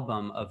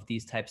album of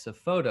these types of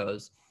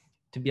photos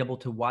to be able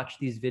to watch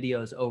these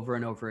videos over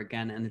and over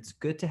again. And it's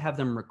good to have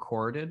them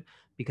recorded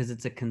because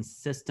it's a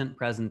consistent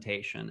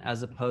presentation.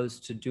 As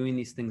opposed to doing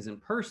these things in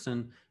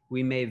person,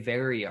 we may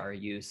vary our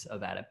use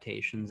of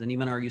adaptations and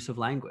even our use of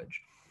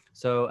language.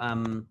 So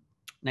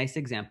nice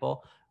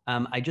example.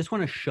 I just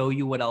want to show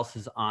you what else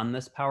is on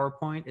this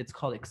PowerPoint. It's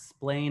called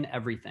Explain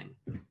Everything.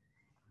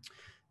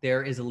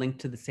 There is a link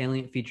to the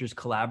Salient Features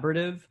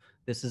Collaborative.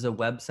 This is a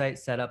website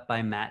set up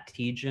by Matt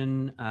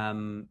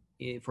Tejan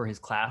for his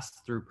class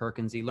through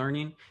Perkins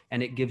eLearning,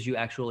 and it gives you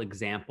actual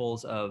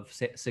examples of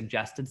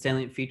suggested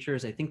salient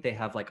features. I think they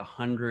have like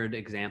 100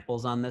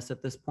 examples on this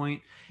at this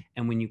point.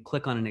 And when you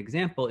click on an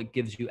example, it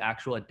gives you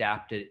actual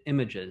adapted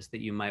images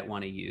that you might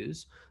want to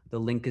use. The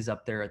link is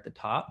up there at the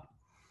top.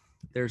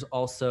 There's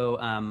also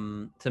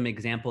some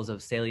examples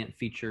of salient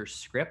feature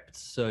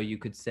scripts. So you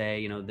could say,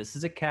 you know, this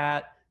is a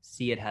cat.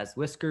 See, it has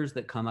whiskers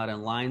that come out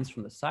in lines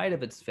from the side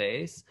of its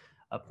face,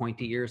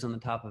 pointy ears on the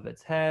top of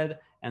its head,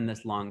 and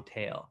this long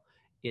tail.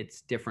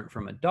 It's different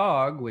from a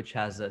dog, which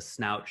has a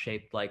snout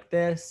shaped like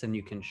this, and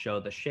you can show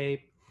the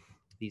shape.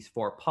 These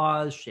 4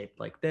 paws shaped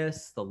like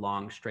this, the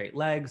long straight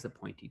legs, the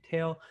pointy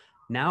tail.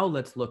 Now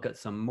let's look at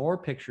some more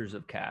pictures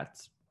of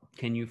cats.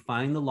 Can you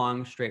find the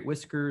long straight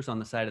whiskers on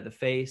the side of the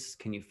face?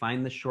 Can you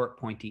find the short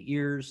pointy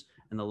ears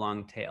and the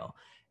long tail?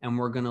 And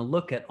we're going to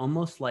look at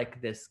almost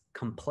like this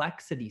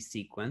complexity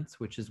sequence,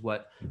 which is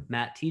what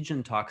Matt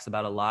Tejan talks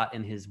about a lot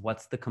in his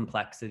What's the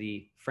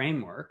Complexity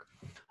framework,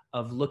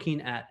 of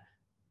looking at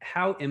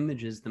how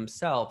images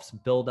themselves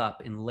build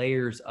up in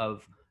layers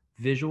of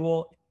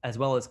visual as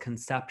well as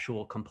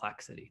conceptual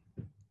complexity.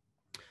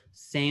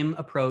 Same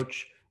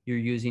approach you're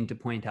using to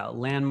point out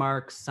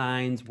landmarks,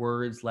 signs,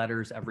 words,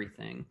 letters,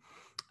 everything.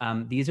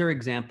 These are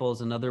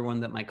examples, another one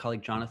that my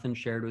colleague Jonathan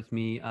shared with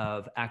me,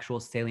 of actual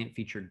salient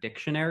feature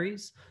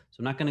dictionaries. So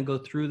I'm not going to go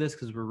through this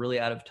because we're really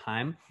out of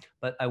time,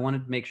 but I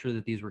wanted to make sure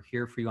that these were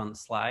here for you on the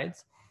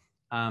slides.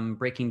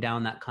 Breaking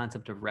down that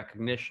concept of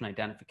recognition,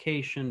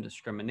 identification,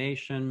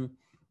 discrimination.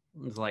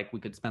 It's like we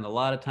could spend a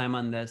lot of time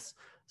on this.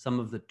 Some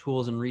of the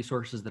tools and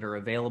resources that are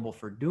available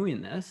for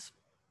doing this.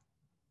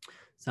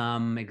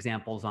 Some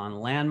examples on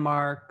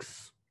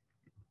landmarks,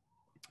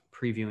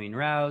 previewing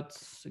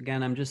routes.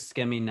 Again, I'm just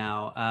skimming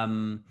now.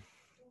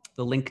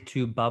 The link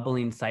to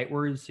bubbling sight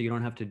words, so you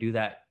don't have to do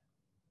that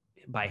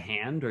by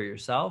hand or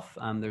yourself.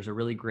 There's a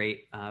really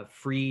great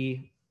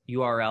free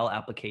URL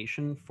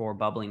application for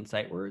bubbling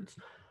sight words.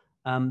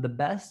 The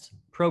best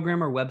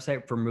program or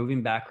website for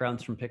removing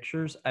backgrounds from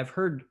pictures, I've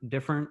heard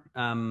different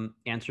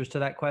answers to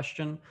that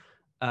question.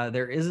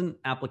 There is an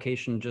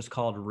application just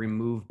called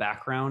Remove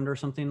Background or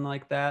something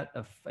like that.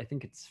 I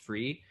think it's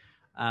free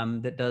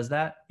that does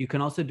that. You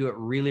can also do it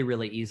really,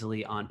 really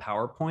easily on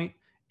PowerPoint.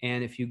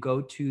 And if you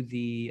go to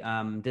the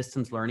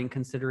Distance Learning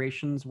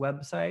Considerations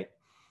website,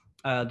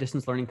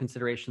 Distance Learning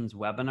Considerations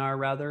webinar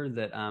rather,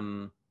 that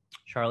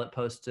Charlotte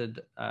posted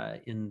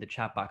in the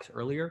chat box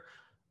earlier,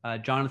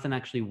 Jonathan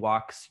actually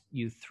walks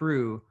you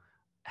through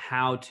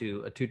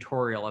a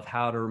tutorial of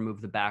how to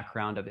remove the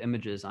background of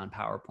images on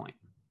PowerPoint.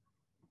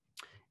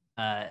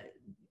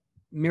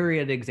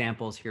 Myriad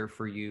examples here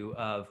for you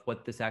of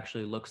what this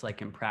actually looks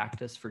like in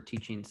practice for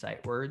teaching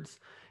sight words.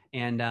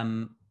 And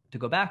to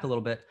go back a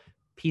little bit,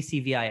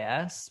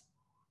 PCVIS,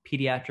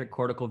 Pediatric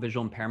Cortical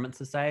Visual Impairment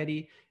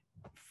Society,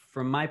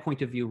 from my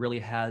point of view, really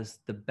has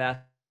the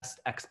best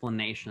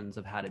explanations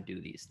of how to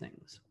do these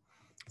things.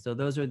 So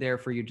those are there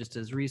for you just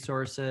as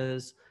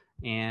resources.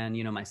 And,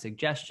 you know, my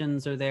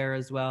suggestions are there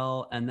as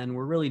well. And then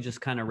we're really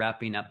just kind of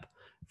wrapping up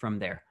from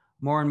there.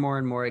 More and more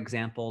and more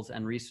examples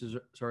and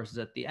resources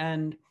at the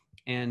end.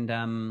 And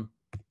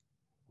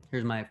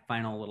here's my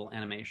final little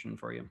animation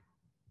for you.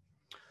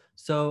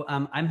 So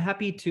I'm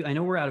happy to, I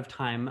know we're out of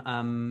time,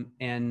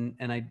 and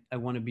I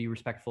want to be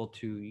respectful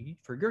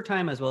for your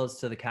time as well as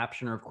to the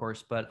captioner, of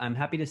course, but I'm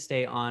happy to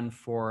stay on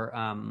for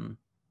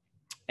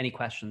any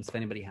questions if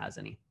anybody has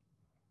any.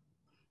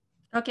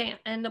 Okay,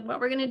 and what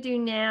we're going to do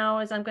now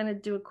is I'm going to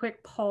do a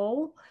quick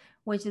poll,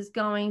 which is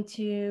going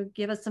to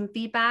give us some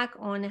feedback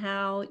on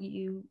how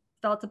you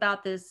felt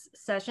about this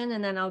session,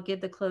 and then I'll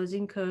give the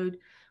closing code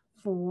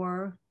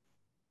for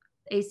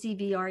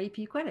ACV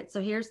REP credit.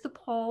 So here's the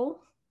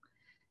poll.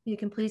 You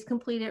can please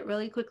complete it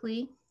really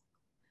quickly.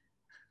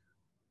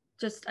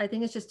 I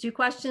think it's just 2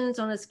 questions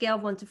on a scale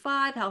of 1 to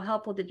 5. How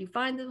helpful did you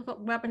find the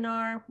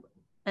webinar?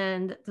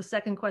 And the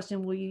second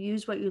question, will you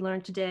use what you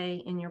learned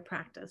today in your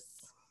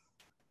practice?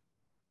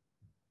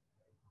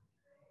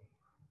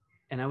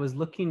 And I was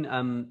looking,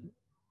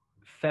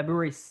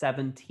 February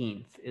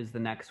 17th is the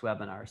next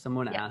webinar.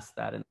 Someone asked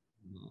that. In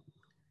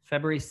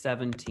February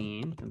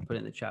 17th, and put it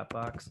in the chat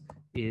box,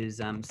 is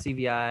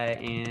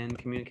CVI and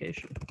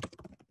communication.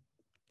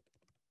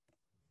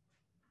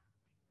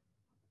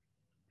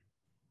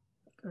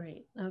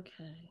 Great,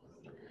 okay.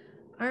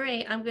 All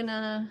right, I think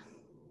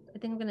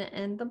I'm gonna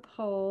end the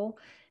poll.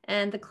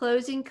 And the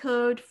closing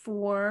code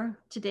for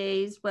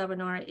today's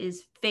webinar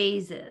is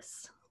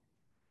phases.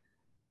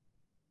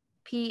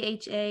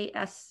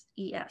 PHASES,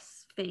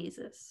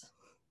 phases.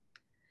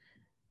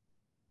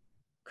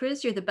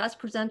 Chris, you're the best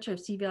presenter of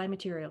CVI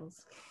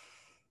materials.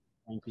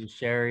 Thank you,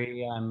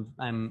 Sherry.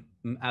 I'm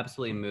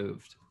absolutely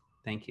moved.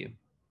 Thank you.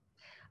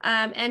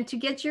 And to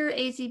get your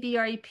ACV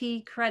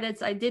REP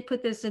credits, I did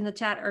put this in the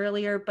chat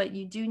earlier, but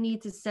you do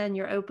need to send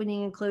your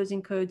opening and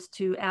closing codes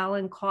to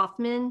Alan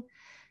Kaufman.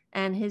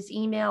 And his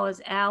email is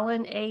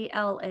Alan,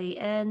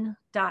 ALAN.Kaufman,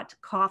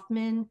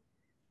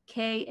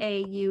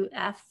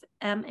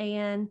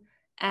 KAUFMAN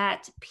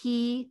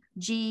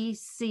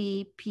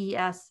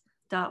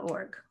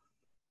 @pgcps.org.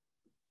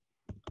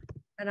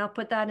 And I'll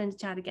put that in the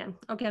chat again.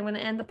 Okay, I'm going to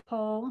end the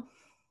poll.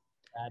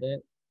 Got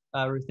it,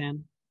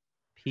 Ruthann?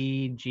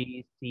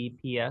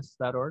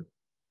 pgcps.org.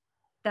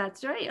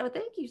 That's right. Oh,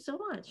 thank you so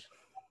much.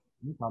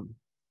 No problem.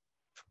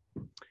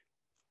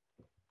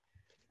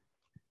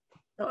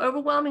 So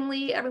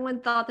overwhelmingly,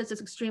 everyone thought this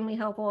is extremely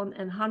helpful,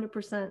 and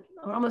 100%,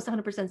 or almost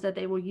 100% said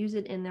they will use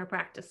it in their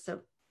practice.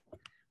 So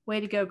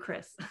way to go,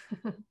 Chris.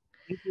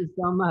 Thank you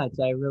so much.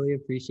 I really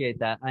appreciate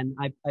that. And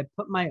I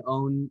put my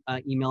own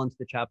email into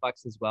the chat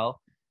box as well.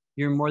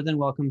 You're more than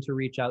welcome to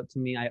reach out to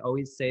me. I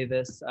always say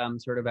this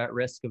sort of at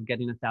risk of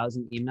getting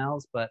 1,000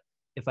 emails, but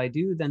if I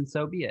do, then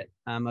so be it.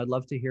 I'd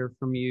love to hear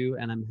from you,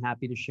 and I'm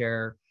happy to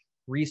share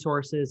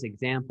resources,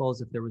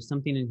 examples. If there was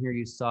something in here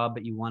you saw,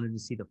 but you wanted to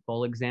see the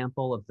full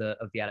example of the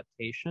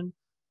adaptation,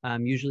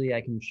 usually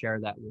I can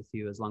share that with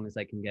you as long as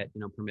I can get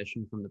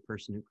permission from the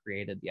person who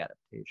created the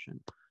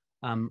adaptation.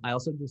 I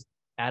also just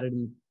added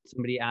in,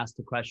 somebody asked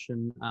a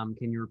question,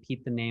 can you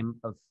repeat the name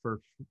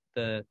for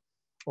the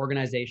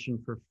organization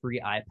for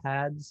free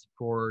iPads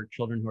for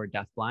children who are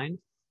deafblind?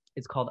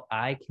 It's called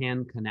I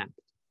Can Connect.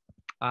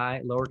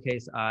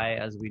 Lowercase I,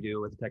 as we do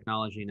with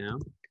technology now,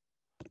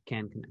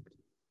 Can Connect.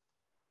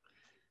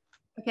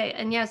 Okay,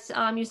 and yes,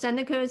 you send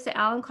the codes to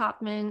Alan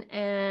Kaufman,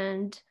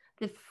 and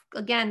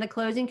again, the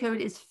closing code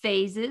is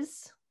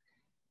phases,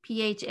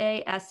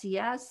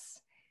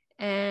 PHASES.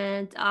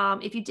 And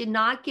if you did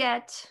not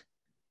get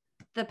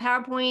the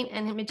PowerPoint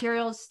and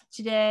materials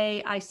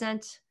today, I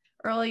sent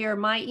earlier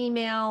my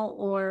email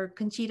or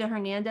Conchita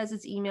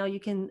Hernandez's email. You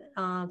can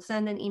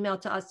send an email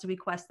to us to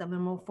request them,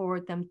 and we'll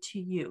forward them to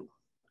you.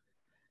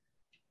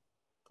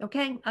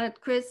 Okay,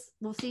 Chris,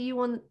 we'll see you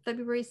on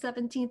February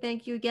 17th.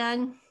 Thank you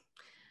again.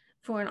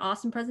 for an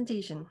awesome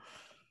presentation.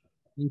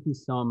 Thank you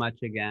so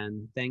much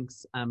again.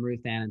 Thanks,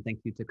 Ruth Ann, and thank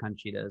you to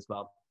Conchita as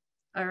well.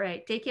 All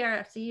right, take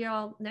care. See you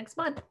all next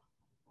month.